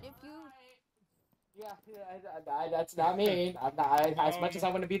noises? But if you... Yeah, that's not me. I'm not. As much as I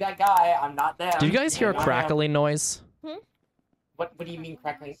want to be that guy, I'm not them. Did you guys hear a I am- crackling noise? What do you mean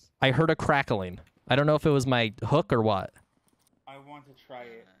crackling? I heard a crackling. I don't know if it was my hook or what. I want to try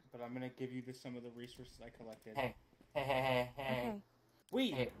it, but I'm gonna give you some of the resources I collected. Hey. Okay.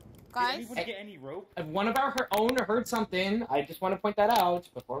 Wait, Hey. did Guys? anybody get any rope? If one of our own heard something, I just want to point that out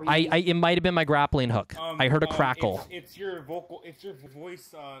before we. It might have been my grappling hook. I heard a crackle. It's your vocal. It's your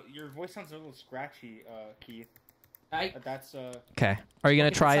voice. Your voice sounds a little scratchy, Keith. That's Okay. Are you gonna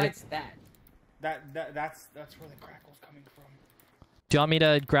try it? Besides that. That's where the crackle's coming from. Do you want me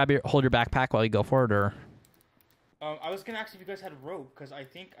to hold your backpack while you go for it, or? I was gonna ask if you guys had rope, because I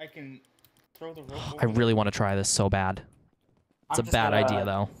think I can throw the rope. I really want to try this so bad. It's I'm a just bad gonna- idea,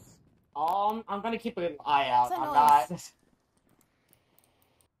 though. I'm gonna keep an eye out. It's a I'm noise. not.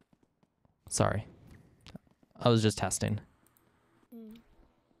 Sorry. I was just testing.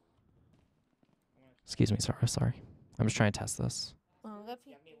 Excuse me, sorry. I'm just trying to test this. Oh, that's...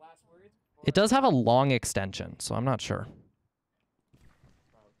 It does have a long extension, so I'm not sure.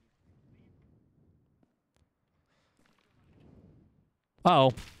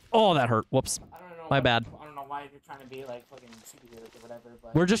 Uh-oh. Oh, that hurt. Whoops. My bad. I don't know why you're trying to be like fucking superheroes or whatever,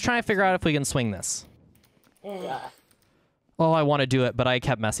 but. We're just trying to figure out if we can swing this. Yeah. Oh, I want to do it, but I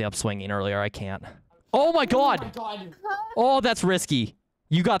kept messing up swinging earlier. I can't. Oh my god! Oh, that's risky.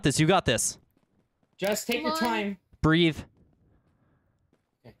 You got this. You got this. Just take your time. Breathe.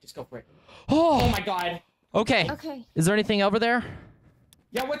 Okay, just go for it. Oh, my god. Okay. Okay. Is there anything over there?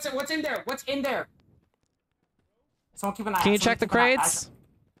 Yeah, what's in there? What's in there? Someone keep an eye out. Can you Someone check the keep an eye out. crates?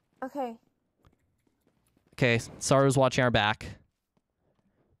 Okay. Okay, Saru's watching our back.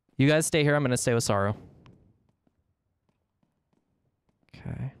 You guys stay here. I'm gonna stay with Saru.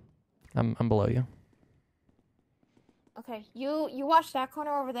 Okay. I'm below you. Okay. You watch that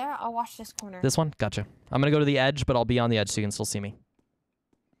corner over there. I'll watch this corner. This one? Gotcha. I'm gonna go to the edge, but I'll be on the edge so you can still see me.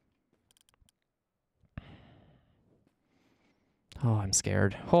 Oh, I'm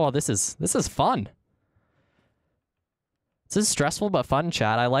scared. Oh, this is fun. This is stressful but fun,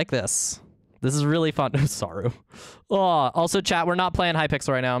 chat. I like this. This is really fun. Saru. Oh, also, chat, we're not playing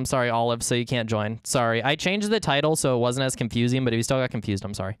Hypixel right now. I'm sorry, Olive, so you can't join. Sorry. I changed the title so it wasn't as confusing, but if you still got confused,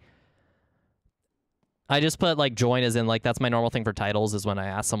 I'm sorry. I just put, like, join as in, like, that's my normal thing for titles is when I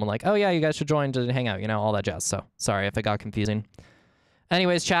ask someone, like, oh, yeah, you guys should join to hang out, you know, all that jazz. So, sorry if it got confusing.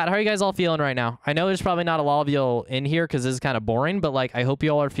 Anyways, chat, how are you guys all feeling right now? I know there's probably not a lot of you in here because this is kind of boring, but, like, I hope you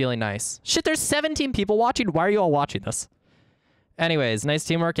all are feeling nice. Shit, there's 17 people watching. Why are you all watching this? Anyways, nice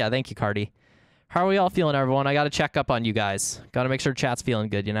teamwork. Yeah, thank you, Cardi. How are we all feeling, everyone? I got to check up on you guys. Got to make sure chat's feeling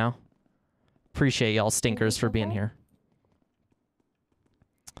good, you know? Appreciate y'all stinkers for being here.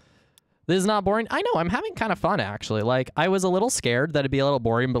 This is not boring. I know, I'm having kind of fun, actually. Like, I was a little scared that it'd be a little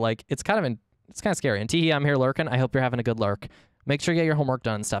boring, but, like, it's kind of scary. And Teehee, I'm here lurking. I hope you're having a good lurk. Make sure you get your homework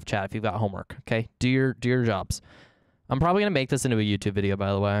done and stuff, chat, if you've got homework, okay? Do your jobs. I'm probably going to make this into a YouTube video,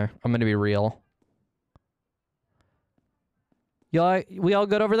 by the way. I'm going to be real. Y'all, we all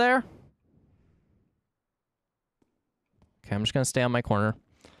good over there? Okay, I'm just going to stay on my corner.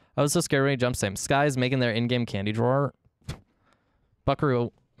 I was so scared when he jumped Sam. Skye's making their in-game candy drawer.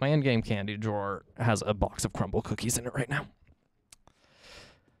 Buckaroo, my in-game candy drawer has a box of crumble cookies in it right now.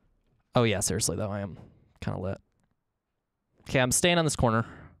 Oh, yeah, seriously, though. I am kind of lit. Okay, I'm staying on this corner.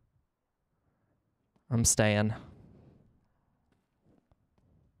 I'm staying.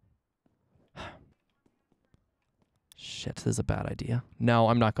 Shit, this is a bad idea. No,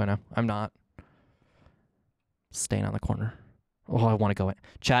 I'm not gonna. I'm not. Staying on the corner. Oh, I want to go in.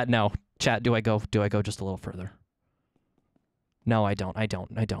 Chat, no. Chat, do I go just a little further? No, I don't. I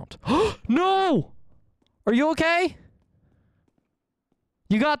don't. No! Are you okay?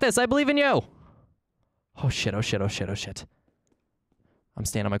 You got this. I believe in you. Oh, shit. Oh, shit. Oh, shit. Oh, shit. I'm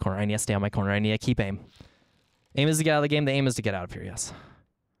staying on my corner. I need to stay on my corner. I need to keep aim. Aim is to get out of the game. The aim is to get out of here, yes.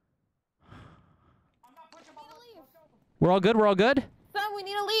 We're all good? We're all good? Son, we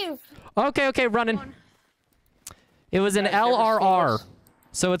need to leave. Okay, running. It was an LRR.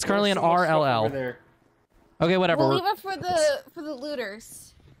 So it's currently an RLL. Okay, whatever. We'll leave it for the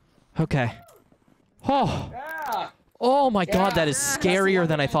looters. Okay. Oh. Yeah. Oh my god, that is scarier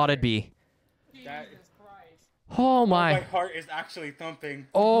than I thought it'd be. Oh my. My heart is actually thumping.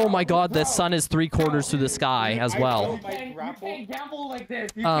 Oh my god, the sun is 3/4 through the sky as well. You can't gamble like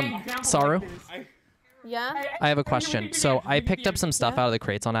this. Saru? Yeah? I have a question. So I picked up some stuff out of the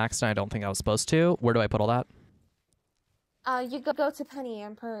crates on accident. I don't think I was supposed to. Where do I put all that? You go to Penny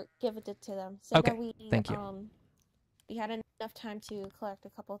and give it to them. So Okay, thank you. We had enough time to collect a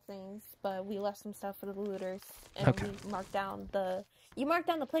couple things, but we left some stuff for the looters, and Okay. we marked down the. You marked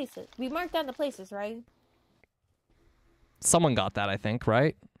down the places. We marked down the places, right? Someone got that, I think,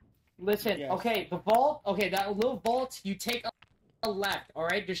 right? Listen, okay, the vault, that little vault, you take a left,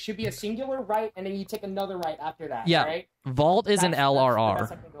 alright? There should be a singular right, and then you take another right after that, Yeah. alright? Vault is an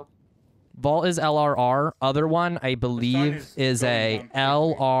LRR. Vault is LRR. Other one, I believe, is a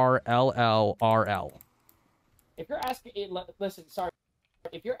LRLLRL. If you're asking, listen, sorry.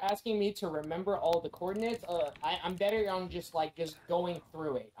 If you're asking me to remember all the coordinates, I'm better on just going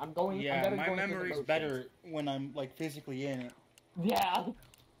through it. I'm Yeah, better my going through the memory's motions. better when I'm like physically in it. Yeah.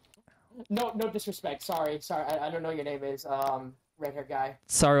 No disrespect. Sorry. I don't know what your name is. Red-haired guy.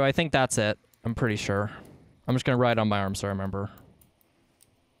 Sorry, I think that's it. I'm pretty sure. I'm just gonna write it on my arm so I remember.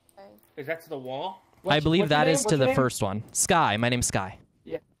 Is that to the wall? I believe that is to the name? first one. Skye. My name's Skye.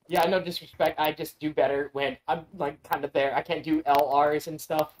 Yeah, no disrespect. I just do better when I'm like kind of there. I can't do LRs and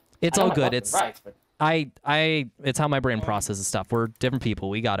stuff. It's I know all my good. left and It's right, but it's how my brain processes stuff. We're different people.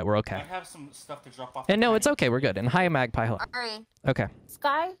 We got it. We're I okay. have some stuff to drop off. And no, it's okay. We're good. And hi, Magpie. Hello. Alright. Okay.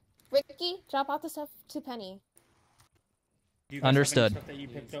 Sky, Ricky, drop off the stuff to Penny. Do you guys Understood. Have any stuff that you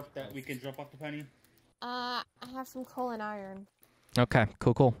picked up that we can drop off to Penny? I have some coal and iron. Okay.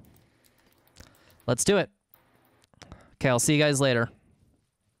 Cool. Let's do it. Okay, I'll see you guys later.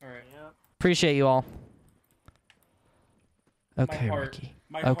 Alright. Appreciate you all. Okay, Ricky.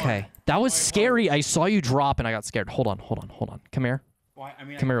 Okay. That was scary. I saw you drop and I got scared. Hold on. Come here. Well, I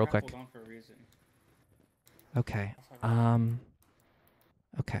mean, Come I here real grappled quick. on for a reason. Okay.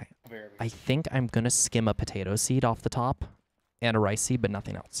 Okay. I think I'm gonna skim a potato seed off the top and a rice seed, but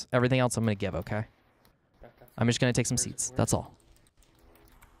nothing else. Everything else I'm gonna give, okay? I'm just gonna take some seeds. That's all.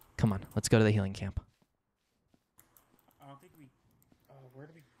 Come on, let's go to the healing camp. I don't think we. Where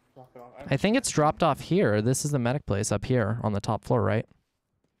do we drop it off? I think it's dropped off here. This is the medic place up here on the top floor, right?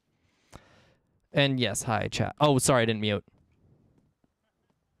 And yes, hi, chat. Oh, sorry, I didn't mute.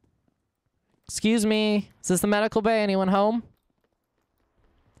 Excuse me. Is this the medical bay? Anyone home?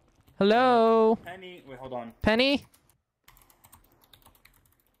 Hello? Penny, wait, hold on. Penny?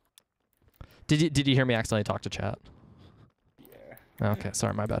 Did you hear me accidentally talk to chat? Okay,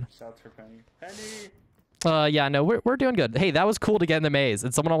 sorry, my bad. Shouts for Penny. Penny! Yeah, no, we're doing good. Hey, that was cool to get in the maze.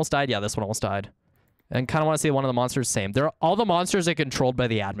 And someone almost died. Yeah, this one almost died. And kind of want to see one of the monsters same. All the monsters are controlled by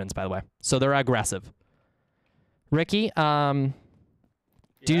the admins, by the way. So they're aggressive. Ricky, do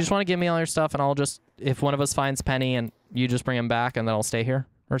you just want to give me all your stuff and I'll just, if one of us finds Penny and you just bring him back and then I'll stay here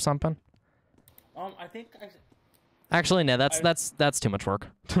or something? I think Actually, no, that's too much work.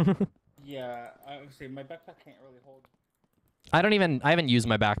 Yeah, I would say my backpack can't really hold. I haven't used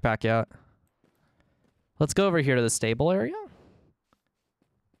my backpack yet. Let's go over here to the stable area.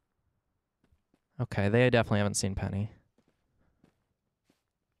 Okay, they definitely haven't seen Penny.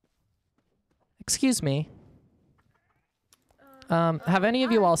 Excuse me. Have any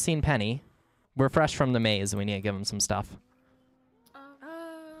of you all seen Penny? We're fresh from the maze and we need to give them some stuff.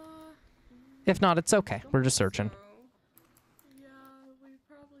 If not, it's okay. We're just searching. Yeah, we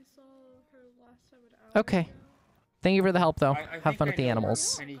probably saw her last time an hour Okay. Thank you for the help, though. I Have think fun I with the know where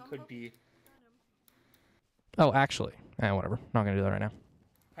animals. Penny could be. Oh, actually. Whatever. Not gonna do that right now.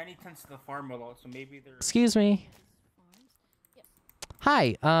 Penny tends to the farm a lot, so maybe they're... Excuse me.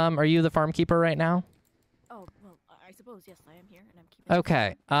 Hi, are you the farm keeper right now? Oh, well, I suppose, yes, I am here, and I'm keeping...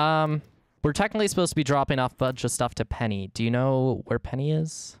 Okay, we're technically supposed to be dropping off a bunch of stuff to Penny. Do you know where Penny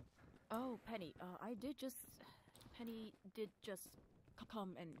is? Oh, Penny, Penny did just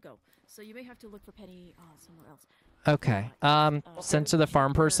come and go. So you may have to look for Penny somewhere else. Okay, since you're the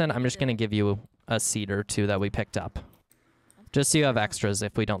farm person, I'm just gonna give you a seed or two that we picked up. Just so you have extras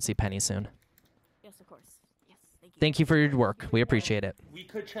if we don't see Penny soon. Yes, of course. Yes, thank you. Thank you for your work. We appreciate it. We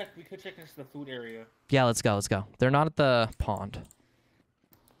could check into the food area. Yeah, let's go. They're not at the pond.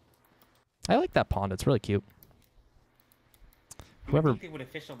 I like that pond. It's really cute. I think they would have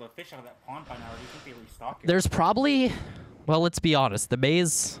fished out of that pond by now. Or do you think they restock it? There's probably, well, let's be honest. The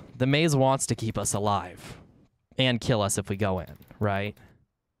maze wants to keep us alive and kill us if we go in, right?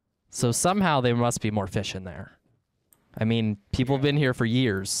 So somehow there must be more fish in there. I mean, people have been here for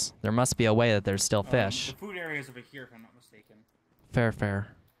years. There must be a way that there's still fish. The food area is over here, if I'm not mistaken.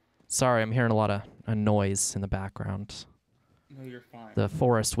 Fair. Sorry, I'm hearing a lot of noise in the background. No, you're fine. The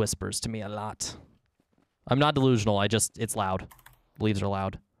forest whispers to me a lot. I'm not delusional. It's loud. Leaves are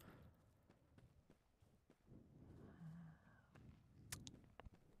loud.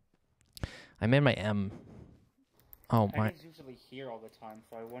 I'm in my M. Oh my. Penny's usually here all the time,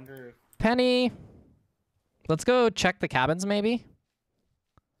 so I wonder if... Penny! Let's go check the cabins, maybe?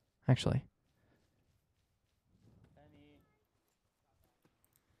 Actually.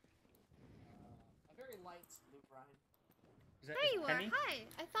 A very light loop ride. There you are. Hi.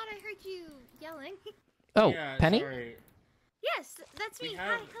 I thought I heard you yelling. Oh, Yeah, Penny? sorry. Yes, that's me.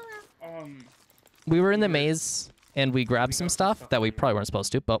 Hi. Hello. We were in the maze and we grabbed some stuff that we probably weren't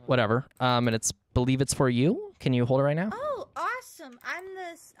supposed to, but whatever. And believe it's for you. Can you hold it right now? Oh, awesome.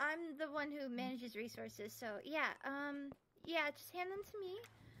 I'm the one who manages resources. So yeah. Yeah. Just hand them to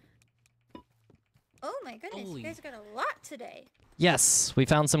me. Oh my goodness, you guys got a lot today. Yes, we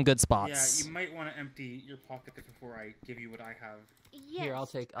found some good Yeah, spots. you might want to empty your pockets before I give you what I have. Yes. Here,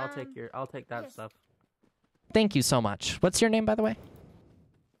 I'll take that stuff. Thank you so much. What's your name, by the way?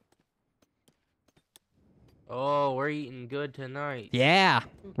 Oh, we're eating good tonight. Yeah,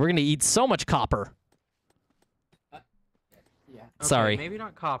 we're gonna eat so much copper. Yeah. Sorry. Maybe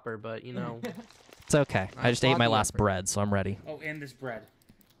not copper, but you know. It's okay. I just ate my Foggy last effort. bread, so I'm ready. Oh, and this bread.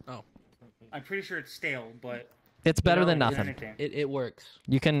 Oh. I'm pretty sure it's stale, but... It's better than it's nothing. anything. It works.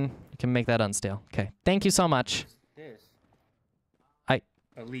 You can make that unstale. Okay. Thank you so much. This. A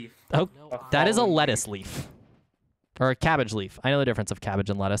leaf. Oh, A that is a fallen lettuce leaf. Or a cabbage leaf. I know the difference of cabbage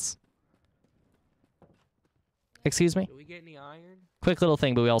and lettuce. Excuse me? Do we get any iron? Quick little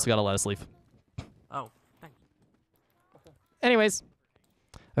thing, but we also got a lettuce leaf. Oh, thank you. Anyways.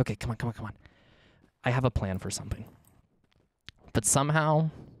 Okay, come on. I have a plan for something. But somehow,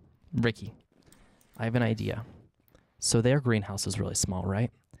 Ricky, I have an idea. So their greenhouse is really small, right?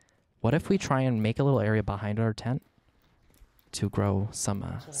 What if we try and make a little area behind our tent to grow some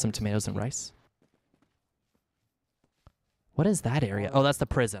tomatoes and rice? What is that area? Oh, that's the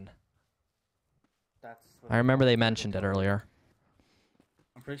prison. I remember they mentioned it earlier.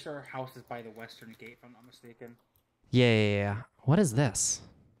 I'm pretty sure our house is by the western gate, if I'm not mistaken. Yeah. What is this?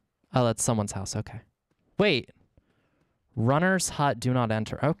 Oh, that's someone's house. Okay. Wait. Runner's hut, do not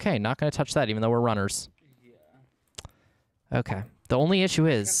enter. Okay, not going to touch that, even though we're runners. Yeah. Okay. The only issue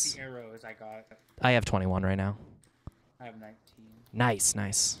is... The arrows I got. I have 21 right now. I have 19.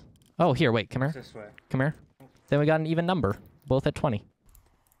 Nice. Oh, here, wait, come here. This way. Come here. Then we got an even number. Both at 20.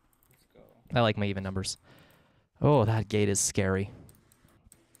 Let's go. I like my even numbers. Oh, that gate is scary.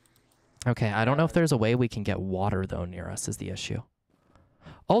 Okay, I don't know if there's a way we can get water, though, near us is the issue.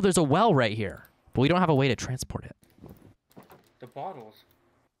 Oh, there's a well right here, but we don't have a way to transport it. The bottles.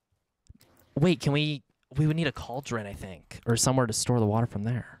 Wait, can we? We would need a cauldron, I think, or somewhere to store the water from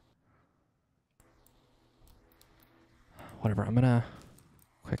there. Whatever. I'm gonna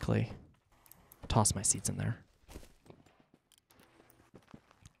quickly toss my seeds in there.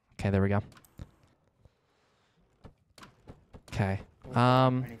 Okay, there we go. Okay.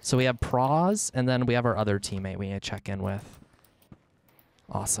 So we have Praz, and then we have our other teammate we need to check in with.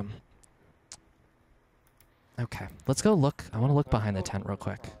 Awesome. Okay, let's go look. I want to look behind the tent real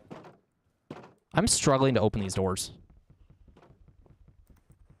quick. I'm struggling to open these doors.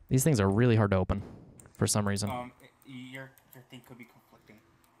 These things are really hard to open for some reason. Your thing could be conflicting.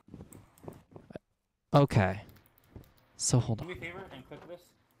 Okay. So hold Do on. me a favor and click this.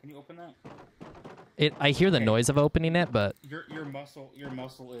 Can you open that? I hear the noise of opening it, but Your muscle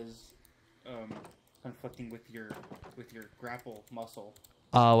is conflicting with your grapple muscle.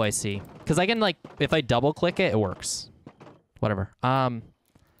 oh, I see. Because I can like if I double click it, it works. Whatever.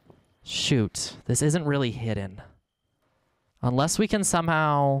 Shoot, this isn't really hidden. Unless we can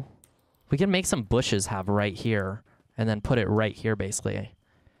somehow, we can make some bushes have right here, and then put it right here, basically.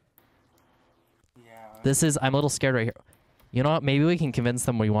 Yeah. This is, I'm a little scared right here. You know what? Maybe we can convince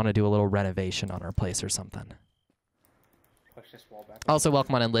them we want to do a little renovation on our place or something. Push this wall back. Also,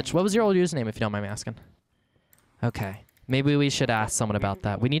 welcome on in, Lich. What was your old username, if you don't mind me asking? Okay. Maybe we should ask someone about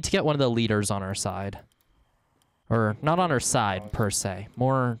that. We need to get one of the leaders on our side. Or, not on our side, per se.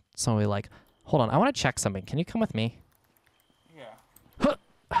 More somebody like, hold on, I want to check something. Can you come with me?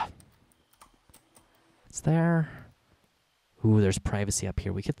 Yeah. It's there. Ooh, there's privacy up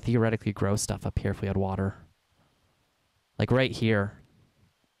here. We could theoretically grow stuff up here if we had water. Like right here.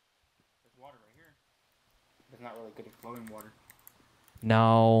 There's water right here. It's not really good at flowing water.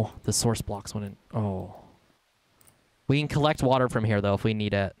 No, the source blocks wouldn't. Oh. We can collect water from here, though, if we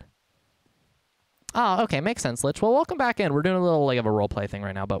need it. Oh, okay, makes sense, Lich. Well, welcome back in. We're doing a little like of a roleplay thing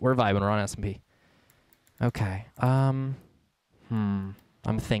right now, but we're vibing. We're on SMP. Okay. I'm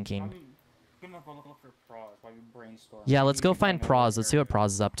thinking. I'm gonna go look for Praz while you brainstorm. Yeah, let's go find Praz. Let's see what Praz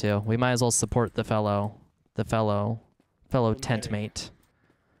is up to. We might as well support the fellow tent mate.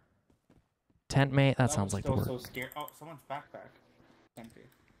 Tent mate? That sounds like the word. So scared. Oh, someone's backpack. Empty.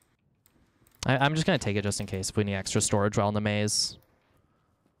 I'm just gonna take it just in case if we need extra storage while in the maze.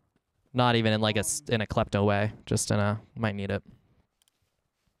 Not even in like in a klepto way, just in a might need it.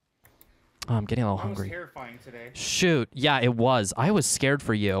 Oh, I'm getting a little hungry. That was terrifying today. Shoot, yeah, it was. I was scared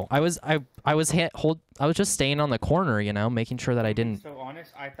for you. I was just staying on the corner, you know, making sure that I didn't So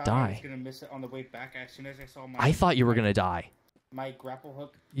honest, I thought die. I was gonna miss it on the way back as soon as I saw my. I thought you were gonna die. My grapple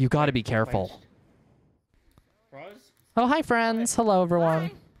hook. You got to be careful. Praz? Oh, hi friends. Hello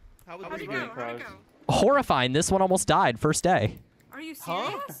everyone. How'd it go? How'd it go? Horrifying. This one almost died first day. Are you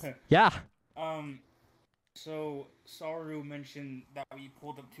serious? Yeah. So Saru mentioned that we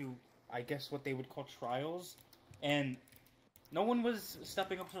pulled up to, I guess, what they would call trials, and no one was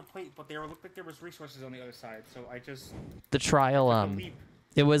stepping up to the plate, but looked like there was resources on the other side. So I just The trial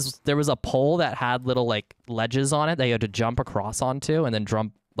there was a pole that had little like ledges on it that you had to jump across onto and then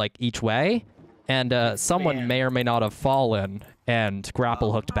jump like each way, and someone may or may not have fallen and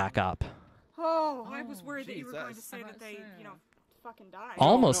grapple hooked back up. Oh, I was worried that you were going to say that they, fucking died.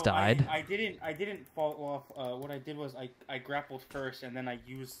 Almost died. I didn't fall off. What I did was I grappled first, and then I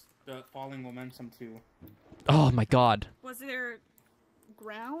used the falling momentum to. Oh my god. Was there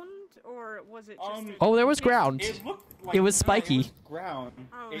ground, or was it just? Oh, there was ground. It looked like it was spiky. It was ground.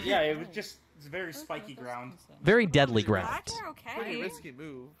 Oh, yeah, it was just very spiky ground. Very deadly ground. Okay. Risky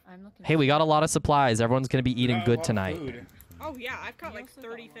move. Hey, we got a lot of supplies. Everyone's gonna be eating good tonight. Oh yeah, I've got like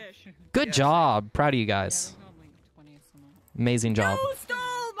 30 fish. Good job. Proud of you guys. Amazing job. You stole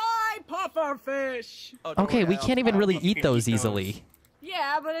my puffer fish. Okay, we can't even really eat those easily.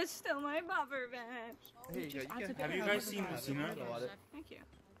 Yeah, but it's still my puffer fish. Have you guys seen Lucina? Thank you.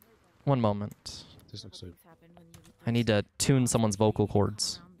 One moment. This looks so. I need to tune someone's vocal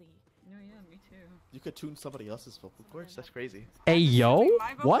cords. You could tune somebody else's vocal cords? That's crazy. Hey, yo?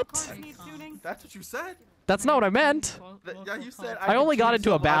 What? That's what you said? That's not what I meant. Yeah, you said I only got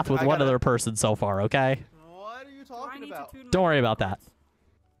into a bath with one other person so far, okay? What are you talking about? Don't worry about that.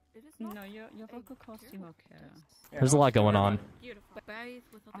 No, your vocal cords seem okay. There's a lot going on. Bathe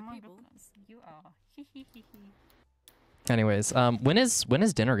with other people. You are. Anyways, when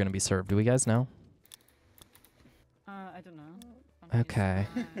is dinner gonna be served? Do we guys know? I don't know. Okay.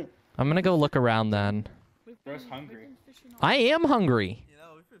 I'm gonna go look around then. Bro's hungry. I am hungry. You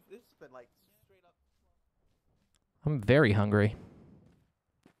know, it's been like straight up. I'm very hungry.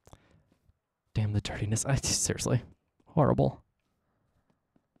 Damn the dirtiness. Seriously. Horrible.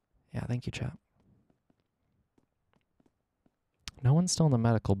 Yeah, thank you, chat. No one's still in the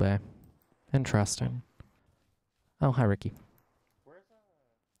medical bay. Interesting. Oh, hi, Ricky.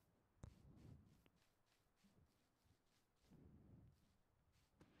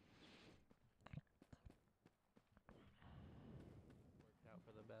 Out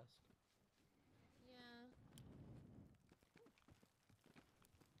for the best.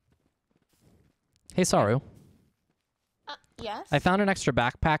 Hey, Saru. Yes? I found an extra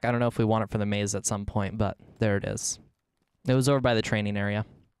backpack. I don't know if we want it for the maze at some point, but there it is. It was over by the training area.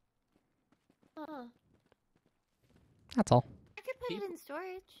 Huh. That's all. I could put it in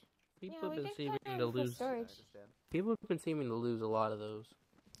storage. People have we been can seeming put it to in for lose. storage. People have been seeming to lose a lot of those.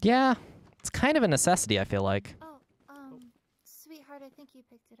 Yeah, it's kind of a necessity, I feel like. Oh, sweetheart, I think you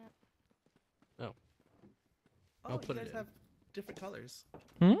picked it up. Oh. Oh, I'll put you it guys in. have different colors.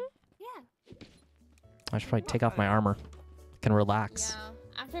 Hmm? Yeah. I should probably take off my armor. Can relax.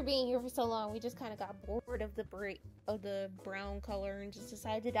 Yeah. After being here for so long, we just kind of got bored of the brown color and just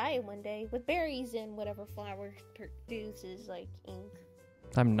decided to dye it one day with berries and whatever flower produces like ink.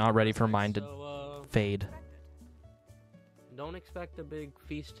 I'm not ready for mine to So, fade. Don't expect a big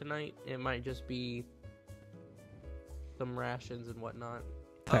feast tonight. It might just be some rations and whatnot.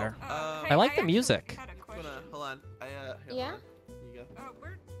 Fair. Oh, I like the music. Hold on. Here, Yeah? hold on. Here you go.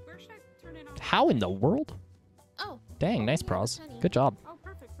 Where should I turn it on? How in the world? Oh. Dang, nice pros. Good job. Oh,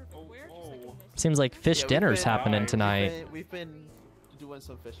 perfect. Where? Seems like fish Yeah, dinner's happening tonight. We've been doing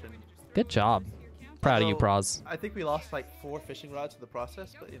some fishing. Good job. Proud of you, pros. I think we lost like 4 fishing rods in the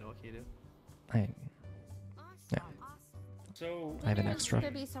process, but you know what can you do? Yeah. So I have an There's extra.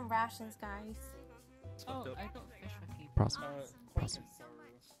 gonna be some rations, guys. Oh, I thought fish were keep. Pros. Pros.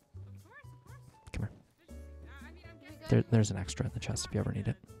 Come here. There's an extra in the chest if you ever need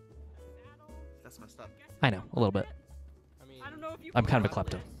it. That's messed up. I know, a little bit. I don't know if you. I'm kind of a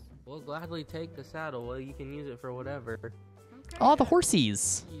klepto. We'll gladly take the saddle. Well, you can use it for whatever. Oh, the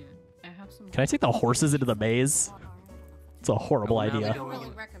horsies. Yeah, I have some. Can I take the horses into the maze? It's a horrible Oh, now idea. they I really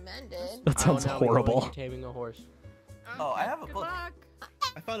recommend it. That sounds now we're going horrible. to Taming a horse. Oh, I have a book.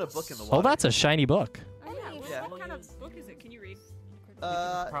 I found a book in the water. Oh, that's a shiny book. Oh yeah. Yeah. What kind of book is it? Can you read?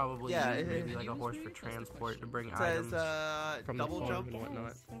 Probably yeah, use maybe like a horse for transport to bring It says, items from the double farm jump. and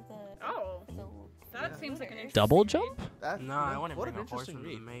whatnot. Oh, that seems like an interesting. Double jump? That's, No, I wouldn't what an bring a horse interesting into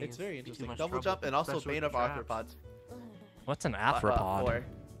the read. maze. It's very It'd be too interesting. much Double trouble, jump and also especially Bane with of the traps. Arthropods. What's an arthropod? Or-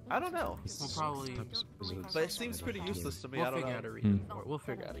 I don't know. We'll probably. But it seems pretty useless to me. We'll I don't figure know. out a reason for it. We'll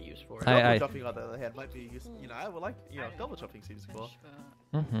figure out a use for it. Double jumping on the other hand might be useful. You know, I would like. You know, double jumping seems cool.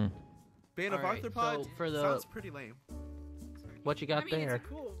 Mm-hmm. Bane of Alright, Arthropods so for the- sounds pretty lame. What you got there?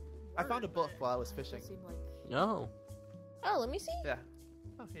 Cool. I found a book while I was fishing. No. Oh, let me see. Yeah.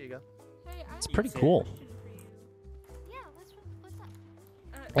 Oh, here you go. It's pretty cool. Yeah, what's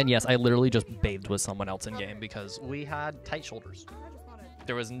up? And yes, I literally just bathed with someone else in game because we had tight shoulders.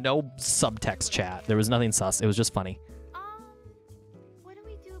 There was no subtext chat. There was nothing sus. It was just funny. What do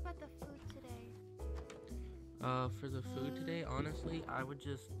we do about the food today? For the food today, honestly, I would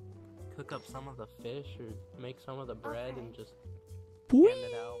just cook up some of the fish or make some of the bread and just hand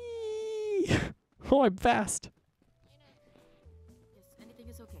it out. Oh, I'm fast. Yes, anything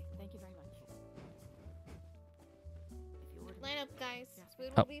is okay. Thank you very much. If you order Line up, guys.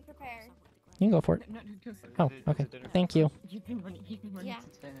 Food Oh. will be prepared. You can go for it. No, go for it. Oh, okay. Thank you. You've been running Yeah.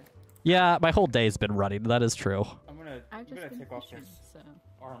 since dinner. Yeah, my whole day's been running. That is true. I'm gonna take off this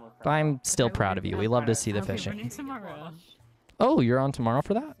armor. I'm still proud of you. We love to see the I'll be fishing. running tomorrow. Oh, you're on tomorrow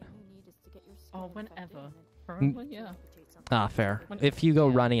for that? Oh, whenever. Probably, yeah. Ah, fair. If you go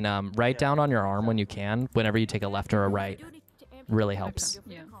running, right down on your arm when you can, whenever you take a left or a right, really helps.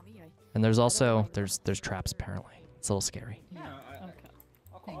 Yeah. And there's also there's traps apparently. It's a little scary.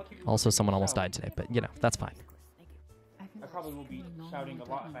 Also, someone almost died today, but you know that's fine. I probably will be shouting a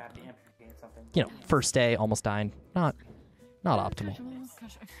lot if I have to amputate something. You know, first day almost died. Not optimal.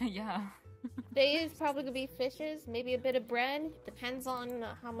 Yeah. Today is probably gonna be fishes, maybe a bit of bread. Depends on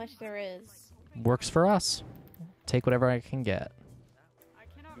how much there is. Works for us. Take whatever I can get.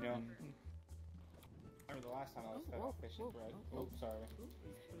 You know, I remember the last time I was fed fishing bread. Oh, sorry.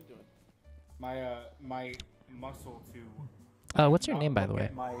 My muscle to. What's your name, by the way?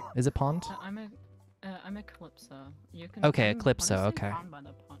 Is it Pond? I'm a Calypso. You can. Okay, I'm Eclipso, honestly okay. found by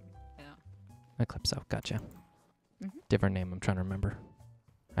the pond. Yeah. Eclipso, gotcha. Mhm. Different name. I'm trying to remember.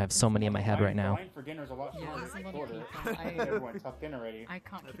 I have so many in my head right now. Mine for dinner's a lot Yeah, there's a lot of shorter. people. Everyone tucked in already. I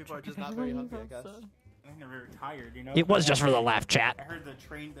can't keep People are track just of not very everyone, hungry, I guess. so- I think they're very tired, you know. It was just for the laugh chat. I heard the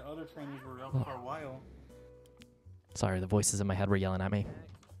other trainees were up for a while. Sorry, the voices in my head were yelling at me.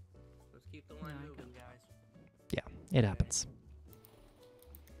 Let's keep the line moving, guys. Yeah, it happens.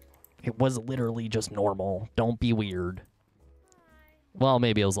 It was literally just normal. Don't be weird. Well,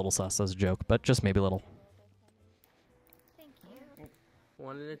 maybe it was a little sus as a joke, but just maybe a little.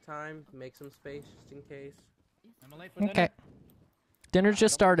 One at a time. Make some space just in case. Am I late for Okay. dinner? Dinner's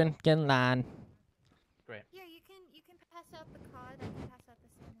just starting. Get in line. Great. Yeah, you can pass out the cod. I can pass out the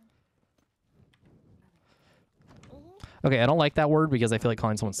salmon. Okay, I don't like that word because I feel like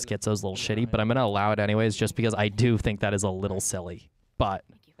calling someone schizo is a little shitty, but I'm going to allow it anyways just because I do think that is a little silly. But,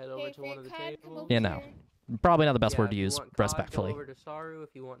 Head over to one of the tables. you know, probably not the best Yeah, word if to you use want cod, respectfully. Go over to Saru. If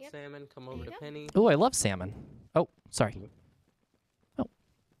you want salmon, come over to Penny. Ooh, I love salmon. Oh, sorry.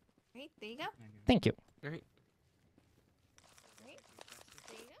 Right, there you go. Thank you. All right. Right,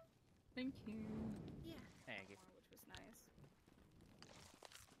 there you go. Thank you. Yeah. Thank you. Which was nice.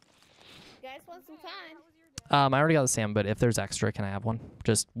 You guys want some time? I already got the salmon, but if there's extra, can I have one?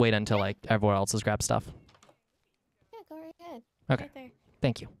 Just wait until, like, everyone else has grabbed stuff. Yeah, go right ahead. Okay. Right there.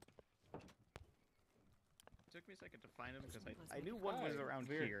 Thank you. It took me a second to find him because I knew one was around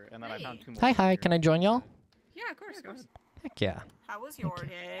here, and then I found two more. Hi. Can I join y'all? Yeah, of course. Go ahead. Heck yeah. How was your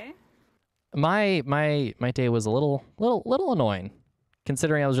day? My day was a little annoying,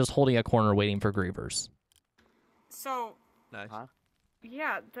 considering I was just holding a corner waiting for grievers. So, Nice.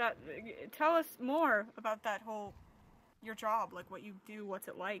 yeah, tell us more about that whole your job, like what you do, what's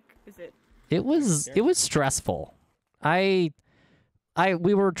it like? Is it? It was stressful.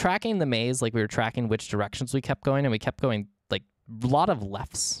 We were tracking the maze, like we were tracking which directions we kept going, and we kept going like a lot of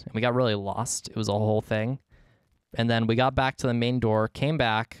lefts, and we got really lost. It was a whole thing. And then we got back to the main door, came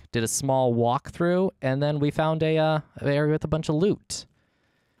back, did a small walkthrough, and then we found a area with a bunch of loot.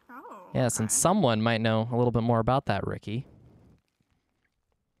 Oh. Yes, and someone might know a little bit more about that, Ricky.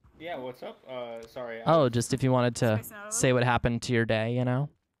 Yeah, what's up? Sorry. Oh, just if you wanted to say what happened to your day, you know,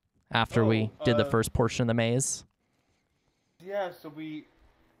 after we did the first portion of the maze. Yeah, so we,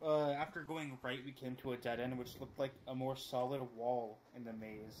 after going right, we came to a dead end, which looked like a more solid wall in the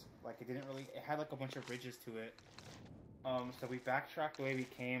maze. Like, it had like a bunch of ridges to it. So we backtracked the way we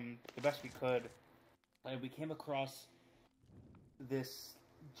came, the best we could, and we came across this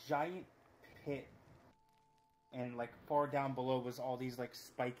giant pit, and like far down below was all these like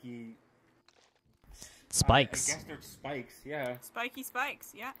spiky Spikes. I guess they're spikes, yeah. Spiky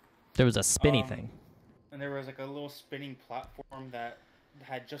spikes, yeah. There was a spinny thing. And there was like a little spinning platform that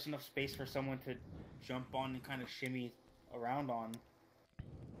had just enough space for someone to jump on and kind of shimmy around on.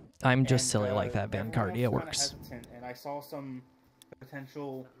 I'm just silly like that, Van Cardy. It Everyone was works. kinda hesitant, and I saw some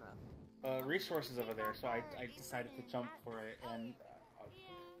potential resources over there, so I decided to jump for it, and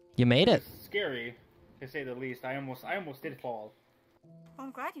You made it. was scary, to say the least. I almost did fall. Well,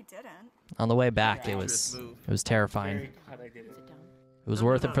 I'm glad you didn't. On the way back, Yeah, it just was terrifying. Very glad I did it. It was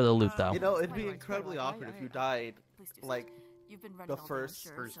worth it for the loot, though. You know, it'd be incredibly awkward if you died, like, the first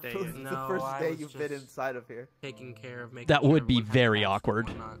day. the No, first I day was you've been just inside of here. Taking care of making That sure would be everyone had very masks and awkward.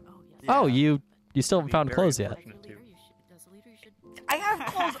 whatnot. Oh, you still haven't found Very clothes yet. unfortunate, too. I have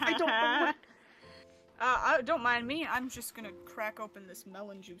clothes. I don't know what. Don't mind me. I'm just gonna crack open this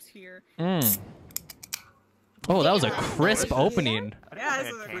melon juice here. Mm. Oh, that was a crisp opening. Yeah,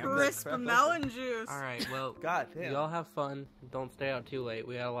 this is a crisp melon juice. All right, well, God damn. y'all have fun. Don't stay out too late.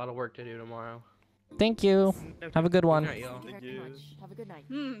 We got a lot of work to do tomorrow. Thank you. Have a good one. Good night, y'all. Thank you very much. Have a good night.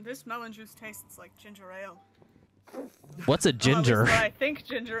 This melon juice tastes like ginger ale. What's a Well, at least ginger? what I think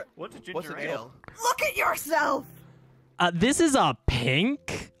ginger. What's a ginger What's an ale? Look at yourself. This is a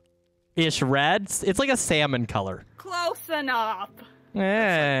pink-ish red. It's like a salmon color. Close enough.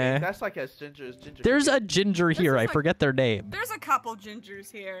 Eh. That's like as ginger as ginger. There's a ginger here. I forget their name. There's a couple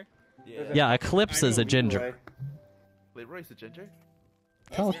gingers here. Yeah, Eclipse is a ginger. Leroy's a ginger?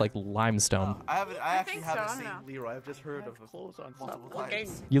 Kind of look like limestone. I actually think haven't so, I seen don't know. Leroy. I've just heard of clothes on multiple Okay.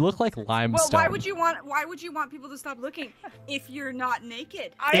 times. You look like Well, limestone. why would you want people to stop looking if you're not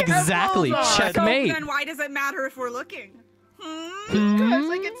naked? I have Exactly. clothes on. Checkmate. So then why does it matter if we're looking? Because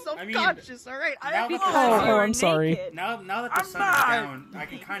I get self-conscious, alright? I have Because Oh, you're I'm sorry. naked. Now that the sun is down, I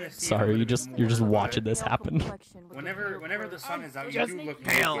can kind of see. Sorry, you're just watching this happen. Whenever the sun is out, you just do look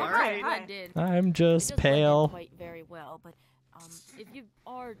pale, naked. alright? I did. I'm just It doesn't blend in pale. quite very well, but if you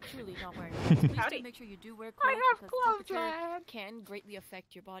are truly not wearing clothes, please do make sure you do wear clothes because temperature can greatly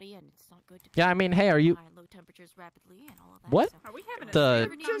affect your body, and it's not good to Yeah, I mean, hey, are you? high and low temperatures rapidly and all of that. What? So. Are we having a The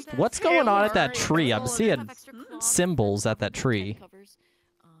flavor contest? what's going on at that tree? I'm If you seeing have extra cloth symbols at that tree. covers,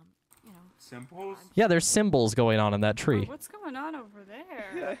 you know, Symbols? Yeah, there's symbols going on in that Oh, tree. what's going on over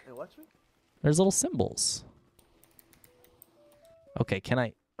there? Yeah, hey, watch me. There's little symbols. Okay, can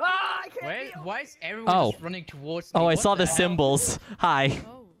I? Why is everyone Oh. just running towards me? Oh, I What saw the hell? symbols. Hi.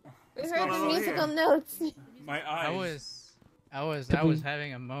 We heard the musical notes. My I eyes. was. I was Could we-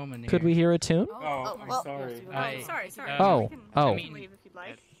 having a moment. Could we hear a tune? Oh, I'm sorry. Sorry. Oh, We can oh. leave if you'd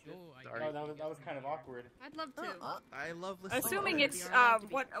like. Oh, that was kind of awkward. I'd love to. I love listening. Assuming it's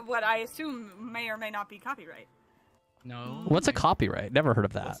what I assume may or may not be copyright. No. What's a copyright? Never heard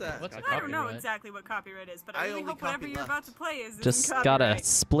of that. What's that? What's a I don't know copyright? exactly what copyright is, but I I really only hope whatever copy you're left. about to play is Just copyright. gotta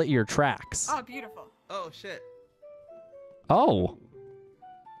split your tracks. Oh, beautiful. Oh shit. Oh.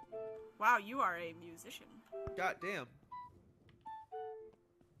 Wow, you are a musician. God damn.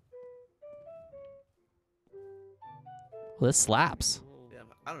 Well, this slaps. Damn,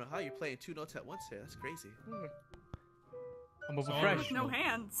 I don't know how you're playing 2 notes at once here. That's crazy. I'm a Sorry. professional. With no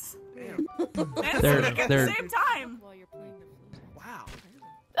hands. Damn. And They're- singing at they're- the same time. Wow.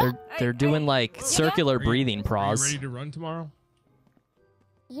 They're doing like circular breathing, Are you pros. ready to run tomorrow?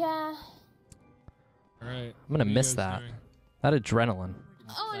 Yeah. All right. I'm gonna miss that. That adrenaline.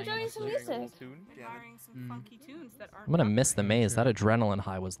 Oh, enjoying some music. Admiring some funky tunes that aren't I'm gonna miss the maze. That adrenaline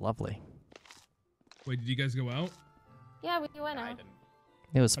high was lovely. Wait, did you guys go out? Yeah, we went out.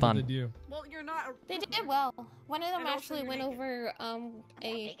 It was How fun. did they do? Well, you're not. They did well. One of them And also actually you're went naked. over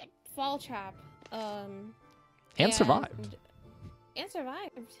a fall trap. And survived. And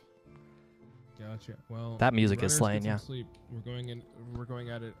survived. Gotcha. Well, That music is runners slaying, get some yeah. Sleep. We're going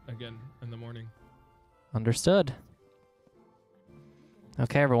at it again in the morning. Understood.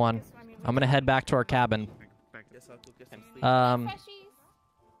 Okay, everyone. I'm gonna head back to our cabin. Guess I'll go get some sleep.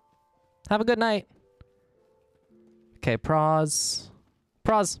 Have a good night. Okay, pros.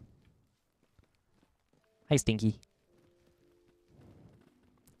 Pros. Hey, Stinky.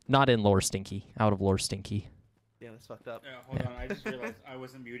 Not in lore, Stinky. Out of lore, Stinky. Damn, that's fucked up. Hold on, I just realized I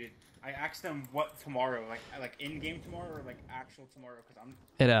wasn't muted. I asked them what tomorrow, like in-game tomorrow or like actual tomorrow, because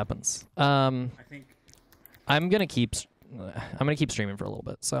It happens. I think. I'm gonna keep streaming for a little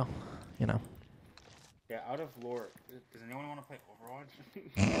bit, so, you know. Yeah, out of lore. Does anyone want to play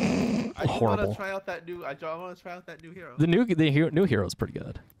Overwatch? I do Horrible. want to try out that new. I want to try out that new hero. The new hero is pretty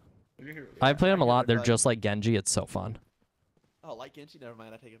good. I've played them a lot. They're just like Genji. It's so fun. Oh, like Genji? Never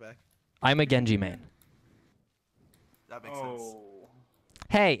mind. I take it back. I'm a Genji main. That makes sense.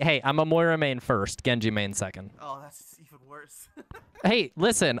 Hey, I'm a Moira main first, Genji main second. Oh, that's even worse. Hey,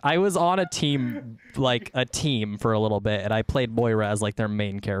 listen, I was on a team for a little bit, and I played Moira as like their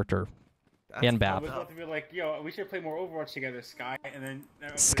main character. And I Bap. was about to be like, yo, we should play more Overwatch together, Skye, and then.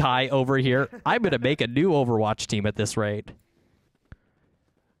 Skye over here. I'm gonna make a new Overwatch team at this rate.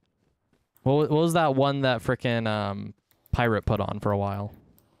 What was that one that frickin' Pirate put on for a while?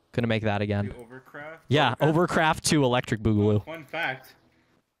 Gonna make that again. Overcraft? Yeah, Overcraft 2 Electric Boogaloo. Fun fact.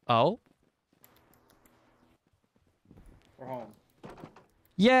 Oh? We're home.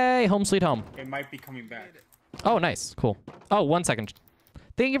 Yay, home sweet home. It might be coming back. Oh, nice. Cool. Oh, 1 second.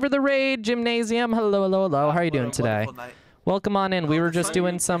 Thank you for the raid, Gymnasium. Hello. How are you doing today? Welcome on in. We were just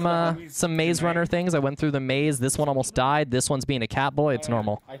doing some maze runner things. I went through the maze. This one almost died. This one's being a cat boy. It's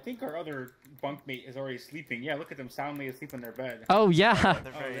normal. I think our other bunkmate is already sleeping. Yeah, look at them soundly asleep in their bed. Oh, yeah.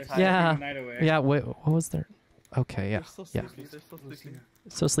 They're very tired. Yeah. Taking the night away. Yeah, wait, what was there? Okay, yeah. Yeah.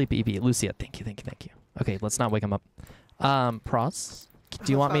 So sleepy, EP. Lucia, thank you. Okay, let's not wake him up. Pros,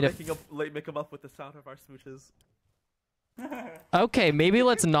 do you want me to... Make him up with the sound of our smooches. Okay, maybe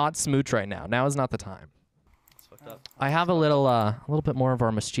let's not smooch right now. Now is not the time. It's fucked up. I have a little bit more of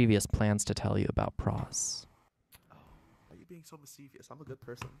our mischievous plans to tell you about Pros. Why are you being so mischievous? I'm a good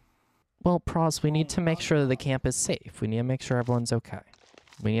person. Well, Pros, we need to make sure that the camp is safe. We need to make sure everyone's okay.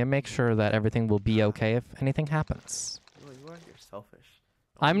 We need to make sure that everything will be okay if anything happens. You're selfish.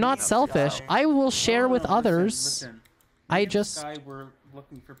 I'm not selfish. I will share with others. Listen. I Me and just... Skye were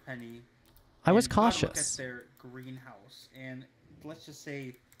looking for Penny. I was and got a look cautious. at their greenhouse, and let's just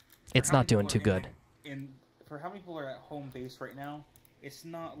say... It's for how not many doing people too are good. for how many people are at home base right now, it's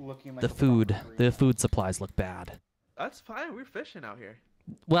not looking like The a proper the food supplies look bad. That's fine. We're fishing out here.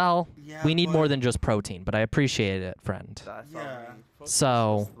 Well, Yeah, we need more but- than just protein, but I appreciate it, friend. That's all we need.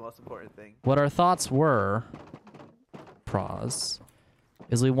 So, That's the most important thing. what our thoughts were, Pros,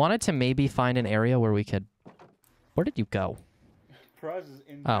 is we wanted to maybe find an area where we could... Where did you go? Pros is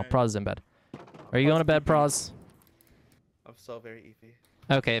in Oh, bed. Pros is in bed. Are you going to bed, Pros? I'm so very eepy.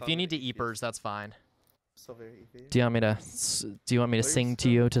 Okay, if you need to eepers, that's fine. So very eepy. Do you want me to sing to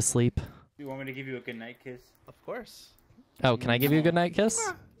you to sleep? Do you want me to give you a goodnight kiss? Of course. Oh, can I give you a good night kiss?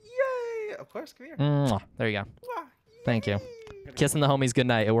 Yay! Of course, come here. Mwah. There you go. Thank you. Kissing the homies good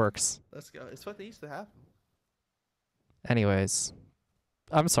night. It works. Let's go. It's what they used to have. Anyways,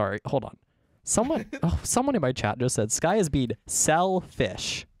 I'm sorry. Hold on. Someone in my chat just said Skye is being sell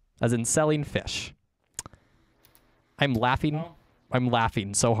fish, as in selling fish. I'm laughing. I'm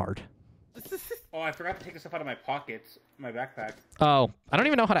laughing so hard. Oh, I forgot to take the stuff out of my pockets, my backpack. Oh, I don't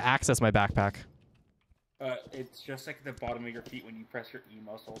even know how to access my backpack. It's just like the bottom of your feet when you press your E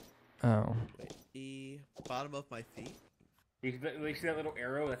muscle. Oh. Wait, E, bottom of my feet? You see that little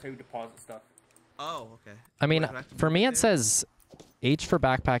arrow? That's how you deposit stuff. Oh, okay. I mean, Wait, for me it says H for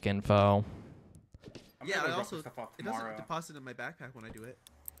backpack info. Yeah, I also it doesn't deposit in my backpack when I do it.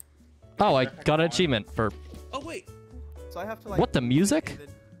 Oh, I got an achievement for. Oh wait, so I have to like. What, the music?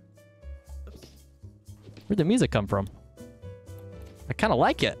 Where'd the music come from? I kind of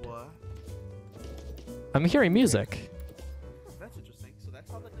like it. What? I'm hearing music. That's interesting. So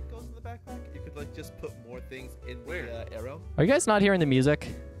that's how that goes in the backpack. You could like just put more things in the arrow. Are you guys not hearing the music?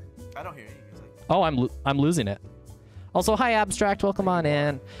 I don't hear any music. Oh, I'm losing it. Also, hi Abstract, welcome on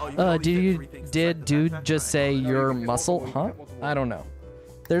in. Did dude just say your muscle? Huh? I don't know.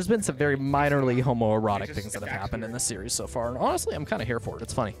 There's been some very minorly homoerotic things that have happened in this series so far, and honestly, I'm kind of here for it.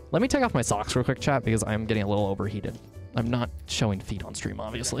 It's funny. Let me take off my socks real quick, chat, because I'm getting a little overheated. I'm not showing feet on stream,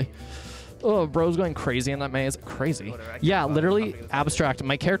 obviously. Oh, bro's going crazy in that maze. Crazy. Yeah, literally, Abstract.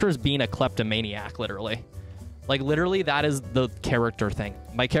 My character is being a kleptomaniac, literally. Like, literally, that is the character thing.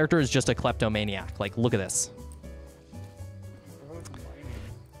 My character is just a kleptomaniac. Like, look at this.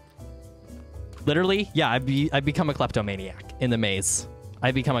 Literally, yeah, I become a kleptomaniac in the maze.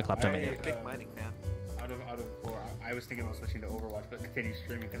 I become a kleptomaniac. Big mining fan. I was thinking about switching to Overwatch, but continue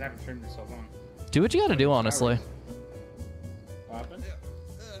streaming because I haven't streamed in so long. Do what you gotta do, honestly. What happened?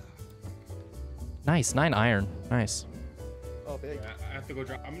 Nice, 9 iron. Nice. Oh, big. Yeah, I have to go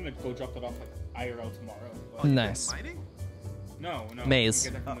drop. I'm gonna go drop that off like IRL tomorrow. Oh, Nice. Mining? No. Maze.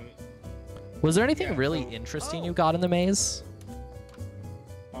 You get that from Was there anything really interesting you got in the maze?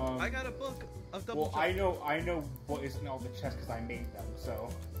 I got a book of double jump. I know what is in all the chests because I made them. So.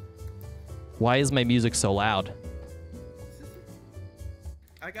 Why is my music so loud?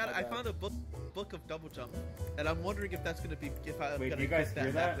 I found a book of double jump, and I'm wondering if that's gonna be I'm Wait, gonna do you guys get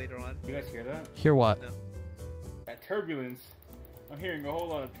hear that that later on. Do you guys hear that? Hear what? No. That turbulence. I'm hearing a whole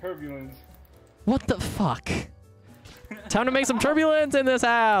lot of turbulence. What the fuck? Time to make some turbulence in this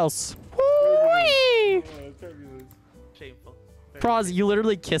house. Turbulence. Shameful. Proz, you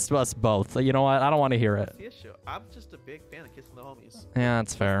literally kissed us both. You know what? I don't want to hear it. What's the issue? I'm just a big fan of kissing the homies. Yeah,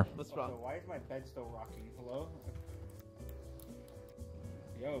 that's fair. What's wrong? So why is my bed still rocking? Hello?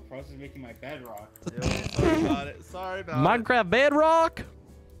 Yo, Proz is making my bed rock. Sorry about it. Sorry about it. Minecraft bedrock.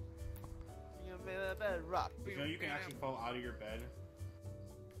 Bedrock. You know you can actually fall out of your bed.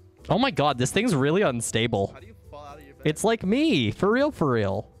 Oh my god, this thing's really unstable. How do you fall out of your bed? It's like me, for real, for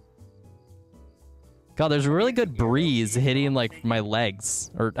real. God, there's a really good breeze hitting like my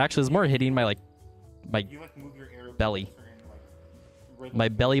legs, or actually, it's more hitting my my belly. My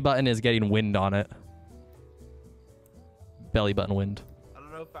belly button is getting wind on it. Belly button wind.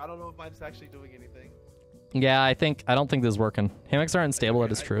 I don't know if mine's actually doing anything. Yeah, I don't think this is working. Hammocks are unstable,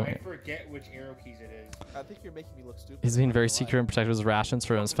 that is true. I forget which arrow keys it is. I think you're making me look stupid. He's being very secret and protective of his rations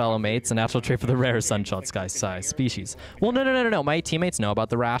for his fellow mates, a natural trait for the rare SunShotSkye species. Well, no. My teammates know about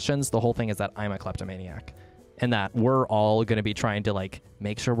the rations. The whole thing is that I'm a kleptomaniac. And that we're all going to be trying to, like,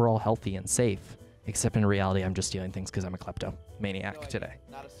 make sure we're all healthy and safe. Except in reality, I'm just stealing things because I'm a kleptomaniac today.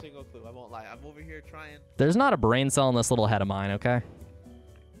 Not a single clue. I won't lie. I'm over here trying. There's not a brain cell in this little head of mine, okay?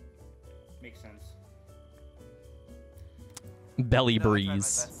 Makes sense. Belly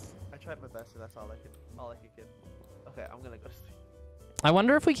breeze. I tried my best, and that's all I could get. Okay, I'm gonna go sleep. I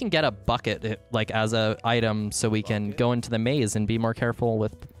wonder if we can get a bucket, like, as a item so we can go into the maze and be more careful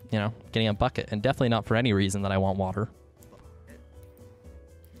with, you know, getting a bucket. And definitely not for any reason that I want water.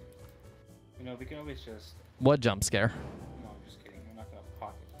 You know, we can always just... What jump scare? No, I'm just kidding. We're not gonna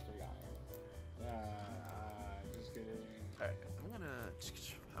pocket 3 iron. Just kidding. Alright,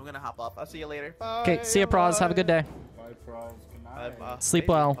 I'm gonna hop off. I'll see you later. Bye. Okay, see ya, Proz. Have a good day. Bye, Proz. Good night. Sleep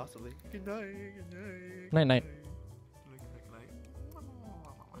well. Possibly. Good night. Good night. Night, night.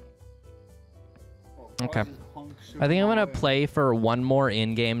 Okay. I think I'm gonna play for one more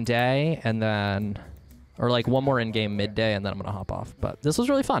in-game day, and then, or like one more in-game midday, and then I'm gonna hop off. But this was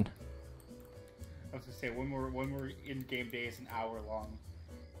really fun. I was gonna say one more in-game day is an hour long.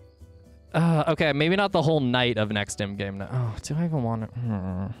 Okay, maybe not the whole night of next in-game. Oh, do I even want it?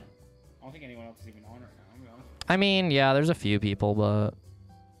 I don't think anyone else is even on right now. I'm gonna be honest. I mean, yeah, there's a few people, but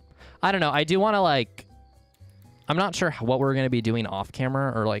I don't know. I do want to like. I'm not sure what we're gonna be doing off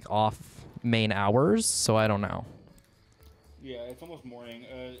camera or like off main hours, so I don't know. Yeah, it's almost morning.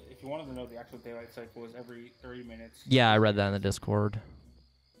 If you wanted to know, the actual daylight cycle is every 30 minutes. Yeah, I read that in the Discord.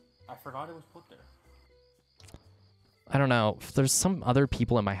 I forgot it was put there. I don't know. If there's some other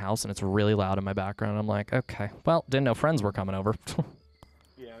people in my house and it's really loud in my background, I'm like, okay. Well, didn't know friends were coming over.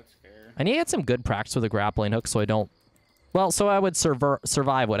 Yeah, that's fair. I need to get some good practice with a grappling hook so I don't... Well, so I would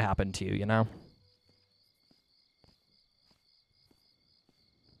survive what happened to you, you know?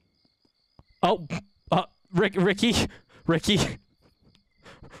 Oh, Ricky,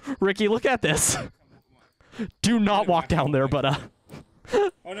 look at this. Do not walk down there, but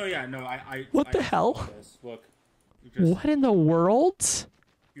Oh no, yeah, no, I. What the hell? Look. What in the world?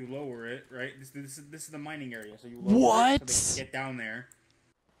 You lower it, right? This is the mining area, so you lower it so they can get down there.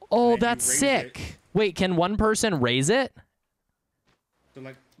 Oh, that's sick. Wait, can one person raise it? So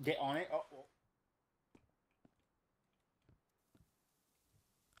like, get on it.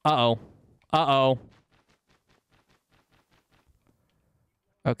 Uh-oh. Uh-oh.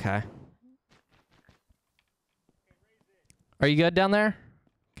 Okay. Are you good down there?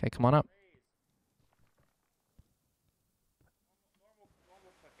 Okay, come on up.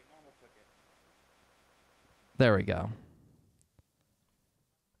 There we go.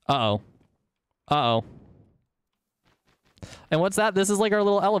 Uh-oh. Uh-oh. And what's that? This is like our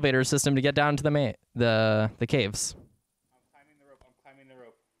little elevator system to get down to the caves. I'm climbing the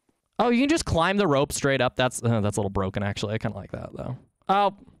rope. Oh, you can just climb the rope straight up. That's a little broken, actually. I kind of like that, though.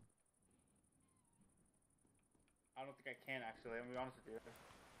 Oh. I don't think I can, actually. I'm gonna be honest with you.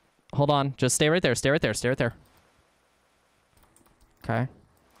 Hold on. Just stay right there. Stay right there. Stay right there. Okay.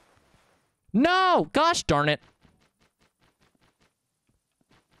 No! Gosh darn it.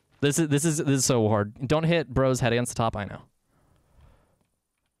 This is so hard. Don't hit bro's head against the top. I know.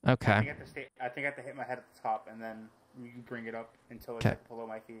 Okay. I think I have to hit my head at the top, and then you bring it up until it's like below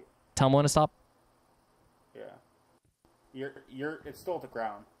my feet. Tell me when to stop. Yeah. It's still at the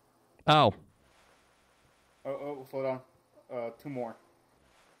ground. Oh. Oh, slow down. 2 more.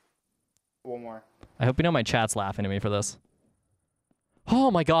 1 more. I hope you know my chat's laughing at me for this. Oh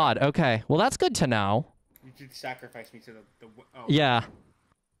my god. Okay. Well, that's good to know. You did sacrifice me to the oh. Yeah.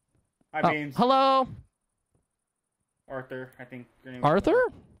 Hi, Beams. Hello. Arthur, I think your name. Arthur?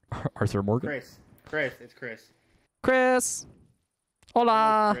 Arthur Morgan. Chris. It's Chris. Chris.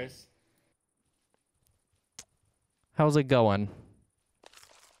 Hola. Chris. How's it going?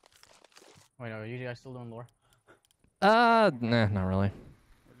 Wait, are you guys still doing lore? Nah, not really.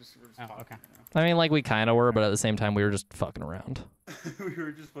 We're just oh, okay. I mean, like, we kind of were, but at the same time, we were just fucking around. We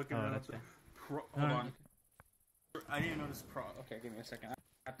were just fucking around. That's Hold on. I didn't notice Okay, give me a second.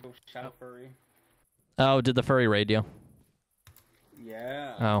 I have to go shadow furry. Oh, did the furry raid you?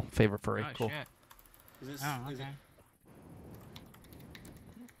 Yeah. Oh, favorite furry. Oh, cool. shit. Is this, oh, is okay.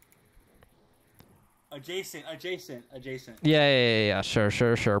 it adjacent? Yeah.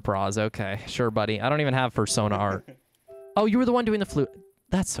 Sure, Pros. Okay. Sure, buddy. I don't even have persona art. Oh, you were the one doing the flute.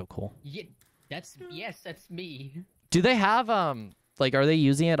 That's so cool. Yeah, that's me. Do they have, like, are they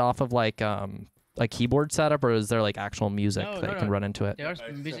using it off of, like, a keyboard setup, or is there, like, actual music that you can run into it? There's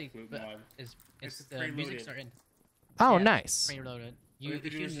music, but the musics are in. Oh, nice. Preloaded.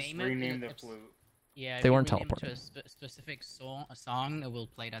 If you name rename it, the flute. Yeah, if they you weren't rename it teleporting. to a specific song, it will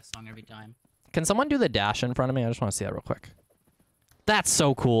play that song every time. Can someone do the dash in front of me? I just want to see that real quick. That's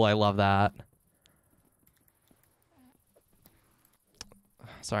so cool. I love that.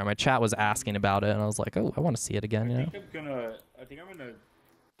 Sorry, my chat was asking about it, and I was like, oh, I want to see it again, you know? I think I'm gonna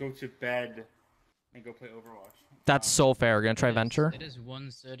go to bed and go play Overwatch. That's so fair. We're gonna try Venture? It is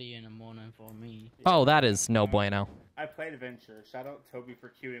 1:30 in the morning for me. Oh, that is no bueno. I played Venture. Shout out Toby for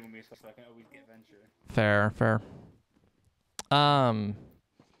queuing with me so I can always get Venture. Fair.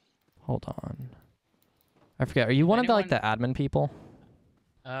 Hold on. I forget. Are you one of the, like, the admin people?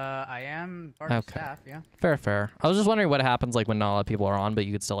 I am part of staff, yeah. Fair. I was just wondering what happens, like, when not a lot of people are on, but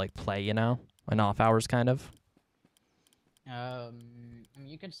you could still, like, play, you know? In off hours, kind of. I mean,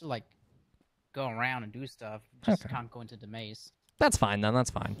 you can still, like, go around and do stuff. Just can't go into the maze. That's fine, then. That's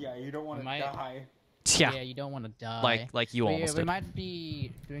fine. Yeah, you don't want to die. Yeah. Yeah, you don't want to die. Like you almost We did. might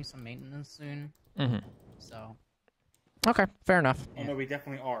be doing some maintenance soon. Mm-hmm. So. Okay, fair enough. Oh, no, we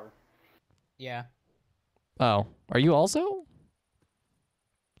definitely are. Yeah. Oh, are you also?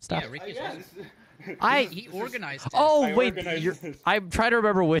 Staff? Yeah, Ricky's he organized it. Oh, wait, I'm trying to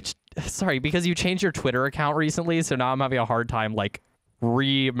remember which... Sorry, because you changed your Twitter account recently, so now I'm having a hard time, like,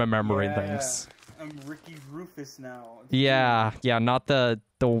 remembering things. I'm Ricky Rufus now. Yeah, not the...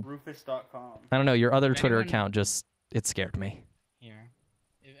 Rufus.com. I don't know, your other Twitter account just... It scared me. Here.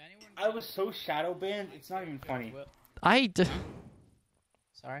 I was so shadow banned, it's not even funny.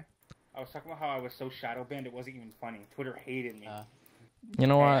 Sorry? I was talking about how I was so shadow banned, it wasn't even funny. Twitter hated me. You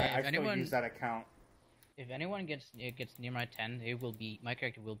know what? I still use that account. If anyone gets near my 10, my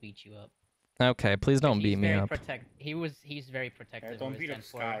character will beat you up. Okay, please don't beat me up. He's very protective. Yeah, don't beat up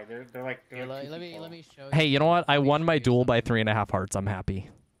Sky. They're like. Let me show you. Hey, you know what? I won my duel by 3.5 hearts. I'm happy.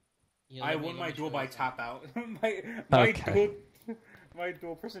 I won my duel by tap out. my Okay. my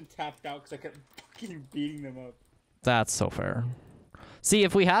duel person tapped out because I kept fucking beating them up. That's so fair. See,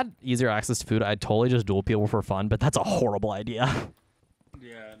 if we had easier access to food, I'd totally just duel people for fun, but that's a horrible idea.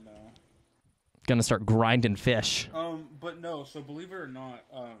 Yeah, no. Gonna start grinding fish. But no. So believe it or not,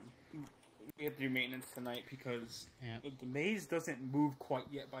 we have to do maintenance tonight because the maze doesn't move quite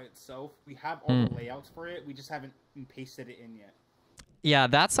yet by itself. We have all the layouts for it. We just haven't pasted it in yet. Yeah,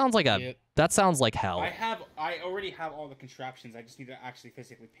 that sounds like that sounds like hell. I already have all the contraptions. I just need to actually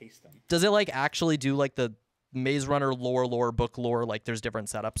physically paste them. Does it like actually do like the Maze Runner lore, book lore? Like, there's different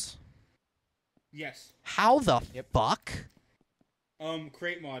setups. Yes. How the fuck?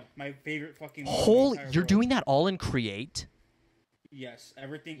 Create mod, my favorite fucking. Holy, you're world. doing that all in Create? Yes,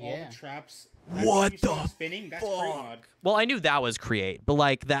 everything, all the traps. What the spinning? That's Create mod. Well, I knew that was Create, but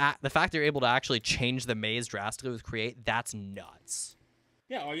like the fact that you're able to actually change the maze drastically with Create, that's nuts.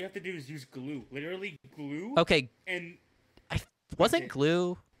 Yeah, all you have to do is use glue. Literally glue. Okay. And Wasn't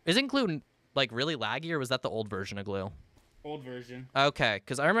glue? Isn't glue like really laggy, or was that the old version of glue? Old version. Okay,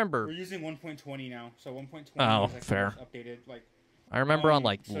 because I remember. We're using 1.20 now, so 1.20 Oh, is like fair. updated. Like. I remember on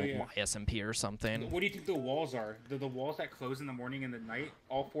like so, yeah. YSMP or something. What do you think the walls are? The walls that close in the morning and the night.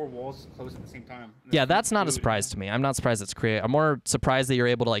 All 4 walls close at the same time. Yeah, that's not a surprise to me. I'm not surprised it's Create. I'm more surprised that you're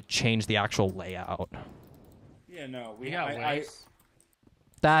able to like change the actual layout. Yeah, no,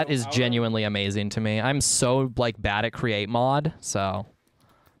 That is genuinely amazing to me. I'm so like bad at Create mod, so.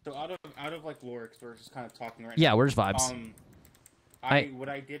 So out of like lore, because we're just kind of talking right now. Yeah, we're just vibes. What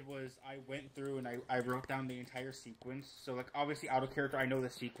I did was I went through and I wrote down the entire sequence. So like obviously out of character I know the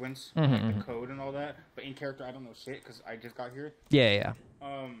sequence, like the code and all that, but in character I don't know shit because I just got here. Yeah.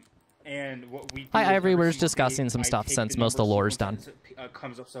 And what we do Hi, is Ivory. every We're single just discussing day, some I stuff take since the most of the number lore is done. sequence that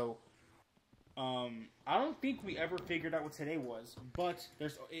comes up. So I don't think we ever figured out what today was, but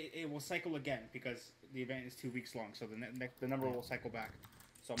it will cycle again because the event is 2 weeks long. So the number will cycle back.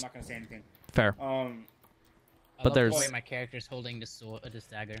 So I'm not gonna say anything. Fair. But there's. the way my character's holding the sword, the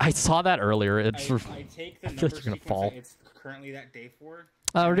dagger. I saw that earlier. It's. I take the I number feel like you're gonna sequence fall. that it's currently that day for.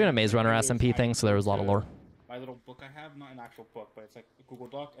 We're doing a Maze Runner SMP thing, so there was a lot of lore. My little book I have, not an actual book, but it's like a Google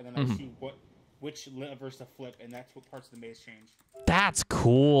Doc, and then Mhm. I see which levers to flip, and that's what parts of the maze change. That's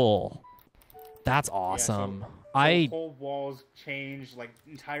cool. That's Yeah, awesome. so whole walls change, like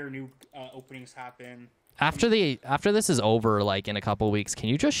entire new openings happen. After this is over, like in a couple weeks, can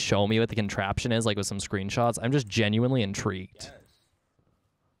you just show me what the contraption is, like with some screenshots? I'm just genuinely intrigued.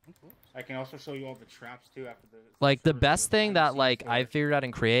 I can also show you all the traps too after the. Like the best thing that like I figured out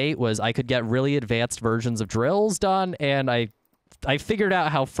in Create was I could get really advanced versions of drills done, and I figured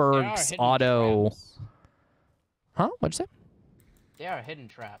out how Ferg's hidden auto. traps. Huh? What'd you say? They are hidden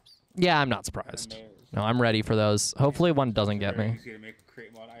traps. Yeah, I'm not surprised. No, I'm ready for those. Hopefully one doesn't get me. Easy to make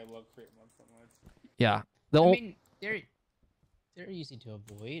Create mod. I love Create mod so much. Yeah. I mean, they're easy to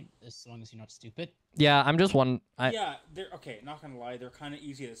avoid as long as you're not stupid. Yeah, I'm just one. Yeah, they're okay. Not gonna lie, they're kind of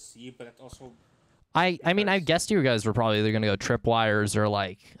easy to see, but it's also. I mean, I guessed you guys were probably either gonna go tripwires or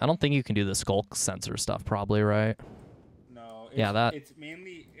like. I don't think you can do the skulk sensor stuff, probably, right? No. It's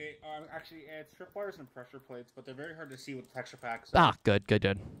mainly actually it's tripwires and pressure plates, but they're very hard to see with texture packs. Good.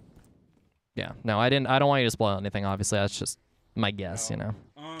 Yeah, no, I don't want you to spoil anything. Obviously, that's just my guess, you know.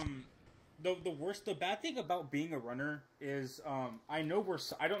 The bad thing about being a runner is I don't know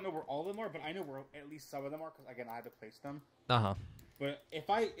where all of them are, but I know where at least some of them are because again I had to place them. But if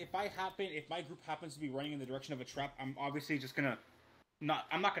my group happens to be running in the direction of a trap, I'm obviously just gonna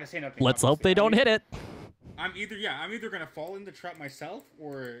I'm not gonna say nothing. Let's hope they don't hit it. I'm either gonna fall in the trap myself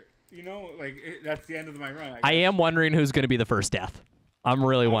or that's the end of my run. I am wondering who's gonna be the first death. I'm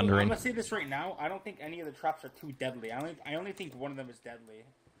really wondering. I'm gonna say this right now. I don't think any of the traps are too deadly. I only think one of them is deadly.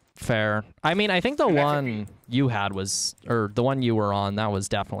 Fair. I mean, I think the one you had was, or the one you were on, that was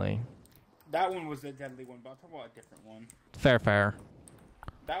definitely. That one was the deadly one, but I'll talk about a different one. Fair.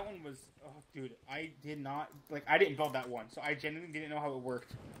 That one was, dude, I didn't build that one, so I genuinely didn't know how it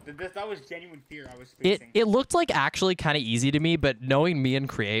worked. That was genuine fear I was facing. It looked like actually kind of easy to me, but knowing me and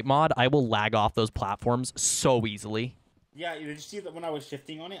Create mod, I will lag off those platforms so easily. Yeah, did you see that when I was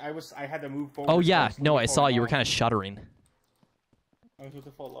shifting on it? I had to move forward. Oh yeah, no, I saw you were kind of shuddering. I was about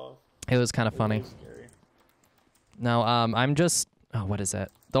to fall off. It was kind of funny. Really scary. No, I'm just. Oh, what is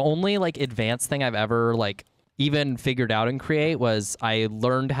it? The only like advanced thing I've ever like even figured out in Create was I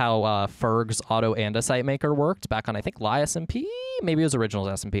learned how Ferg's auto andesite maker worked back on I think SMP, maybe it was Originals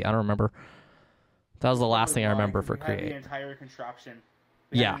SMP. I don't remember. That was the last thing I remember for Create. The entire contraption.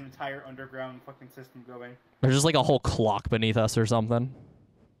 Yeah. An entire underground fucking system going. There's just like a whole clock beneath us or something.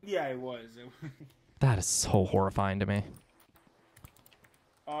 Yeah, it was. That is so horrifying to me.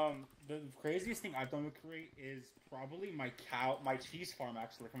 the craziest thing I've done with Create is probably my cheese farm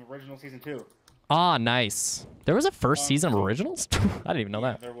actually from original season 2. Ah, nice. There was a first season of originals? I didn't even know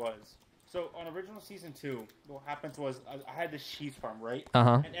that. There was. So on original season 2, what happened was I had this cheese farm, right?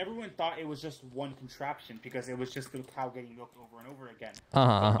 Uh-huh. And everyone thought it was just one contraption because it was just the cow getting milked over and over again.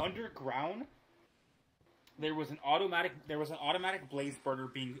 Uh-huh. But underground, there was an automatic blaze burner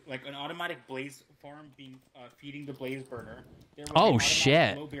being like an automatic blaze farm being feeding the blaze burner. There was Oh,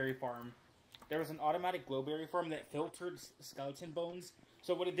 shit. Glowberry farm. There was an automatic glowberry farm that filtered skeleton bones.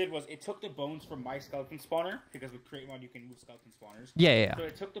 So what it did was it took the bones from my skeleton spawner, because with Create Mod you can move skeleton spawners. Yeah. So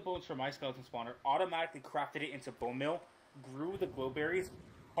it took the bones from my skeleton spawner, automatically crafted it into bone meal, grew the glowberries,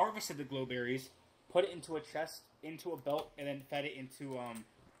 harvested the glowberries, put it into a chest, into a belt, and then fed it into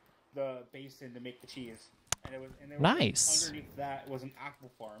the basin to make the cheese. And there was Nice. underneath that was an apple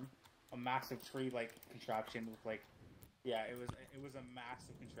farm, a massive tree-like contraption with like, yeah, it was a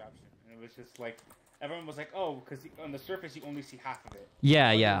massive contraption, and it was just like. Everyone was like, oh, because on the surface you only see half of it.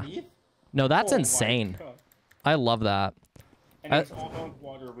 Yeah. Underneath, No, that's oh my insane. God. I love that. And it's all about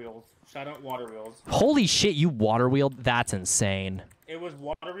water wheels. Shout out water wheels. Holy shit, you water wheeled? That's insane. It was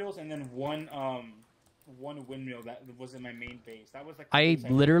water wheels and then one windmill that was in my main base. That was like I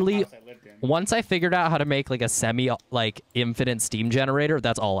the literally, house I lived in. once I figured out how to make like a infinite steam generator,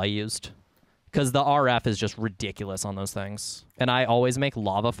 that's all I used. Because the RF is just ridiculous on those things. And I always make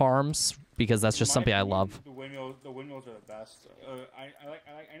lava farms because that's just something I love. The windmills are the best.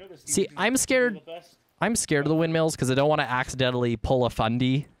 I know the steam See, engines I'm are scared. the best. I'm scared of the windmills because I don't want to accidentally pull a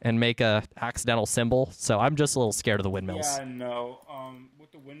fundy and make a accidental symbol. So I'm just a little scared of the windmills. Yeah, no.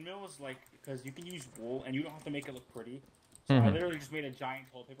 With the windmills, like, because you can use wool and you don't have to make it look pretty. So I literally just made a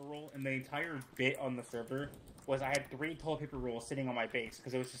giant toilet paper roll, and the entire bit on the server was I had 3 toilet paper rolls sitting on my base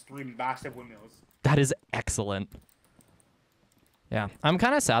because it was just 3 massive windmills. That is excellent. Yeah, I'm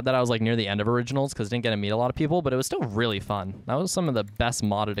kind of sad that I was like near the end of originals because I didn't get to meet a lot of people, but it was still really fun. That was some of the best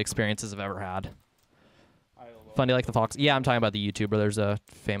modded experiences I've ever had. Funny like the fox. Yeah, I'm talking about the YouTuber. There's a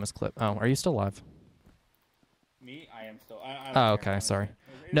famous clip. Oh, are you still alive? Me? I am still. I Oh, okay. Sorry.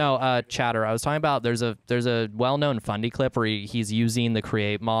 No, Chatter. I was talking about there's a well-known fundy clip where he's using the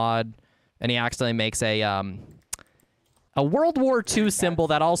Create mod, and he accidentally makes a World War II symbol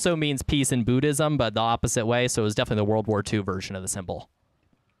that also means peace in Buddhism, but the opposite way. So it was definitely the World War II version of the symbol.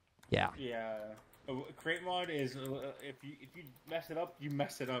 Yeah. Yeah. Create mod is if you mess it up, you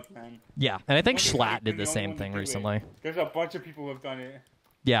mess it up, man. Yeah, and I think Schlatt did the same thing recently. There's a bunch of people who have done it.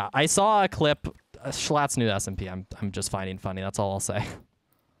 Yeah, I saw a clip. Schlatt's new SMP. I'm just finding funny. That's all I'll say.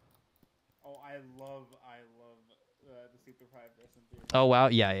 Oh, I love the sleep deprived SMP. Oh wow,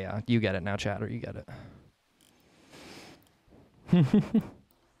 yeah. You get it now, Chatter. You get it.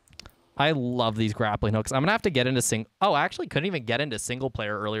 I love these grappling hooks. I'm gonna have to get into Oh, I actually couldn't even get into single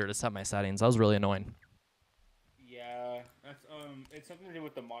player earlier to set my settings. That was really annoying. Yeah, that's it's something to do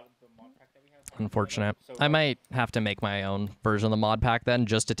with the mod pack that we have. Unfortunate. So, I might have to make my own version of the mod pack then,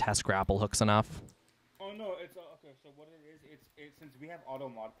 just to test grapple hooks enough. Oh no, it's okay. So what it is, it's since we have auto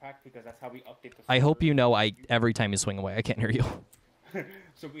mod pack because that's how we update the. I hope you know. Every time you swing away, I can't hear you.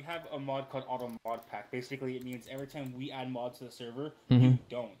 So we have a mod called auto mod pack. Basically, it means every time we add mods to the server, Mm-hmm. you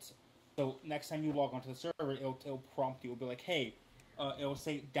don't. So next time you log onto the server, it'll prompt you. It'll be like, hey, it'll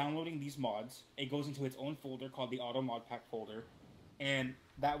say downloading these mods. It goes into its own folder called the auto mod pack folder, and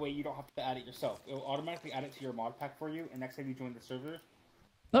that way you don't have to add it yourself. It'll automatically add it to your mod pack for you. And next time you join the server,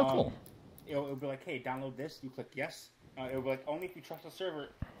 cool. It'll be like, hey, download this. You click yes. It'll be like only if you trust the server.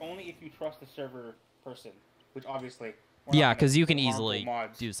 Only if you trust the server person, which obviously. Yeah, because you can easily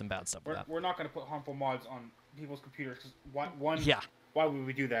do some bad stuff with that. We're not going to put harmful mods on people's computers. Yeah. Why would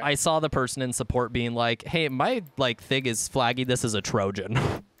we do that? I saw the person in support being like, "Hey, my thing is flagging this as a Trojan."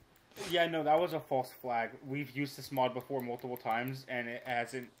 Yeah, no, that was a false flag. We've used this mod before multiple times, and it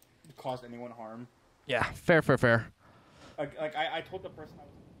hasn't caused anyone harm. Yeah, fair. Like I told the person.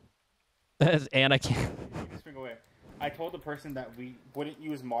 And I can't. I told the person that we wouldn't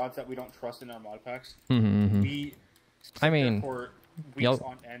use mods that we don't trust in our mod packs. Mm-hmm. We. I mean, for weeks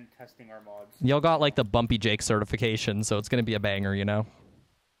on end testing our mods. Y'all got like the Bumpy Jake certification, so it's gonna be a banger, you know.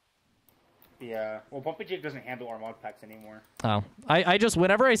 Yeah, well, Bumpy Jake doesn't handle our mod packs anymore. Oh, I just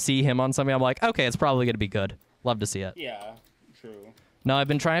whenever I see him on something, I'm like, okay, it's probably gonna be good. Love to see it. Yeah, true. No, I've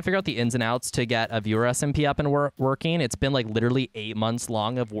been trying to figure out the ins and outs to get a viewer SMP up and working. It's been like literally 8 months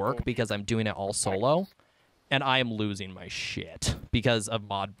long of work because I'm doing it all solo, and I am losing my shit because of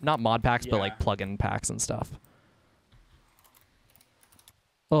not mod packs, but like plugin packs and stuff.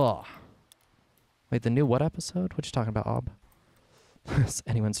 Oh. Wait, the new what episode? What you talking about, Ob? Is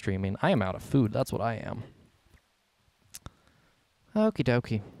anyone streaming? I am out of food. That's what I am. Okie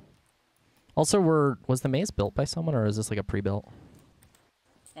dokie. Also, was the maze built by someone, or is this like a pre-built?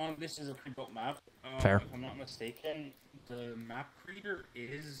 This is a pre-built map. Fair. If I'm not mistaken, the map creator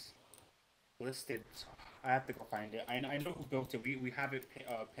is listed. I have to go find it. I know who built it. We have it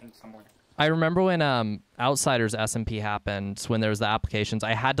pinned somewhere. I remember when Outsiders SMP happened, when there was the applications,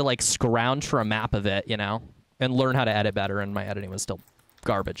 I had to like scrounge for a map of it, you know, and learn how to edit better, and my editing was still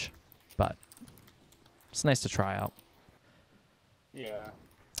garbage. But it's nice to try out. Yeah.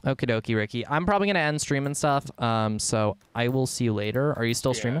 Okie dokie, Ricky. I'm probably gonna end stream and stuff. So I will see you later. Are you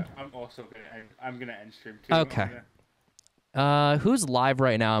still streaming? I'm also gonna end stream too. Okay. Who's live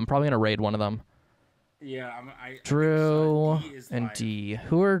right now? I'm probably gonna raid one of them. Yeah, Drew D is and live. D.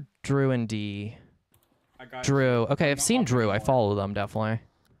 Who are Drew and D? I got Drew. Okay, I'm I've not seen up Drew. I anymore. follow them definitely.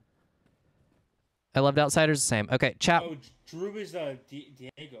 I loved Outsiders the same. Okay, chat. Oh, Drew is Diago,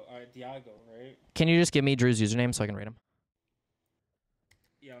 right? Can you just give me Drew's username so I can read him?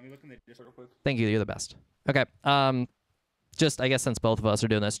 Yeah, let me look in the Discord real quick. Thank you. You're the best. Okay. Just I guess since both of us are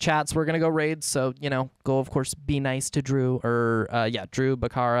doing this, chats, we're gonna go raids. So you know, go of course. Be nice to Drew or yeah, Drew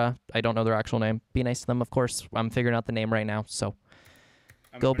Bakara. I don't know their actual name. Be nice to them, of course. I'm figuring out the name right now. So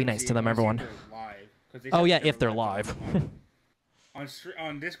go be nice to them, everyone. Oh yeah, if they're live.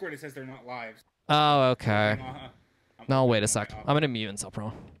 On Discord it says they're not live. Oh okay. No, wait a sec. I'm gonna mute and stop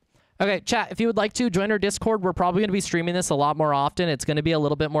promo. Okay, chat, if you would like to, join our Discord. We're probably going to be streaming this a lot more often. It's going to be a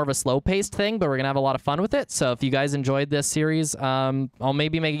little bit more of a slow-paced thing, but we're going to have a lot of fun with it. So if you guys enjoyed this series, I'll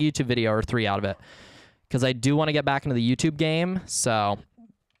maybe make a YouTube video or 3 out of it. Because I do want to get back into the YouTube game. So,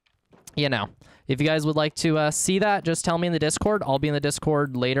 you know, if you guys would like to see that, just tell me in the Discord. I'll be in the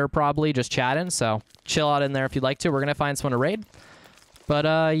Discord later probably, just chatting. So chill out in there if you'd like to. We're going to find someone to raid.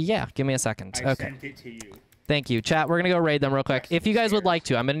 But, yeah, give me a second. I Okay. sent it to you. Thank you. Chat, we're going to go raid them real quick. If you guys would like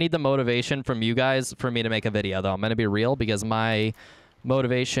to, I'm going to need the motivation from you guys for me to make a video, though. I'm going to be real because my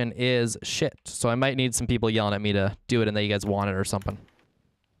motivation is shit. So I might need some people yelling at me to do it and that you guys want it or something.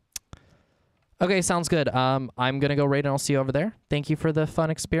 Okay, sounds good. I'm going to go raid and I'll see you over there. Thank you for the fun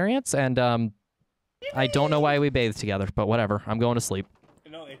experience. And I don't know why we bathed together, but whatever. I'm going to sleep.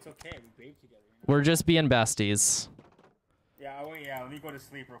 No, it's okay. We bathed together. We're just being besties. Yeah, let me go to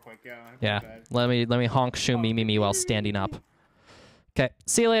sleep real quick. Yeah, let me honk shoo me while standing up. Okay,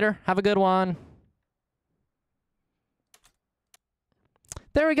 see you later. Have a good one.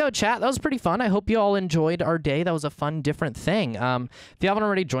 There we go, chat. That was pretty fun. I hope you all enjoyed our day. That was a fun, different thing. If you haven't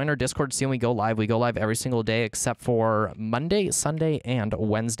already joined our Discord, see when we go live every single day except for Monday, Sunday, and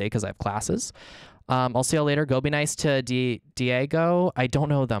Wednesday because I have classes. I'll see you all later. Go be nice to Diego. I don't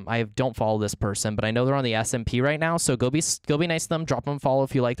know them. I don't follow this person, but I know they're on the SMP right now. So go be nice to them. Drop them a follow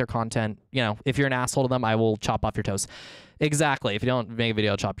if you like their content. You know, if you're an asshole to them, I will chop off your toes. Exactly. If you don't make a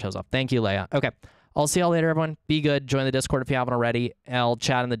video, I'll chop your toes off. Thank you, Leia. Okay. I'll see y'all later, everyone. Be good. Join the Discord if you haven't already. I'll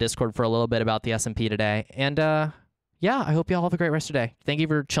chat in the Discord for a little bit about the SMP today. And yeah, I hope y'all have a great rest of your day. Thank you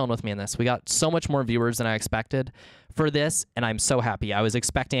for chilling with me in this. We got so much more viewers than I expected for this, and I'm so happy. I was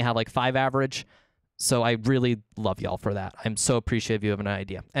expecting to have like 5 average. So I really love y'all for that. I'm so appreciative you have an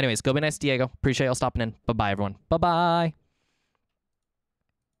idea. Anyways, go be nice, Diego. Appreciate y'all stopping in. Bye-bye, everyone. Bye-bye.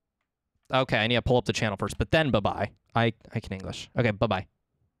 Okay, I need to pull up the channel first, but then bye-bye. I can English. Okay, bye-bye.